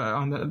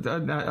 on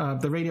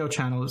the radio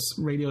channels,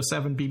 Radio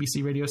 7,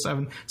 BBC Radio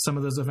 7. Some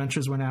of those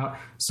adventures went out.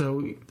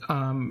 So,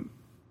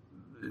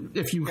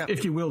 if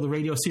you will, the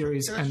radio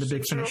series and the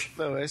Big Finish.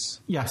 Lewis?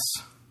 Yes.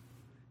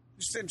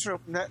 Just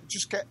interrupt.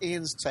 Just get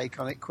Ian's take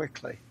on it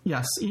quickly.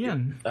 Yes,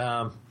 Ian.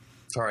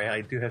 Sorry,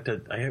 I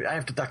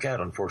have to duck out,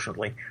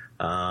 unfortunately.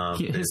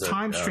 His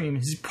time stream.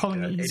 He's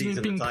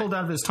being pulled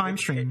out of his time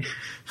stream.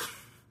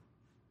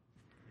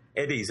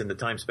 Eddie's in the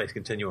time-space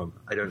continuum.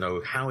 I don't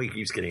know how he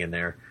keeps getting in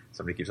there.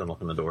 Somebody keeps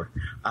unlocking the door.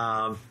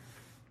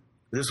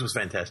 This was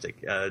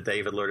fantastic.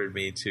 Dave alerted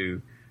me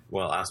to,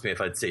 asked me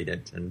if I'd seen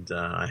it, and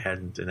I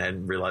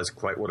hadn't realized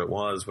quite what it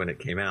was when it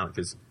came out,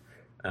 because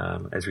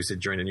as we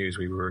said during the news,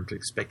 we weren't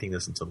expecting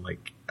this until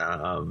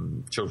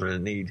Children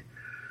in Need.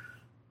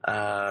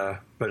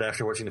 But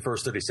after watching the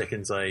first 30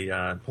 seconds,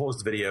 I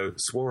paused the video,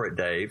 swore at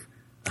Dave,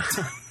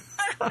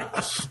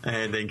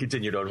 and then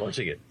continued on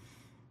watching it.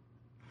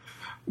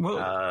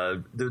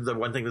 Well, the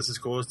one thing this has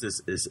caused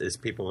is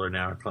people are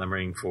now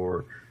clamoring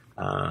for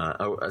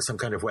some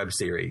kind of web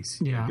series.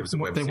 Yeah,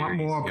 they want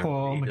more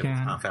Paul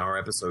McGann. Half-hour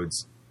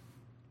episodes,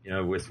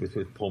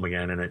 with Paul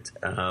McGann in it.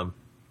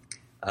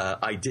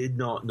 I did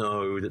not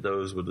know that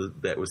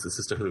that was the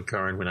Sisterhood of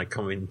Karen when I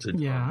come into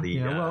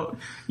Well,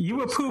 you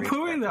were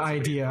poo-pooing the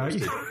idea.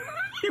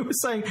 You were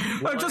saying,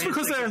 just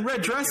because they're in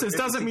red dresses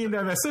doesn't mean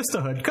they're the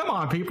Sisterhood. Come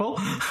on, people.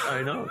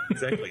 I know,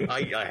 exactly.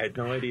 I had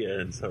no idea,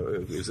 and so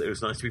it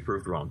was nice to be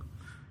proved wrong.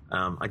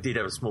 I did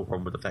have a small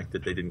problem with the fact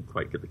that they didn't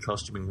quite get the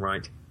costuming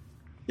right.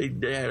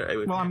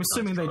 I'm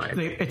assuming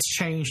it's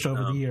changed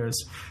over the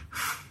years.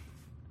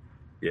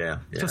 Yeah.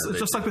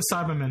 Just like the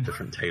Cybermen.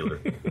 Different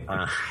tailor.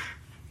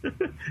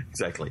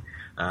 Exactly.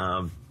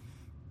 And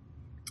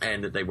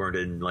that they weren't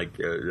in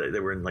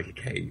they were in like a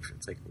cave.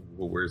 It's like,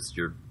 well, where's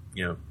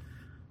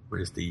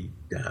the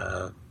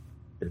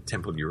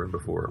temple you were in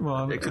before?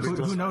 Well,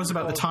 who knows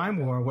about the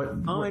Time War?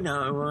 I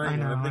know.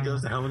 Everything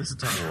goes to hell when it's a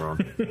Time War on.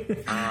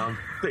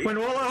 When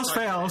all else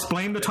fails,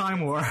 blame the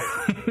Time War.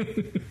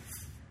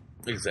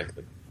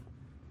 Exactly.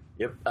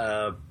 Yep.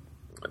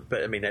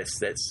 But I mean, that's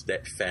that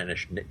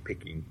fanish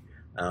nitpicking.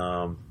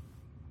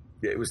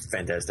 It was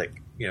fantastic,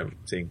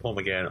 seeing Paul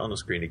McGann on the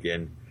screen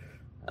again,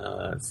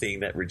 seeing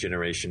that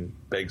regeneration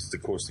begs,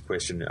 of course, the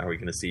question: are we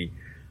going to see?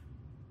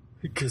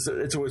 Because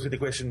it's always been the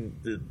question,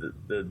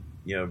 the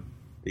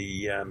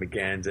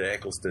McGann to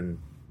Eccleston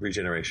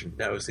regeneration.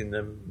 Now we've seen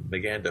the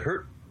McGann to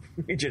Hurt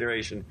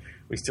regeneration.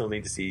 We still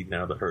need to see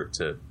now the Hurt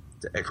to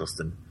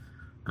Eccleston,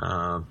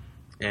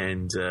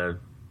 and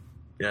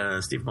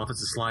Steve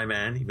Moffat's a sly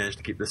man. He managed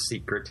to keep this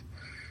secret.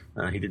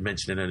 He did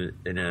mention in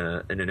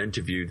an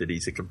interview that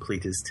he's a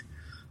completist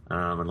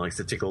and likes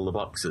to tick all the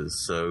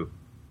boxes. So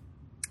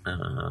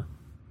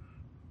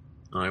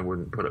I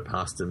wouldn't put it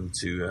past him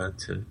to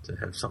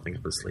have something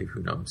up his sleeve.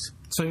 Who knows?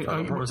 So I'm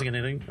not promising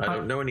anything. I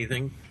don't know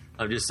anything.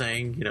 I'm just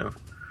saying,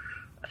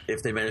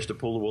 if they manage to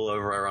pull the wool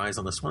over our eyes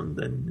on this one,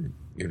 then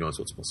who knows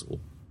what's possible.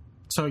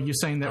 So you're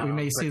saying that we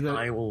may see the...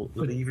 I will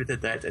leave it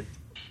at that.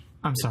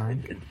 I'm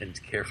sorry.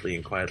 And carefully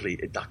and quietly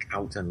duck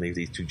out and leave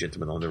these two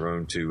gentlemen on their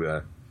own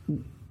to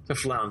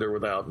flounder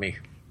without me.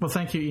 Well,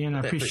 thank you, Ian. I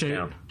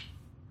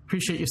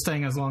appreciate you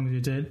staying as long as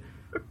you did.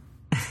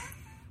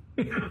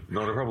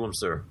 Not a problem,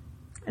 sir.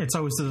 It's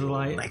always a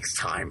delight.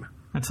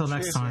 Until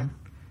next time.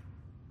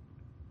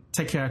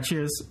 Take care.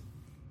 Cheers.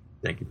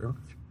 Thank you, bro.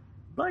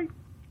 Bye.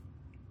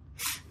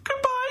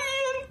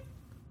 Goodbye,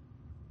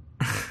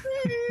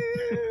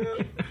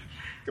 Ian.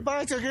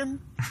 Goodbye, Duggan.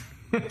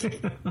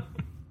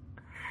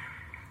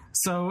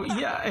 So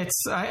yeah,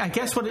 it's. I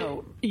guess what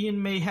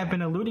Ian may have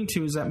been alluding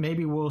to is that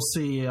maybe we'll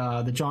see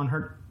the John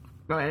Hurt.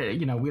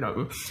 We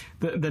don't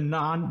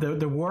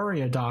the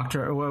warrior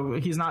doctor. Well,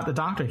 he's not the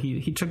doctor. He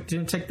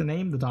didn't take the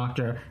name the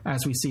Doctor,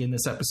 as we see in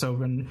this episode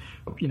when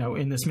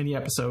in this mini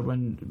episode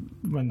when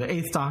the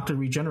Eighth Doctor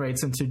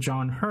regenerates into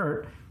John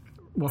Hurt.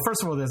 Well,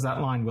 first of all, there's that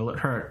line, "Will it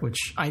hurt?"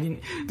 which I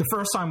didn't. The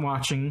first time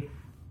watching,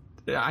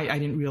 I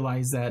didn't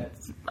realize that.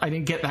 I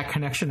didn't get that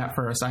connection at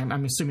first.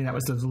 I'm assuming that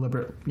was the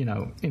deliberate,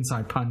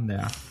 inside pun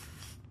there.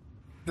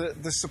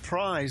 The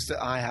surprise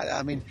that I had.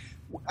 I mean,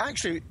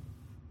 actually,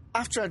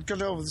 after I'd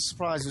got over the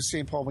surprise of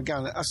seeing Paul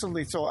McGann, I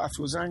suddenly thought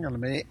afterwards, hang on a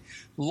minute,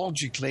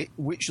 logically,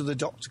 which other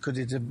Doctor could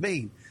it have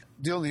been?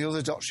 The only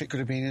other Doctor it could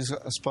have been is,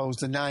 I suppose,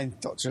 the Ninth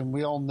Doctor, and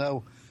we all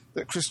know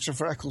that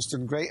Christopher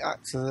Eccleston, great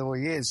actor though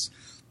he is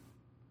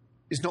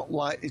not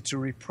likely to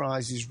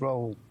reprise his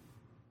role.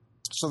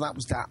 So that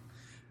was that.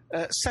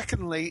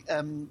 Secondly,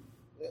 a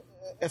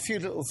few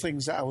little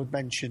things that I would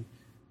mention.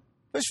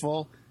 First of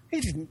all,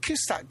 he didn't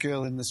kiss that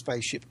girl in the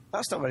spaceship.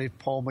 That's not very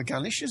Paul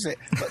McGannish, is it?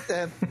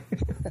 But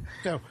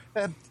no.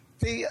 The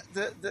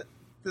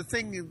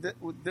thing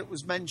that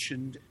was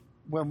mentioned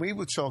when we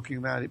were talking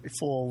about it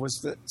before was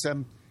that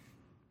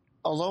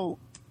although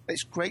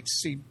it's great to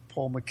see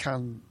Paul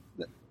McGann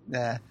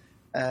there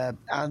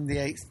and the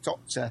Eighth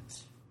Doctor,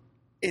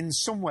 in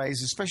some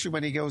ways, especially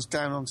when he goes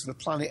down onto the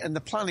planet, and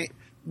the planet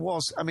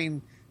was, I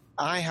mean,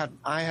 I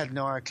had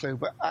no clue,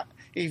 but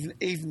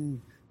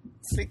even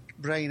thick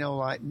braino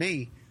like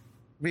me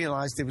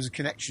realised there was a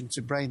connection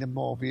to Brain and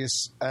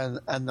Morbius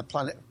and the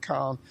planet of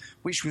Karn,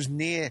 which was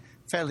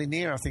fairly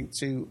near, I think,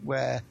 to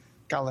where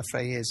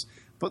Gallifrey is.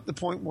 But the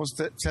point was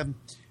that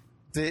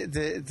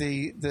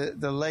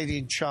the lady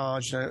in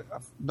charge,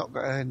 I've not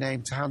got her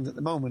name to hand at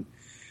the moment,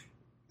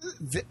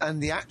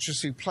 and the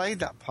actress who played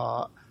that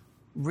part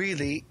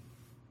really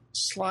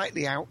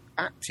slightly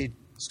out-acted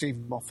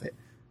Stephen Moffat.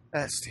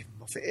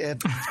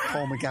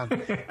 Paul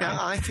McGann. Now,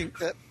 I think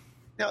that.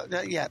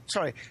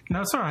 Sorry.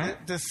 No, it's all right.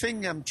 The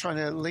thing I'm trying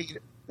to lead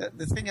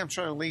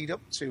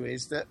up to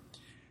is that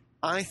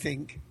I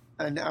think,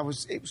 and it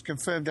was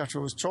confirmed after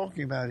I was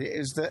talking about it,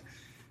 is that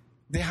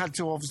they had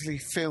to obviously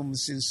film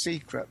this in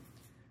secret.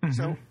 Mm-hmm.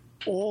 So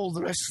all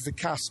the rest of the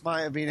cast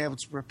might have been able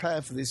to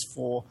prepare for this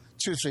for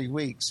 2 or 3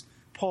 weeks.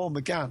 Paul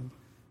McGann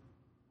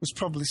was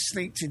probably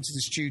sneaked into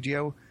the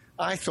studio.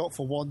 I thought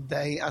for 1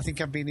 day. I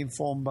think I've been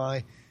informed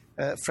by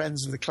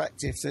friends of the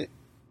collective that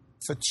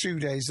for 2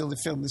 days, they'll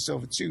film this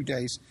over 2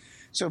 days.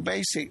 So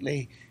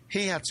basically,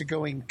 he had to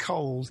go in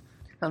cold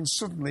and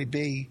suddenly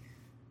be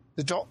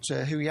the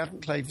Doctor who he hadn't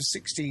played for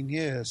 16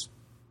 years.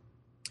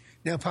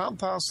 Now, part and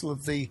parcel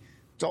of the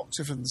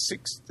Doctor from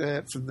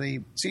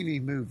the TV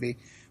movie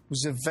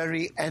was a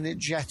very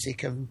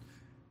energetic and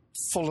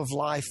full of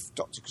life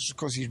Doctor, because of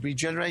course he'd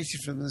regenerated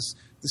from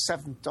the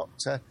Seventh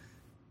Doctor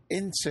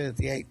into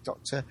the Eighth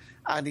Doctor,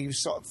 and he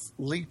was sort of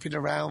leaping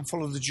around,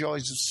 full of the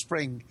joys of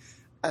spring.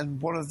 And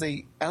one of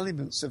the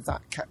elements of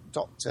that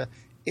Doctor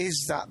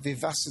is that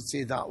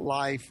vivacity, that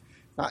life,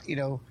 that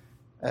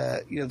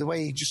the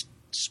way he just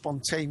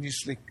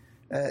spontaneously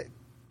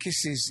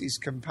kisses his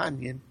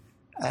companion,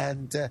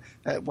 and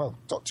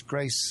Dr.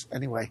 Grace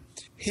anyway.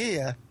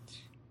 Here,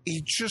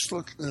 he just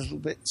looked a little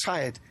bit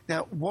tired.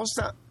 Now, was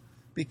that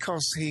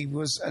because he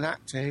was an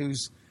actor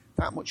who's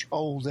that much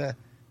older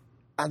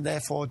and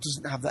therefore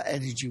doesn't have that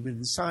energy within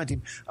inside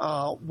him?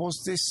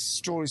 Was this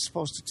story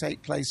supposed to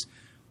take place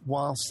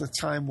whilst the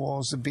Time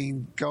Wars have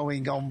been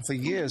going on for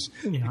years?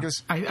 Yeah,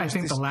 because I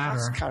think the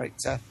latter.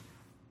 Character.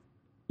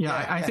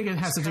 I think it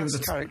has to do with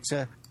the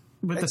character.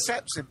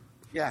 Accepts him.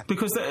 Yeah,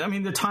 because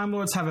the Time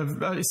Lords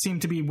seem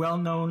to be well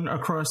known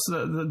across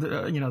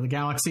the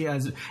galaxy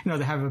as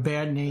they have a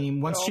bad name.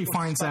 Once she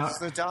finds out,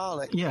 the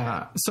Dalek.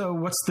 Yeah. So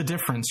what's the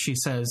difference? She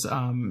says,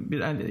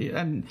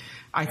 and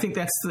I think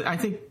the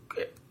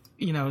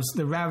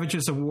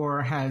ravages of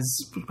war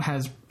has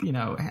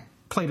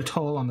played a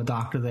toll on the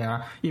Doctor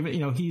there.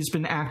 Even he's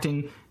been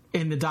acting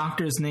in the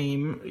Doctor's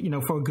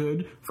name, for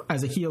good,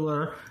 as a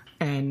healer.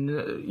 And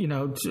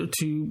to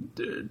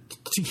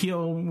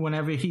heal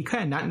whenever he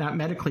can, not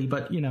medically,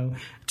 but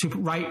to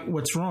right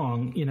what's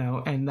wrong,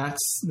 and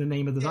that's the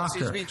name of the Doctor.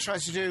 He's been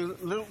trying to do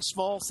little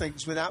small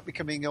things without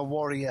becoming a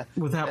warrior.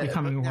 Without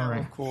becoming a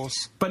warrior, of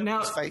course. But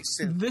now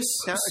this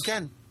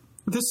again.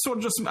 This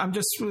sort of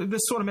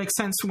makes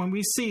sense when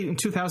we see in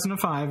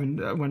 2005,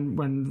 and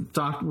when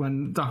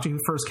Doctor Who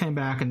first came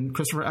back, and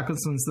Christopher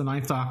Eccleston's the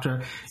Ninth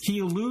Doctor, he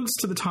alludes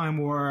to the Time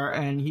War,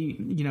 and he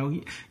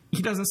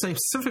doesn't say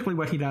specifically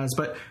what he does,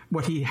 but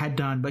what he had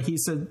done. But he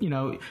said,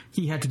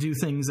 he had to do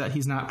things that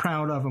he's not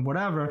proud of and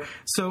whatever.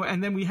 So,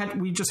 and then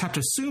we just have to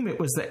assume it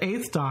was the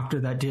Eighth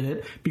Doctor that did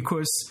it,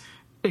 because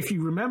if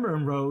you remember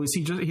in Rose,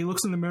 he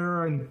looks in the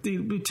mirror and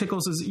he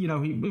tickles his, he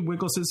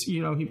wiggles his,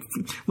 he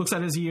looks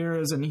at his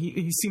ears, and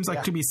he seems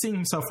like to be seeing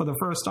himself for the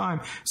first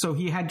time. So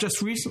he had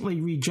just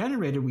recently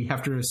regenerated, we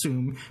have to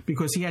assume,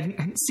 because he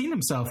hadn't seen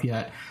himself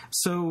yet.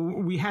 So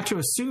we had to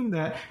assume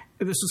that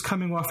this was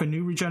coming off a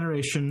new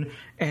regeneration,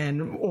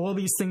 and all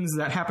these things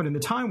that happened in the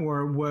Time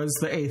War was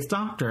the Eighth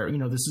Doctor.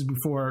 This is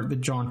before the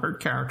John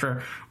Hurt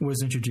character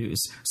was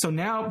introduced. So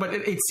now, but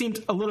it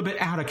seemed a little bit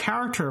out of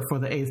character for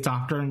the Eighth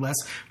Doctor, unless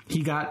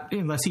he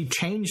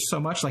changed so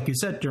much, like you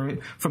said,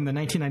 from the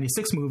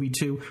 1996 movie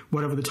to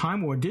whatever the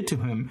Time War did to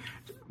him.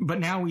 But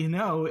now we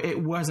know it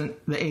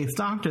wasn't the Eighth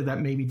Doctor that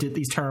maybe did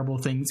these terrible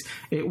things.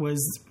 It was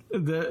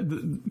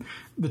the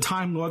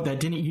Time Lord that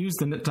didn't use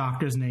the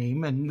Doctor's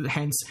name, and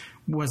hence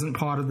wasn't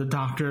part of the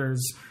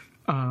Doctor's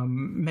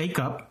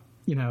makeup,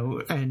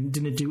 and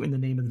didn't do it in the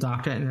name of the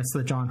Doctor, and it's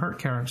the John Hurt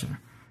character,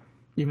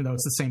 even though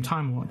it's the same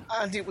Time Lord.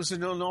 And it was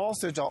an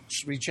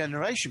unorthodox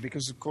regeneration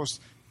because, of course,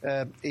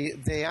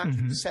 they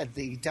actually said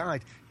that he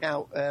died.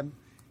 Now,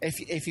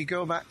 if you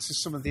go back to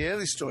some of the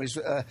early stories,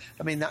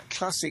 that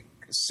classic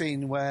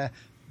scene where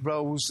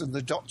Rose and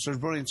the Doctor are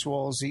running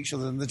towards each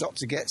other, and the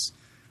Doctor gets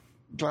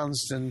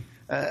glanced, and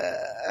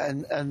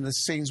the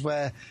scenes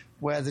where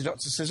the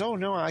Doctor says, "Oh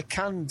no, I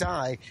can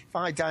die. If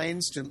I die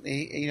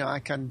instantly, I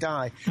can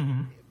die.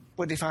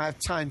 But if I have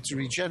time to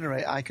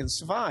regenerate, I can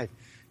survive."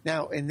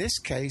 Now, in this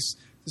case,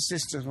 the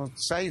sisters will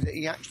say that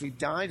he actually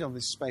died on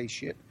this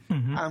spaceship,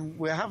 and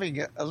we're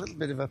having a little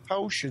bit of a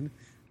potion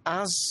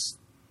as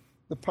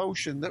the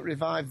potion that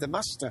revived the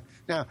Master.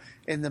 Now,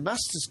 in the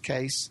Master's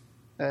case,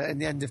 in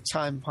the End of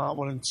Time Part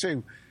 1 and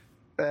 2,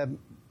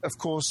 of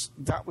course,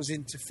 that was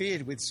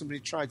interfered with. Somebody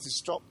tried to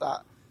stop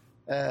that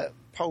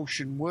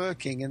potion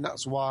working, and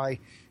that's why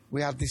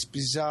we had this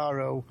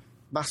bizarro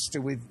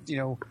Master with,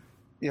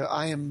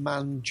 Iron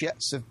Man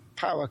jets of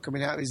power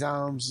coming out of his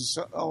arms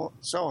and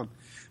so on.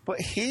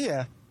 But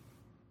here,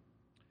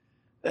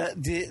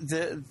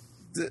 the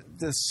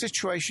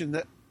situation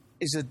that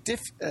is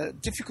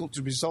difficult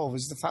to resolve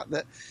is the fact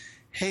that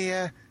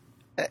here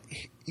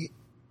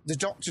the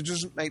Doctor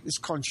doesn't make this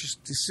conscious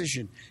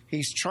decision.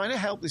 He's trying to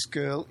help this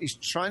girl. He's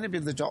trying to be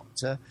the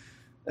Doctor.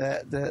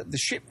 The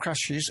ship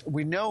crashes.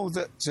 We know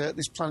that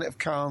this planet of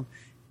Karn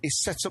is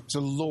set up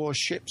to lure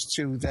ships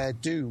to their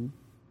doom.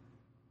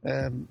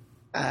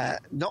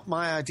 Not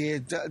my idea.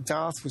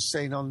 Darth was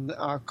saying on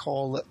our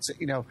call that,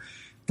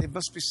 there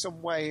must be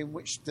some way in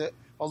which that,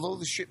 although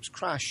the ships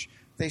crash,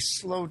 they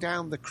slow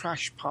down the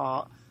crash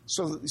part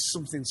so that there's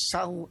something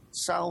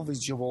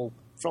salvageable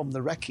from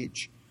the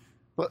wreckage.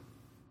 But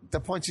the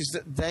point is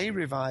that they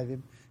revive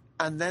him,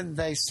 and then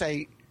they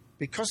say,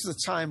 because of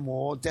the Time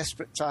War,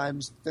 desperate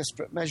times,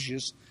 desperate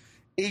measures,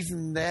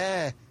 even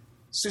their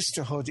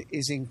sisterhood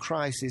is in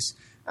crisis,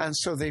 and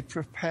so they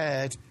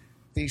prepared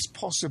these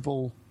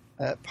possible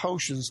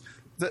potions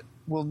that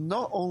will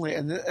not only,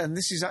 and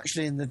this is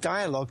actually in the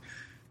dialogue,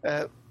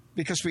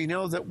 because we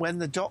know that when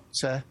the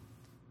Doctor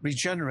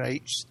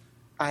regenerates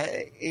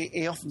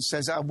he often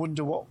says, "I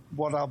wonder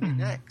what I'll be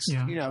next."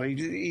 Yeah. You know,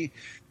 he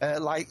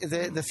like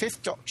the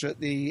Fifth Doctor at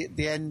the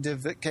end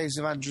of Caves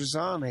of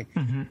Androzani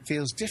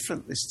feels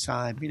different this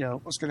time. You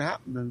know, what's going to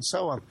happen and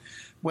so on.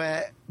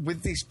 Where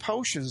with these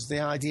potions, the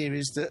idea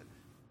is that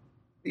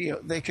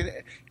they can.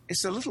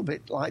 It's a little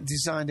bit like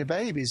designer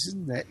babies,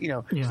 isn't it? You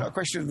know, it's not a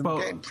question of them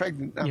getting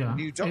pregnant and having a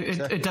new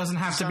doctor. It doesn't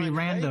have to be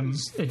random.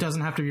 Babies. It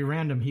doesn't have to be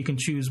random. He can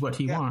choose what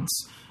he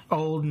wants.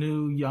 Old,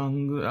 new,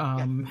 young,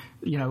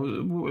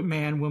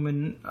 man,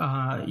 woman.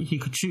 He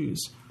could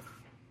choose.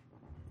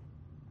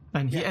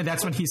 And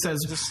that's when he says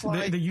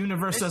the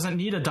universe doesn't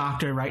need a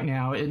doctor right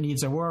now. It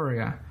needs a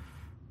warrior.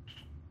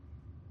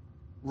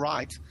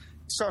 Right.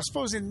 So I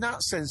suppose in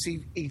that sense,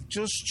 he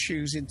does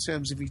choose in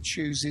terms of he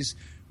chooses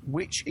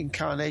which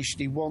incarnation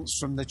he wants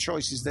from the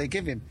choices they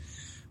give him.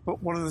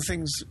 But one of the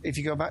things, if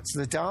you go back to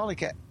the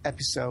Dalek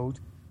episode,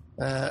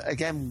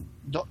 again,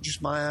 not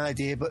just my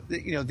idea, but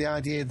the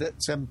idea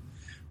that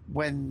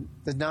when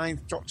the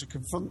Ninth Doctor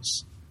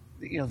confronts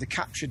the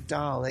captured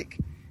Dalek,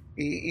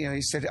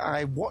 he said,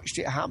 "I watched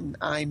it happen.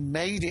 I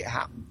made it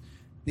happen."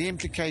 The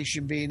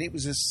implication being it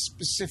was a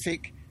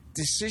specific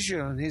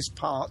decision on his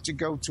part to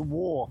go to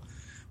war.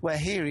 Where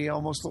here he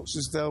almost looks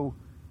as though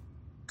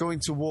going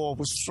to war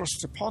was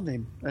thrust upon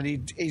him, and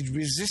he'd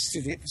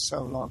resisted it for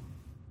so long.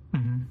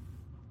 Mm-hmm.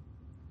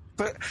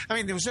 But I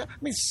mean,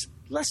 it's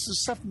less than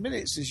 7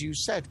 minutes, as you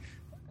said.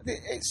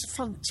 It's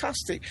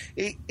fantastic.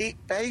 It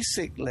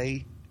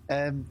basically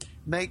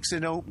makes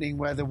an opening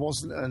where there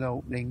wasn't an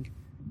opening,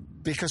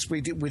 because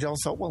we'd all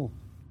thought, well,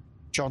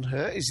 John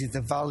Hurt, is he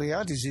the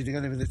Valiant? Is he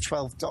going to be the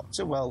 12th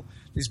Doctor? Well,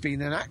 there's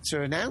been an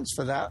actor announced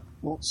for that.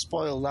 Won't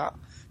spoil that,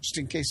 just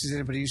in case there's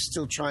anybody who's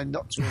still trying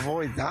not to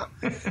avoid that.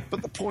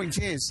 But the point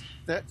is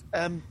that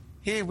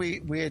here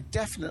we're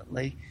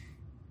definitely...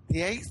 The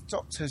 8th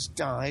Doctor has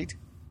died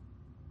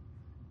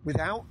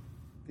without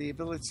the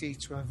ability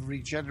to have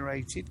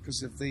regenerated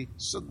because of the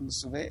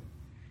suddenness of it.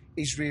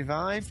 He's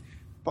revived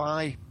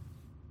by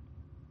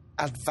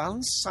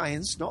advanced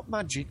science, not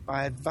magic,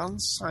 by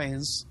advanced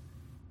science.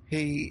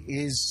 He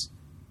is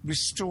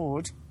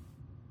restored.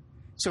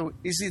 So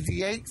is he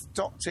the 8th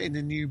Doctor in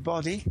a new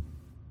body?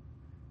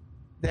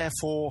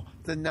 Therefore,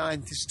 the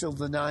 9th is still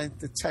the 9th,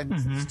 the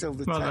 10th is still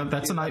the 10th. Well,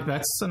 that's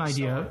an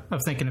idea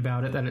of thinking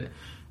about it, that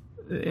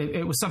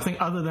it was something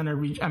other than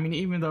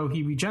even though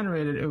he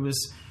regenerated, it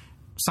was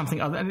something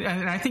other.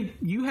 And I think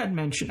you had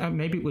mentioned,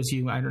 maybe it was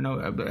you, I don't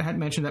know, had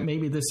mentioned that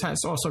maybe this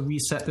has also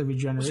reset the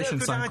regeneration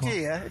cycle.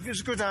 It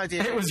was a good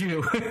idea. It was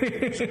you.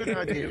 It was a good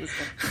idea.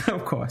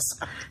 Of course.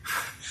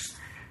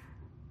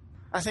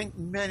 I think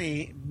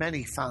many,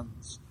 many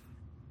fans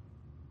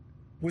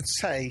would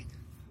say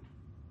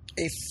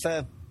if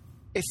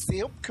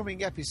the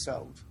upcoming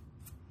episode,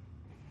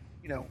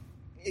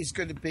 is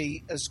going to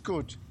be as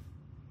good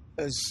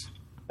as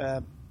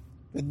the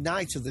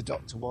Night of the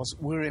Doctor was,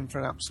 we're in for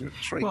an absolute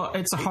treat. Well,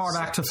 it's a hard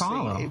act to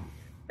follow.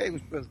 It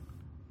was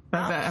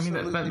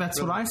that's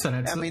what I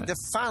said. The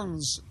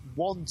fans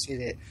wanted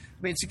it.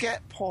 I mean, to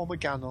get Paul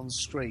McGann on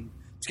screen,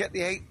 to get the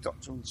 8th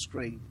Doctor on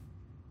screen,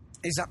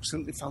 is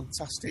absolutely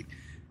fantastic.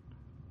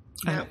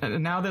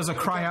 And now there's a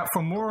cry out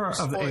for more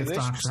of the 8th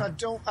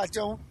Doctor. I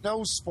don't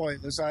know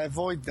spoilers. I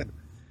avoid them.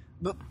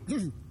 But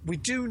we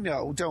do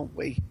know, don't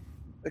we?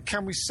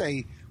 Can we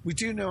say we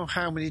do know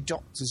how many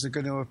Doctors are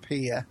going to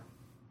appear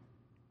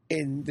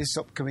in this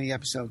upcoming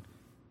episode?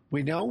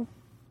 We know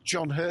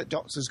John Hurt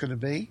Doctor's going to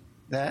be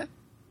there.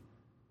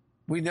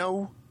 We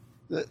know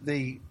that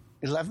the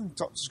 11th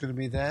Doctor's going to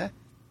be there.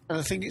 And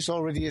I think it's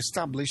already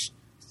established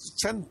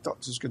the 10th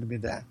Doctor's going to be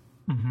there.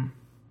 Mm-hmm.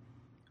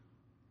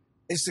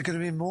 Is there going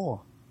to be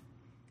more?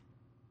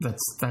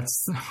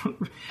 That's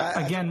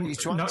again,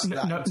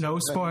 no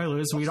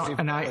spoilers. We don't,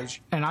 and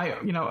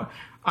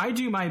I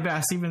do my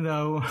best, even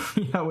though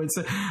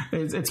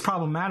it's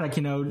problematic.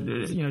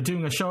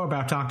 Doing a show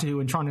about Doctor Who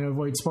and trying to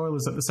avoid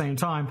spoilers at the same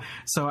time.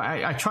 So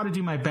I try to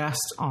do my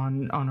best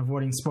on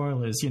avoiding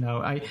spoilers.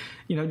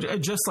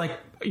 Just like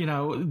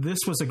this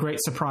was a great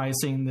surprise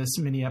seeing this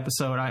mini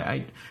episode.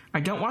 I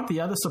don't want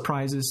the other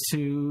surprises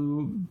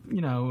to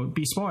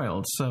be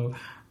spoiled. So.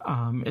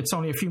 It's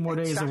only a few more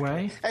days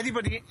away.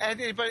 Anybody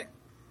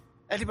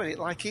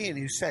like Ian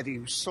who said he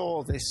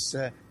saw this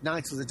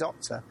Night of the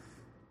Doctor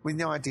with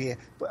no idea.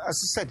 But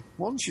as I said,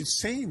 once you'd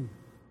seen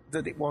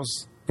that it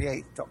was the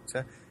 8th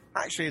Doctor,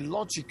 actually,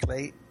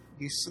 logically,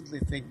 you suddenly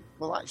think,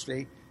 well,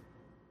 actually,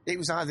 it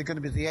was either going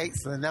to be the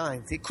 8th or the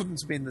 9th. It couldn't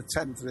have been the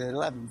 10th or the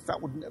 11th.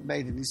 That wouldn't have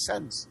made any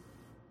sense.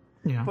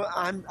 Yeah. But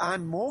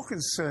I'm more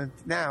concerned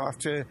now,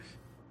 after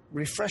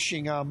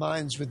refreshing our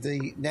minds with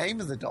the name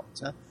of the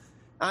Doctor.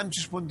 I'm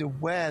just wondering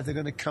where they're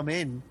going to come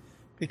in,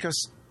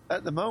 because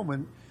at the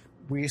moment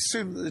we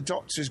assume that the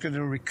Doctor is going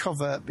to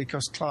recover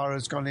because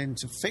Clara's gone in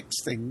to fix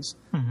things.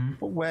 Mm-hmm.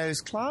 But where is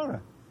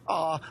Clara?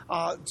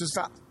 Does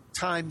that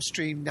time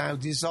stream now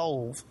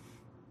dissolve?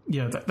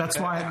 Yeah, that's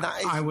why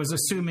I was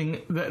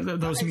assuming that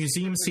those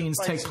museum scenes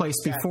take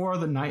place before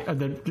the night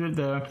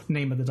the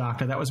name of the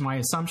Doctor. That was my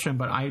assumption,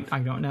 but I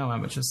don't know.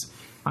 I'm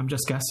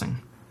just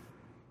guessing.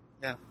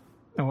 Yeah.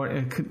 or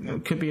it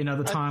could be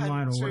another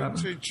timeline or whatever.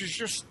 To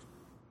just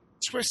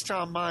twist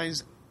our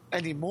minds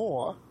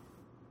anymore,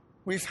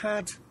 we've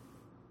had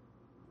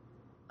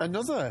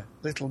another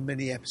little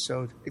mini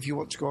episode, if you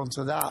want to go on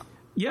to that.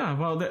 Yeah,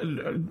 well,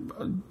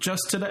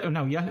 just today.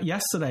 No,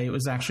 yesterday it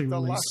was actually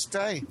released. The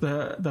last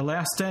day. The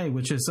last day,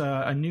 which is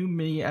a new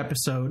mini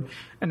episode.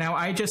 And now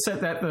I just said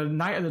that the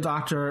Night of the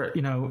Doctor.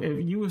 You know,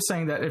 if you were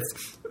saying that if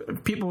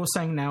people were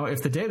saying now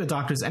if the Day of the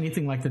Doctor is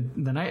anything like the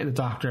Night of the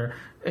Doctor,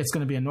 it's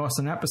going to be an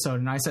awesome episode.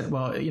 And I said,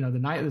 well, you know, the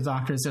Night of the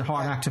Doctor is a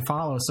hard act to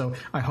follow, so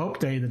I hope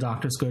Day of the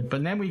Doctor is good.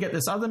 But then we get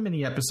this other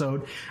mini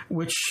episode,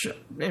 which,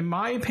 in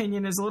my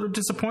opinion, is a little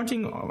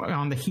disappointing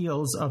on the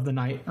heels of the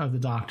Night of the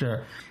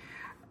Doctor.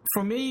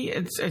 For me,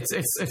 it's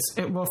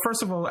well,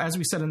 first of all, as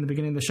we said in the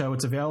beginning of the show,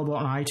 it's available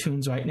on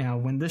iTunes right now.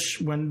 When this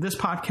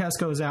podcast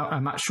goes out,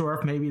 I'm not sure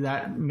if maybe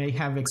that may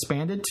have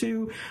expanded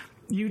to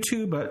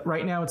YouTube, but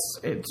right now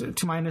it's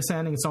to my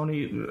understanding, it's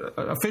only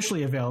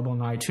officially available on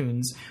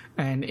iTunes.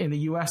 And in the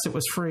US, it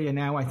was free, and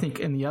now I think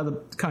in the other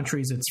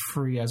countries it's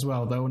free as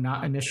well, though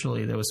not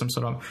initially. There was some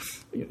sort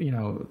of, you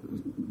know,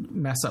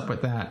 mess up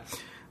with that.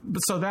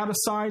 So that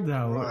aside,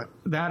 though,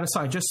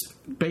 just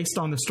based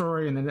on the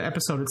story and the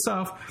episode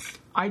itself,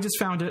 I just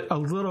found it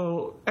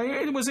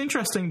it was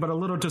interesting, but a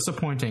little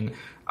disappointing.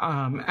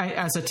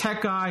 As a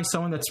tech guy,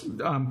 someone that's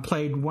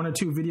played one or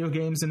two video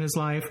games in his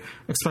life,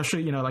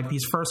 especially, you know, like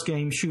these first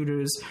game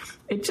shooters,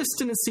 it just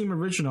didn't seem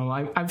original.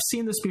 I've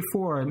seen this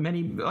before.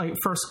 Many like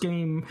first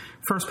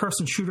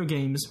person shooter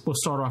games will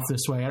start off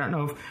this way. I don't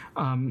know if,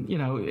 you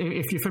know,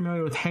 if you're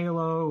familiar with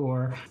Halo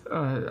or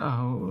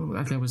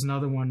there was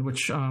another one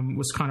which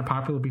was kind of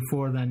popular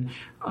before then,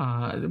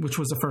 which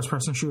was a first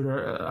person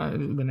shooter.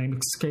 The name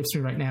escapes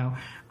me right now.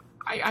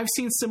 I've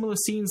seen similar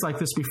scenes like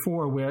this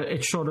before, where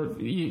it's sort of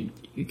you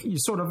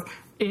sort of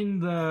in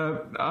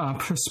the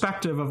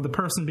perspective of the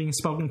person being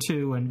spoken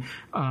to, and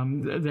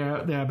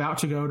they're about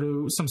to go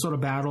to some sort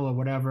of battle or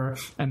whatever,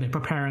 and they're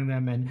preparing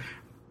them. And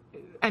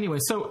anyway,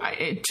 so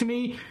to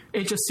me,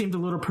 it just seemed a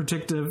little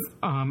predictive.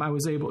 I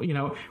was able, you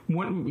know,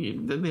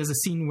 there's a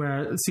scene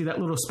where see that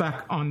little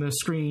speck on the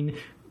screen.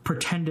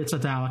 Pretend it's a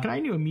Dalek, and I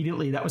knew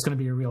immediately that was going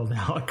to be a real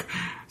Dalek.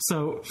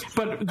 So,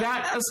 but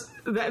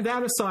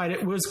that aside,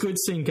 it was good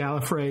seeing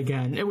Gallifrey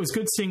again. It was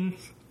good seeing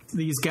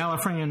these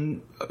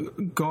Gallifreyan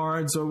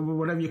guards, or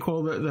whatever you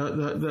call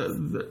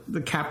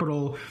the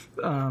capital,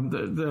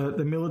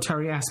 the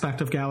military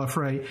aspect of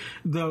Gallifrey.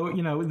 Though,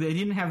 you know, they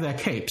didn't have their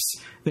capes.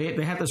 They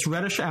had this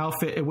reddish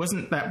outfit. It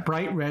wasn't that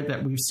bright red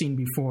that we've seen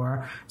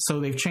before. So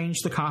they've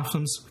changed the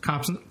costumes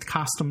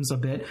a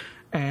bit.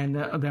 And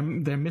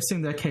they're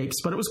missing their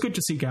capes, but it was good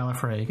to see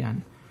Gallifrey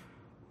again.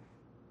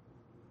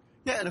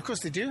 Yeah, and of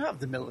course they do have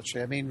the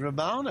military. I mean,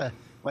 Romana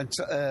went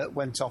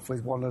off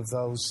with one of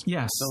those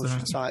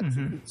military types,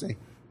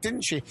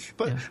 didn't she?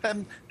 But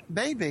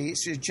maybe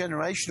it's a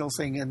generational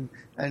thing, and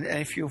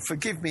if you'll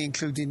forgive me,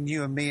 including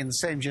you and me in the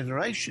same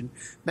generation,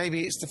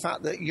 maybe it's the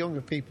fact that younger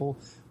people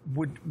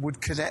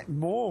would connect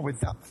more with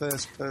that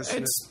first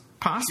person. It's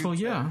possible,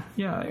 yeah.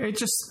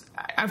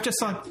 I've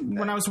just like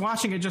when I was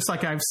watching it, just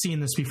like I've seen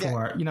this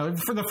before. Yeah. You know,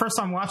 for the first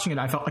time watching it,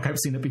 I felt like I've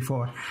seen it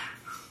before.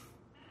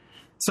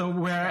 So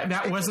where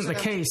that wasn't the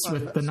case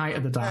with the Night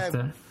of the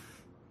Doctor.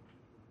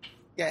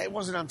 It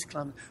was an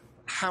anticlimax.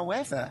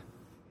 However,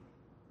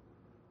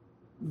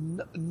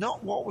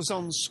 not what was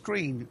on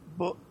screen,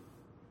 but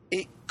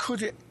it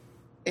could,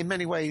 in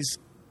many ways,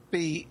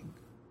 be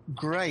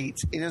great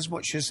in as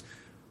much as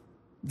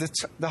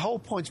the whole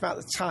point about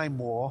the Time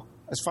War,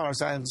 as far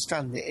as I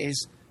understand it,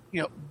 is,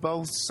 you know,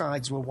 both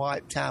sides were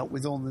wiped out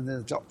with only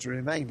the Doctor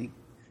remaining.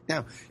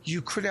 Now,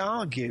 you could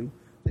argue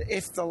that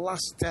if the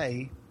last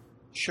day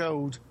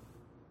showed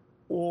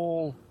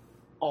all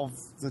of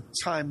the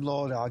Time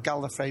Lord or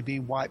Gallifrey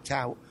being wiped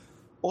out,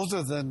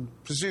 other than,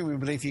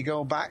 presumably, if you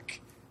go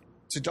back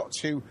to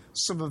Doctor Who,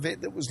 some of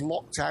it that was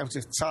locked out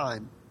of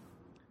time,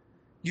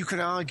 you could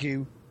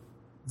argue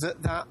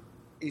that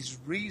is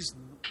reason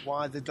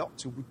why the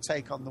Doctor would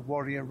take on the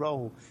warrior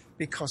role,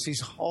 because his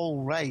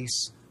whole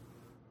race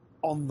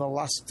on the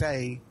last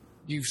day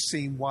you've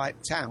seen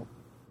wiped out.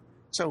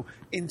 So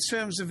in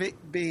terms of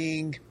it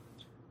being,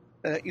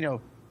 you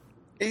know,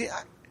 I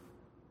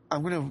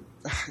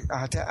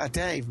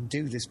dare even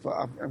do this, but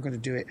I'm going to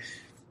do it.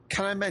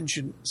 Can I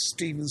mention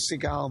Steven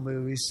Seagal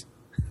movies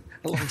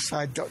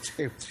alongside Doctor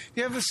Who? Have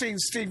you ever seen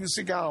Steven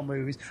Seagal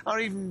movies, or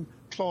even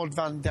Claude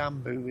Van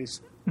Damme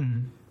movies?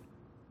 Mm-hmm.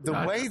 The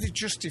way they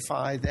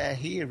justify their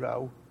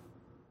hero,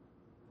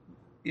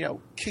 you know,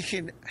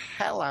 kicking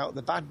hell out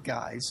the bad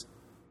guys,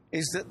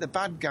 is that the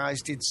bad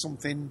guys did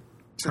something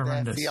to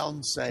horrendous. Their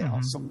fiancée,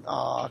 or some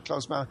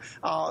close man.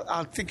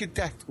 I'll think of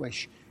Death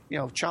Wish, you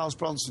know, Charles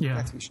Bronson,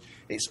 Death Wish.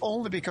 It's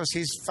only because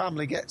his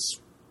family gets,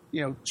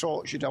 you know,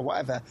 tortured or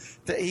whatever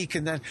that he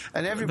can then,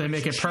 and everybody they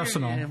make it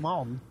personal. Him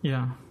on,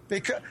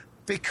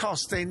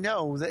 because they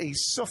know that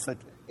he's suffered.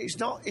 He's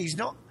not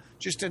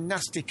just a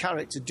nasty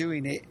character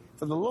doing it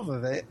for the love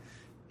of it.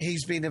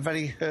 He's been a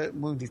very hurt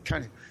and wounded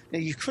character. Now,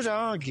 you could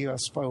argue, I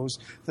suppose,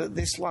 that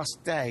this last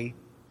day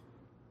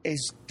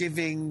is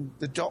giving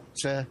the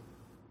Doctor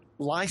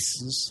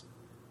license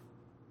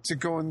to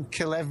go and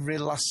kill every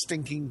last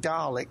stinking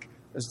Dalek,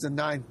 as the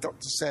Ninth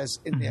Doctor says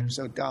in the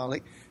episode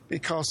Dalek,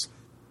 because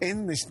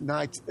in this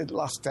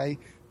last day,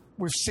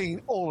 we've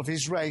seen all of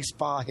his race,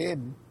 bar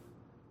him,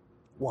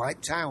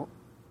 wiped out.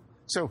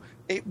 So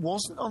it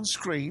wasn't on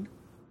screen.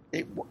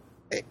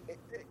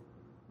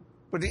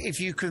 But if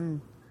you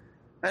can,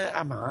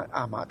 I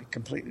might be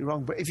completely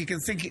wrong, but if you can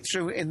think it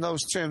through in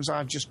those terms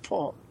I've just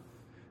put,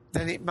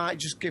 then it might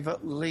just give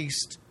at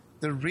least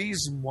the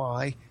reason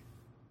why,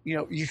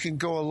 you can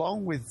go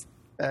along with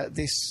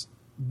this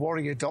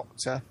warrior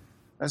doctor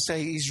and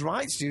say he's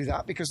right to do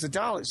that because the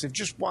Daleks have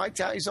just wiped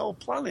out his whole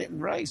planet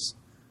and race.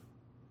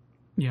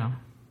 Yeah.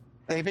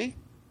 Maybe?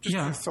 Just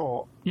a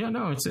thought. Yeah,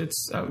 no,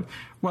 it's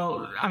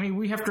well, I mean,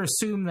 we have to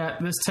assume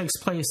that this takes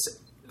place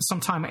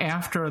sometime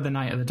after the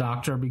Night of the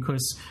Doctor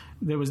because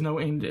there was no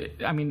it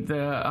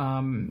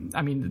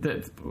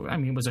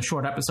was a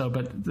short episode,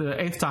 but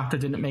the Eighth Doctor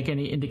didn't make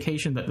any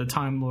indication that the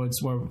Time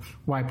Lords were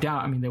wiped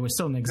out. I mean, they were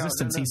still in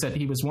existence. No. He said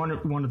he was one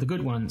of the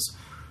good ones.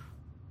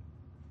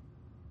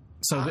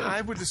 So I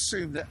would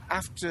assume that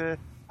after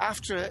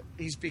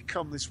he's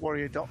become this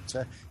warrior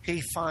doctor,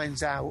 he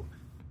finds out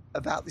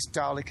about this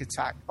Dalek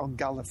attack on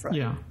Gallifrey.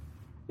 Yeah.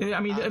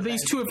 I mean,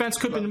 these two events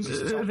could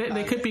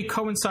be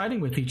coinciding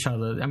with each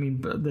other. I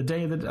mean, the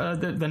day of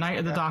the Night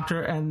of the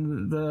Doctor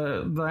and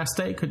the last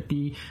day could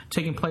be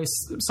taking place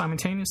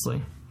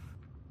simultaneously.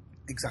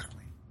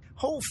 Exactly.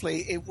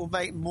 Hopefully, it will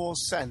make more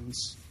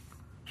sense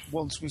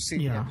once we see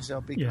the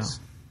episode because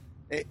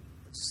a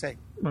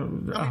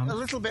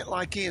little bit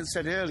like Ian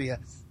said earlier,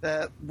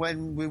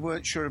 when we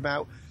weren't sure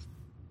about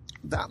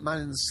that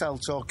man in the cell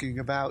talking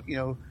about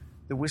the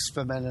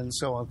Whisper Men and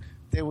so on.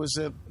 There was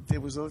a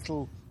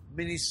little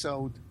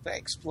minisode that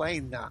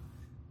explained that.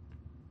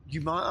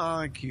 You might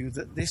argue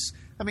that this,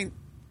 I mean,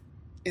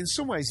 in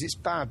some ways it's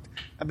bad.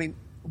 I mean,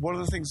 one of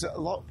the things that a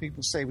lot of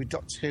people say with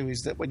Doctor Who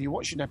is that when you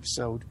watch an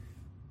episode,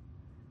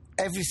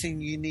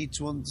 everything you need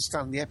to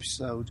understand the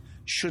episode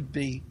should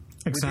be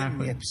within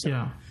the episode.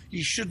 Yeah.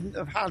 You shouldn't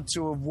have had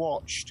to have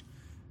watched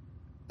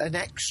an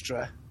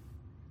extra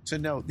to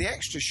know. The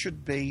extra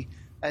should be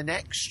an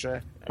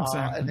extra or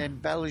an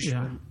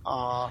embellishment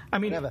or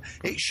whatever.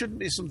 It shouldn't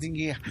be something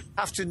you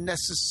have to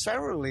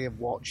necessarily have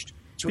watched.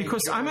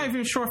 Because I'm not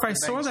even sure if I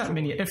saw that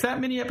mini. If that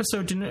mini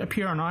episode didn't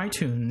appear on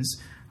iTunes,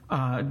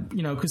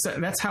 because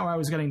that's how I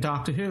was getting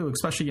Doctor Who,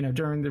 especially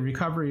during the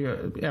recovery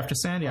after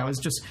Sandy. I was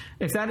just,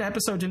 if that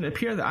episode didn't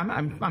appear,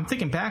 I'm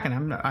thinking back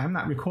and I'm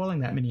not recalling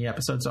that mini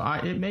episode. So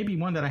it may be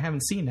one that I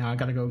haven't seen now. I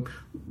got to go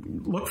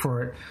look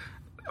for it.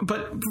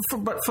 But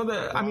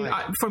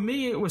for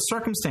me, it was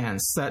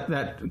circumstance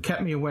that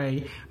kept me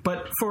away.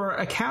 But for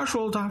a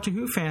casual Doctor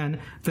Who fan,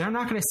 they're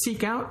not going to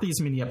seek out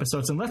these mini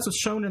episodes unless it's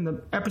shown in the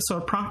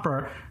episode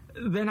proper.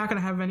 They're not going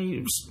to have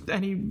any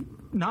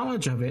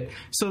knowledge of it.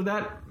 So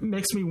that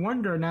makes me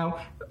wonder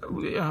now.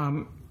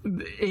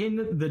 In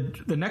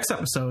the next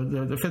episode,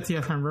 the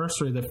 50th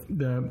anniversary,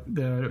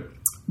 the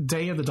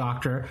Day of the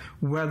Doctor,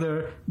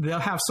 whether they'll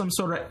have some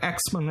sort of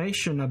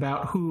explanation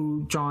about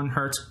who John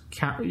Hurt's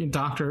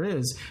Doctor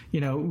is.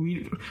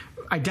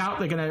 I doubt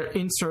they're going to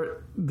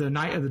insert the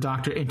Night of the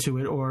Doctor into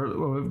it, or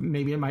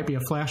maybe it might be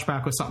a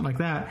flashback or something like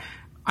that.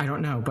 I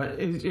don't know, but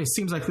it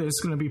seems like there's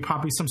going to be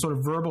probably some sort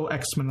of verbal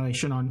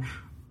explanation on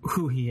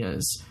who he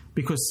is,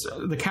 because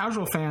the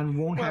casual fan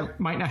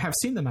might not have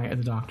seen the Night of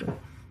the Doctor.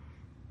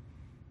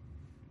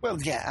 Well,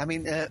 yeah, I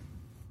mean,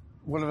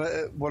 one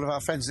of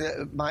our friends,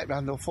 Mike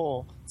Randall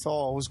Thor,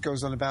 always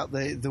goes on about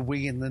the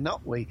we and the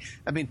not we.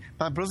 I mean,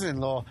 my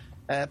brother-in-law,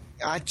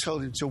 I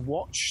told him to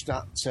watch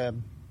that,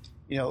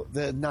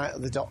 the Night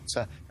of the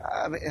Doctor.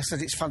 I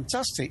said, it's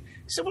fantastic.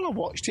 He said, well, I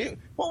watched it.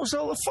 What was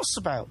all the fuss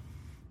about?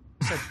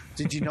 I said,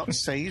 did you not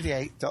see the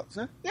Eighth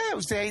Doctor? Yeah, it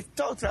was the Eighth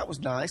Doctor. That was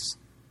nice.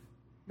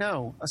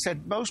 No. I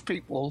said, most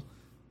people,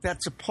 they had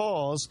to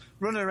pause,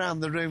 run around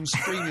the room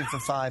screaming for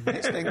 5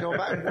 minutes, then go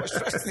back and watch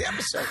the rest of the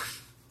episode.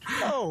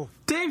 Oh.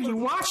 Dave, you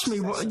watched me.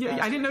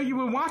 I didn't know you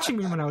were watching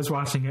me when I was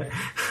watching it.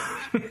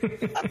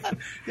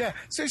 Yeah.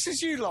 So he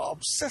says, you lot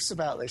obsess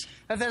about this.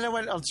 And then I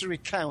went on to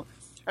recount,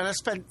 and I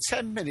spent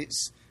 10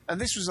 minutes,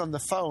 and this was on the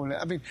phone.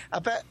 I mean, I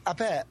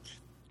bet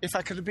if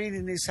I could have been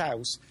in his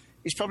house,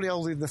 he's probably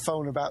holding the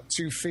phone about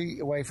 2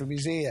 feet away from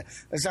his ear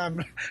as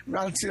I'm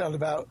ranting on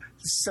about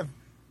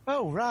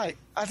oh, right,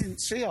 I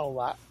didn't see all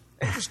that.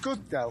 It was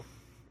good, though.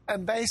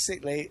 And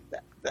basically,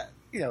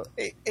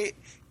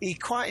 he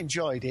quite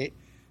enjoyed it,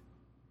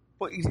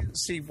 but he didn't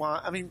see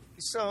why. I mean,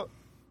 so, what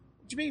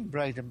do you mean,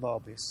 Braden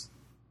Morbius?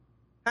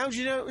 How do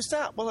you know it was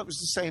that? Well, it was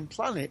the same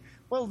planet.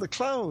 Well, the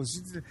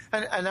clothes.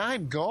 And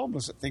I'm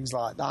gormless at things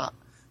like that.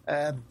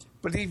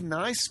 But even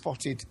I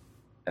spotted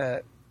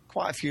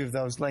quite a few of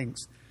those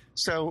links.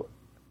 So,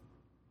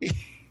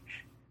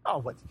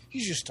 but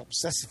you're just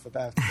obsessive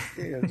about it.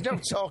 You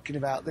don't talking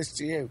about this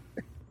to you.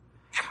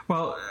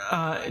 Well,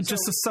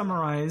 just to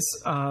summarize,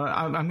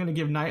 I'm going to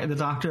give Night of the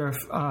Doctor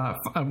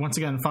once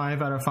again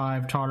 5 out of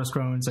 5 TARDIS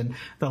groans, and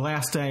the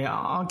last day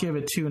I'll give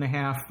it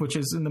 2.5, which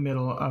is in the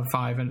middle of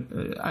 5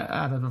 and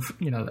out of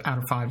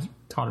 5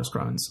 TARDIS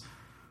groans.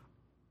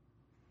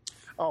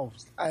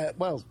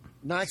 Well,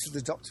 Night of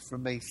the Doctor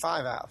from me,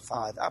 5 out of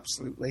 5,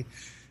 absolutely.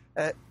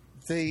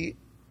 The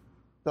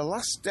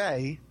Last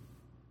Day,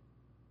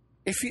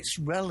 if it's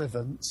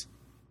relevant,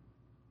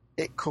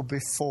 it could be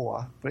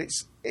 4, but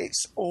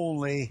it's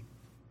only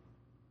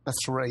a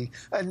 3.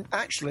 And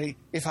actually,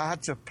 if I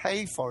had to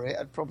pay for it,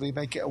 I'd probably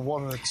make it a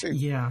 1 or a 2.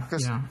 Yeah,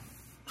 yeah.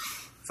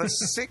 For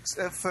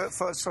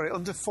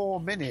under 4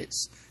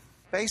 minutes,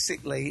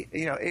 basically,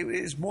 it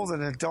was more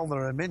than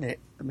 $1 a minute.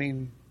 I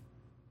mean,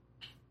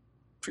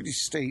 pretty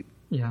steep.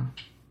 Yeah.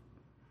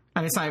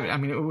 And it's not, I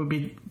mean, it would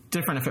be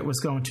different if it was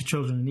going to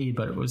children in need,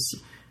 but it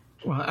was,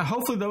 well,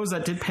 hopefully those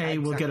that did pay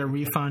will get a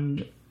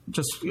refund.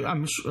 Just,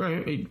 I'm sure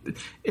in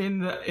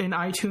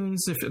iTunes,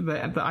 if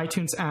the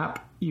iTunes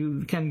app,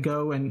 you can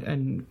go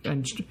and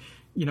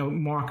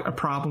mark a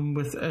problem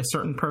with a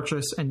certain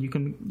purchase, and you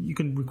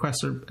can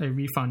request a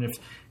refund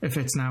if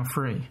it's now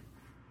free.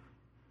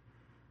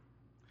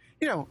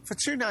 For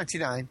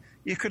 $2.99,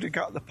 you could have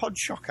got the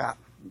Podshock app.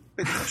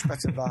 Been a much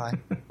better buy.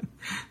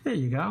 There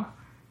you go.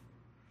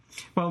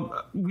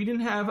 Well, we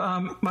didn't have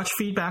much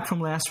feedback from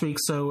last week,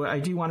 so I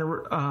do want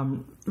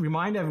to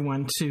remind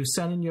everyone to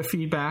send in your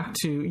feedback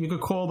to. You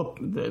could call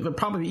the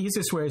probably the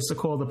easiest way is to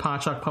call the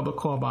Podshock public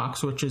call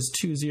box, which is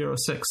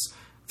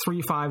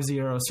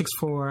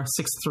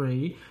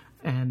 206-350-6463,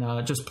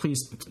 and just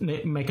please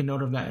make a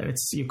note of that.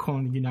 You're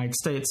calling the United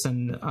States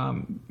and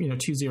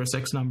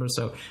 206 number.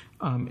 So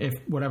if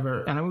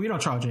whatever, and we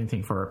don't charge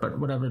anything for it, but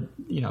whatever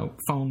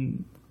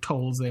phone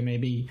tolls they may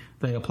be,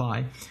 they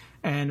apply.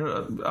 And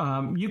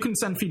you can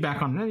send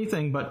feedback on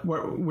anything, but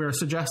what we're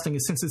suggesting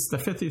is, since it's the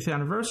 50th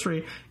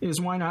anniversary,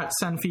 is why not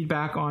send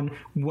feedback on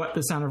what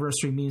this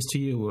anniversary means to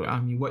you?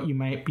 What you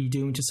might be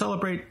doing to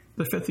celebrate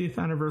the 50th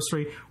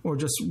anniversary, or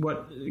just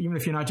even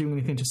if you're not doing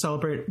anything to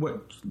celebrate,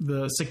 what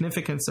the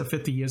significance of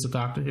 50 years of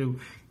Doctor Who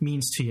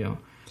means to you.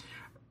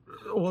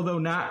 Although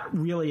not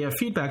really a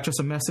feedback, just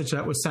a message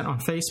that was sent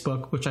on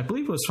Facebook, which I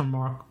believe was from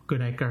Mark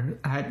Goodacre.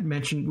 I had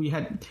mentioned we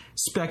had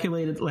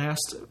speculated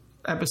last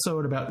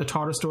episode about the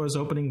TARDIS doors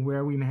opening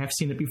where we may have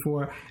seen it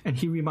before, and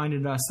he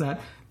reminded us that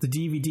the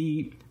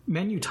DVD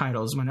menu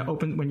titles,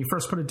 when you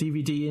first put a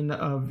DVD in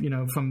of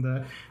from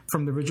the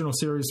original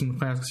series, from the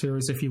classic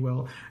series, if you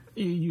will,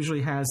 it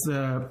usually has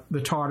the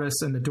TARDIS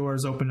and the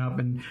doors open up,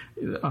 and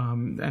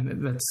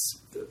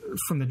that's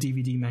from the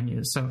DVD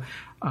menus. So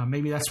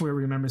maybe that's where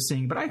we remember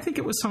seeing. But I think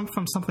it was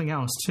from something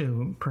else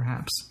too,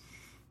 perhaps.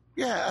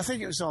 Yeah, I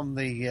think it was on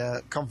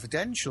the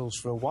confidentials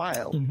for a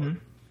while. Mm-hmm.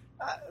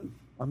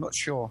 I'm not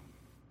sure.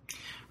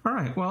 All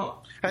right,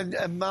 well...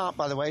 And Mark,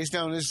 by the way, is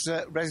known as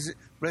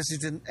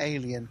Resident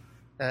Alien,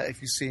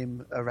 if you see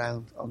him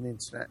around on the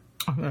internet.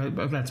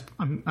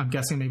 I'm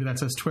guessing maybe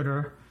that's his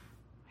Twitter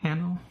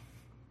handle?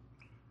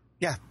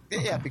 Yeah,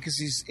 okay. Yeah, because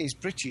he's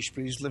British,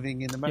 but he's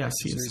living in America,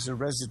 yes, so he's a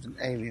resident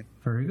alien.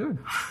 Very good.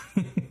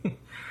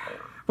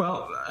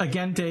 Well,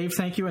 again, Dave,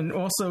 thank you. And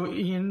also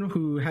Ian,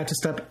 who had to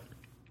step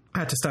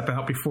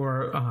out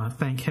before,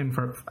 thank him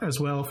as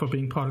well for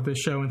being part of this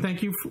show. And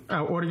thank you,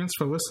 our audience,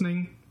 for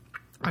listening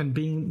and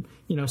being,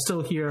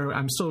 still here.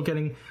 I'm still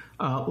getting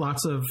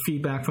lots of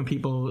feedback from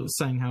people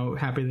saying how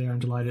happy they are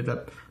and delighted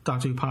that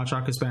Doctor Who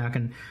Podshock is back.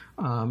 And,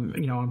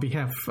 on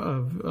behalf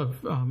of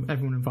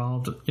everyone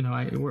involved,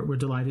 we're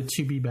delighted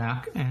to be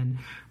back. And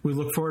we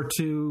look forward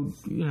to,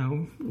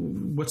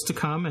 what's to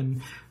come.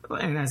 And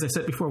as I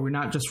said before, we're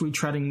not just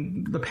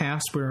retreading the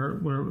past.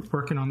 We're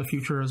working on the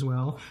future as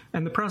well,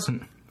 and the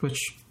present, which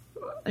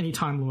any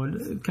Time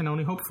Lord can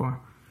only hope for.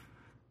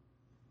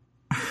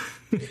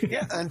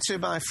 Yeah, and to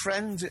my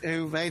friend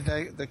who made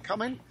the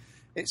comment,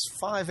 it's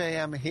 5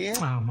 a.m. here.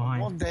 Oh, my.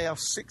 One day off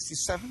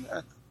 67,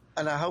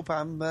 and I hope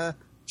I'm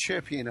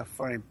chirpy enough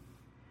for him.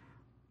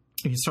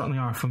 You certainly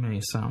are for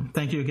me, so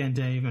thank you again,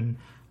 Dave, and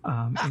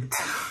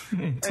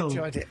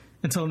enjoyed it.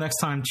 Until next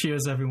time,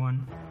 cheers,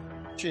 everyone.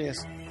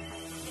 Cheers.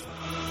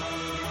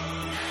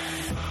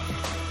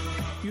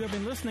 You have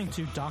been listening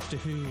to Doctor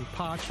Who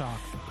Podshock,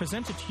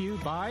 presented to you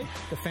by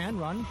the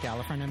fan-run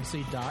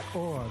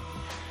GallifreyanEmbassy.org.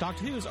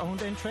 Doctor Who is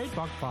owned and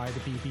trademarked by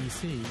the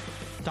BBC.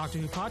 Doctor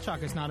Who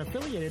Podshock is not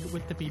affiliated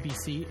with the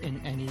BBC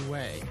in any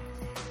way.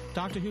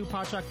 Doctor Who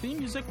Podshock theme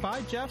music by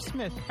Jeff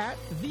Smith at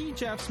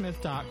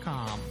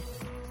thejeffsmith.com.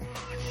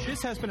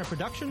 This has been a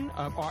production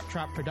of Art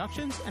Trap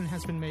Productions and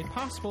has been made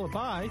possible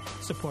by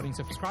supporting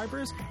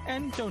subscribers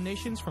and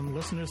donations from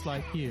listeners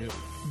like you.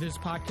 This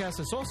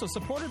podcast is also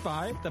supported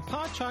by the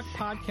Podshock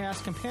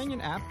Podcast Companion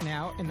app,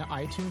 now in the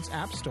iTunes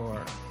App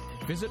Store.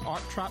 Visit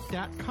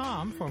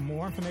arttrap.com for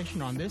more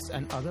information on this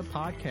and other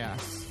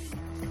podcasts.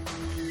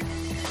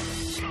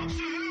 Doctor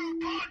Who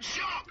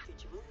Podshock!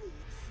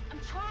 I'm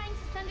trying to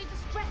send a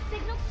distress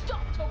signal.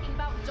 Stop talking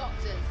about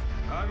doctors.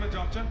 I'm a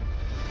doctor.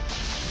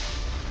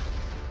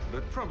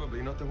 But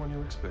probably not the one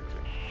you're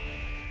expecting.